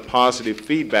lot of positive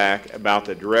feedback about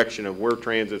the direction of where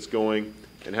transit's going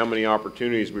and how many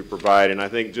opportunities we provide. And I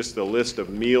think just the list of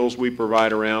meals we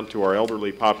provide around to our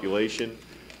elderly population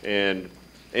and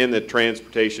the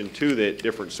transportation to the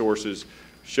different sources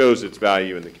shows its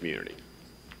value in the community.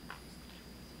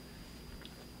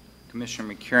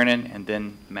 Commissioner McKiernan and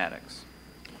then Maddox.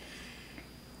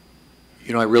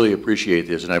 You know, I really appreciate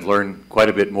this, and I've learned quite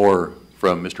a bit more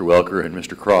from Mr. Welker and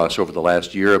Mr. Cross over the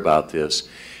last year about this.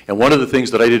 And one of the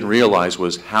things that I didn't realize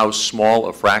was how small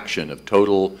a fraction of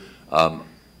total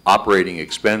operating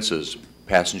expenses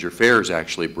passenger fares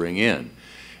actually bring in.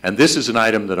 And this is an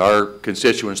item that our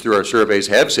constituents through our surveys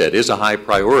have said is a high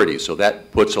priority, so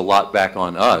that puts a lot back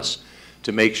on us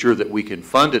to make sure that we can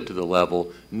fund it to the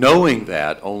level, knowing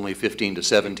that only 15 to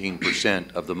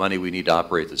 17% of the money we need to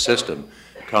operate the system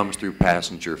comes through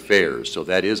passenger fares. So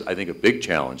that is, I think, a big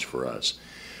challenge for us.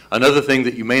 Another thing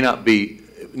that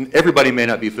everybody may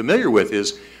not be familiar with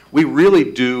is we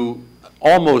really do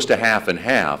almost a half and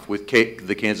half with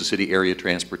the Kansas City Area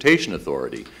Transportation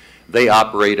Authority. They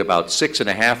operate about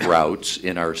 6.5 routes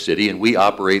in our city, and we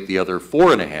operate the other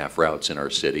 4.5 routes in our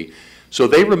city. So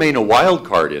they remain a wild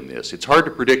card in this. It's hard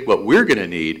to predict what we're going to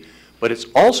need, but it's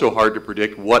also hard to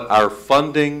predict what our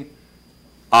funding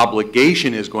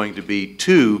obligation is going to be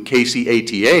to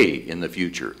KCATA in the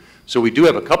future. So we do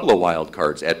have a couple of wild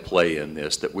cards at play in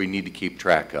this that we need to keep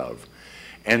track of.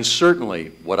 And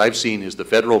certainly what I've seen is the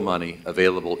federal money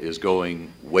available is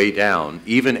going way down,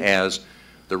 even as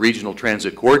the Regional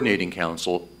Transit Coordinating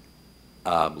Council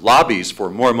lobbies for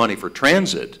more money for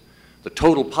transit. The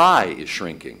total pie is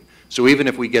shrinking. So even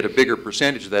if we get a bigger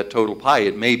percentage of that total pie,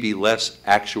 it may be less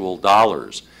actual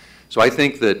dollars. So I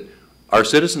think that our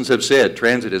citizens have said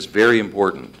transit is very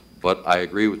important, but I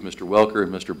agree with Mr. Welker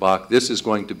and Mr. Bach. This is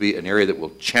going to be an area that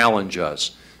will challenge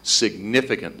us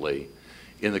significantly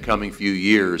in the coming few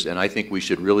years, and I think we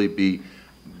should really be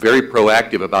very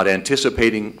proactive about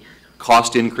anticipating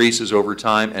cost increases over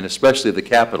time, and especially the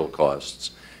capital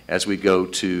costs as we go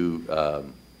to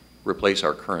replace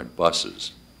our current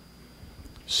buses.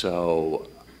 So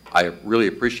I really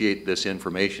appreciate this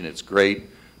information. It's great.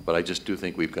 But I just do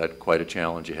think we've got quite a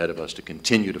challenge ahead of us to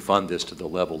continue to fund this to the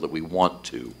level that we want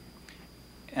to.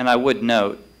 And I would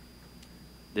note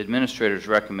the administrator is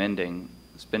recommending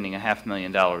spending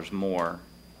 $500,000 more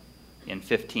in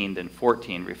 15 than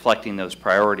 14, reflecting those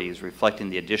priorities,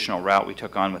 reflecting the additional route we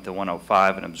took on with the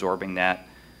 105 and absorbing that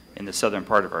in the southern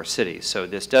part of our city. So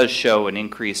this does show an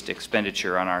increased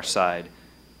expenditure on our side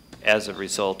as a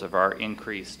result of our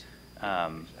increased,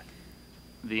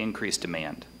 the increased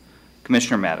demand.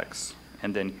 Commissioner Maddox,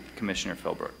 and then Commissioner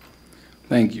Philbrook.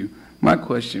 Thank you. My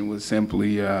question was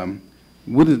simply,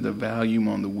 what is the volume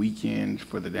on the weekend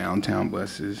for the downtown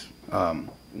buses,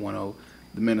 the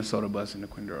Minnesota bus and the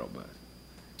Quindaro bus,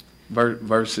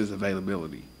 versus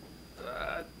availability?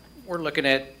 We're looking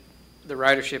at, the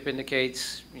ridership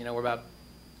indicates, we're about,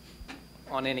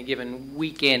 on any given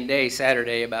weekend day,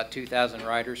 Saturday, about 2,000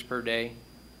 riders per day.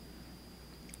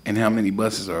 And how many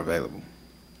buses are available?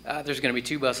 There's going to be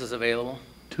 2 buses available.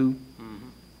 2?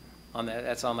 Mm-hmm.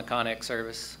 That's on the Connex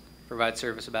service, provides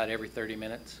service about every 30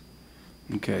 minutes.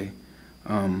 Okay.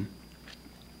 And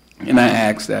I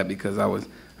asked that because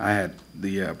I had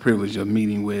the privilege of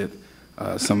meeting with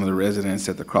some of the residents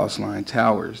at the Crossline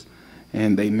Towers,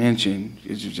 and they mentioned, it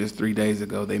was just 3 days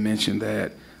ago, they mentioned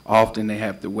that often they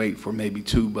have to wait for maybe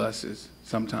 2 buses,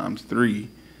 sometimes 3,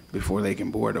 before they can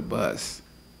board a bus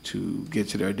to get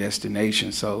to their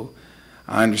destination. So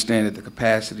I understand that the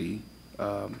capacity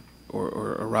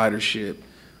or ridership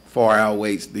far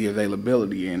outweighs the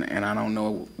availability, and I don't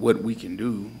know what we can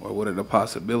do or what are the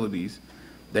possibilities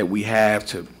that we have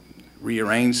to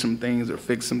rearrange some things or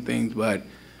fix some things, but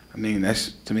I mean,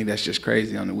 to me, that's just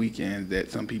crazy on the weekends that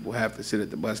some people have to sit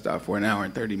at the bus stop for an hour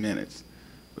and 30 minutes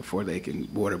before they can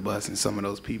board a bus, and some of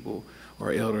those people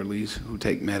are elderly who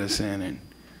take medicine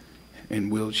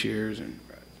and wheelchairs and,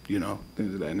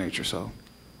 things of that nature, so.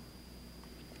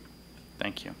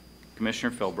 Thank you.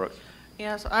 Commissioner Philbrook.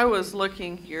 Yes, I was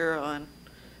looking here on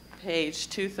page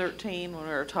 213 when we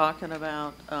were talking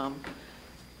about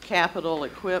capital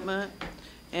equipment.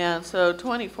 And so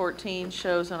 2014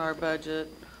 shows in our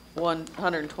budget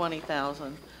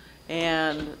 120,000,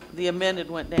 and the amended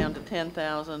went down to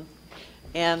 10,000,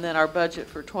 and then our budget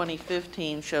for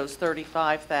 2015 shows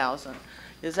 35,000.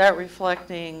 Is that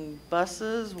reflecting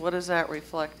buses? What is that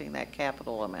reflecting, that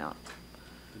capital amount?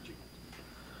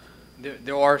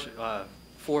 There are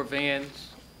 4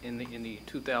 vans in the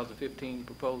 2015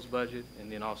 proposed budget,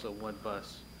 and then also 1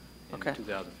 bus in the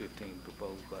 2015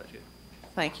 proposed budget.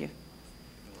 Thank you.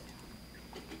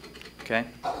 Okay.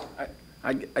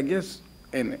 I guess,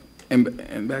 and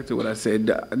back to what I said,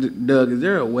 Doug, is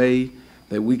there a way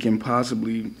that we can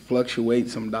possibly fluctuate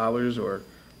some dollars or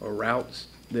routes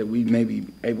that we may be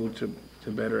able to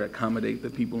better accommodate the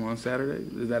people on Saturday?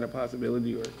 Is that a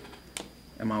possibility, or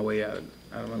am I way out of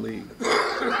my league?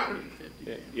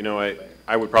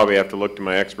 I would probably have to look to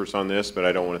my experts on this, but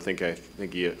I don't want to think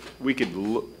yet. We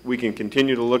can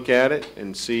continue to look at it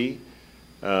and see.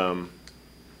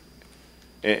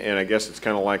 And I guess it's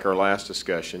kind of like our last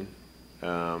discussion.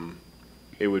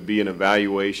 It would be an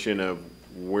evaluation of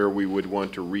where we would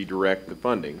want to redirect the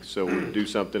funding. So we'd do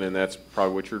something, and that's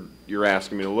probably what you're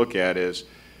asking me to look at, is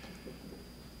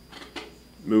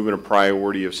moving a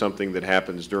priority of something that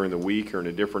happens during the week or in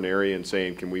a different area and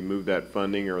saying, can we move that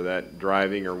funding or that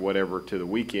driving or whatever to the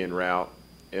weekend route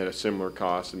at a similar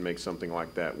cost and make something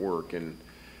like that work.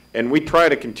 And we try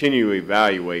to continue to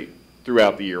evaluate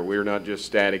throughout the year. We're not just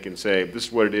static and say, this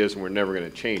is what it is and we're never going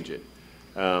to change it.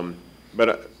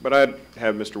 But I'd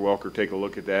have Mr. Welker take a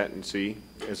look at that and see,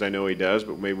 as I know he does,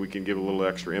 but maybe we can give a little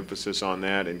extra emphasis on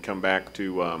that and come back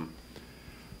to, I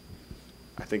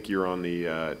think you're on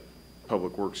the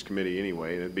Public Works Committee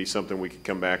anyway, and it'd be something we could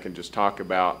come back and just talk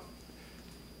about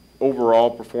overall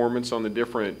performance on the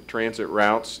different transit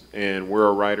routes and where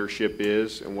our ridership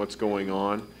is and what's going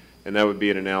on. And that would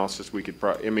be an analysis we could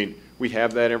we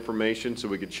have that information, so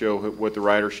we could show what the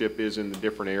ridership is in the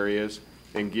different areas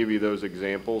and give you those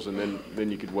examples, and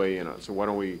then you could weigh in on it. So why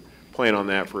don't we plan on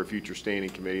that for a future standing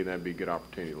committee, and that'd be a good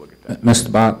opportunity to look at that. Mr.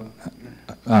 Bach,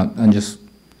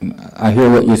 I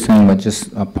hear what you're saying, but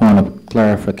just a point of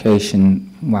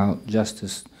clarification while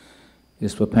Justice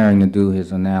is preparing to do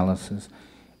his analysis.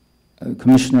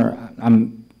 Commissioner,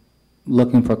 I'm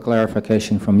looking for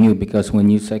clarification from you, because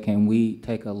when you say, can we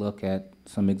take a look at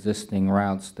some existing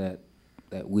routes that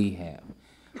we have,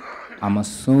 I'm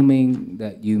assuming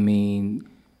that you mean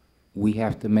we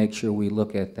have to make sure we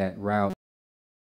look at that route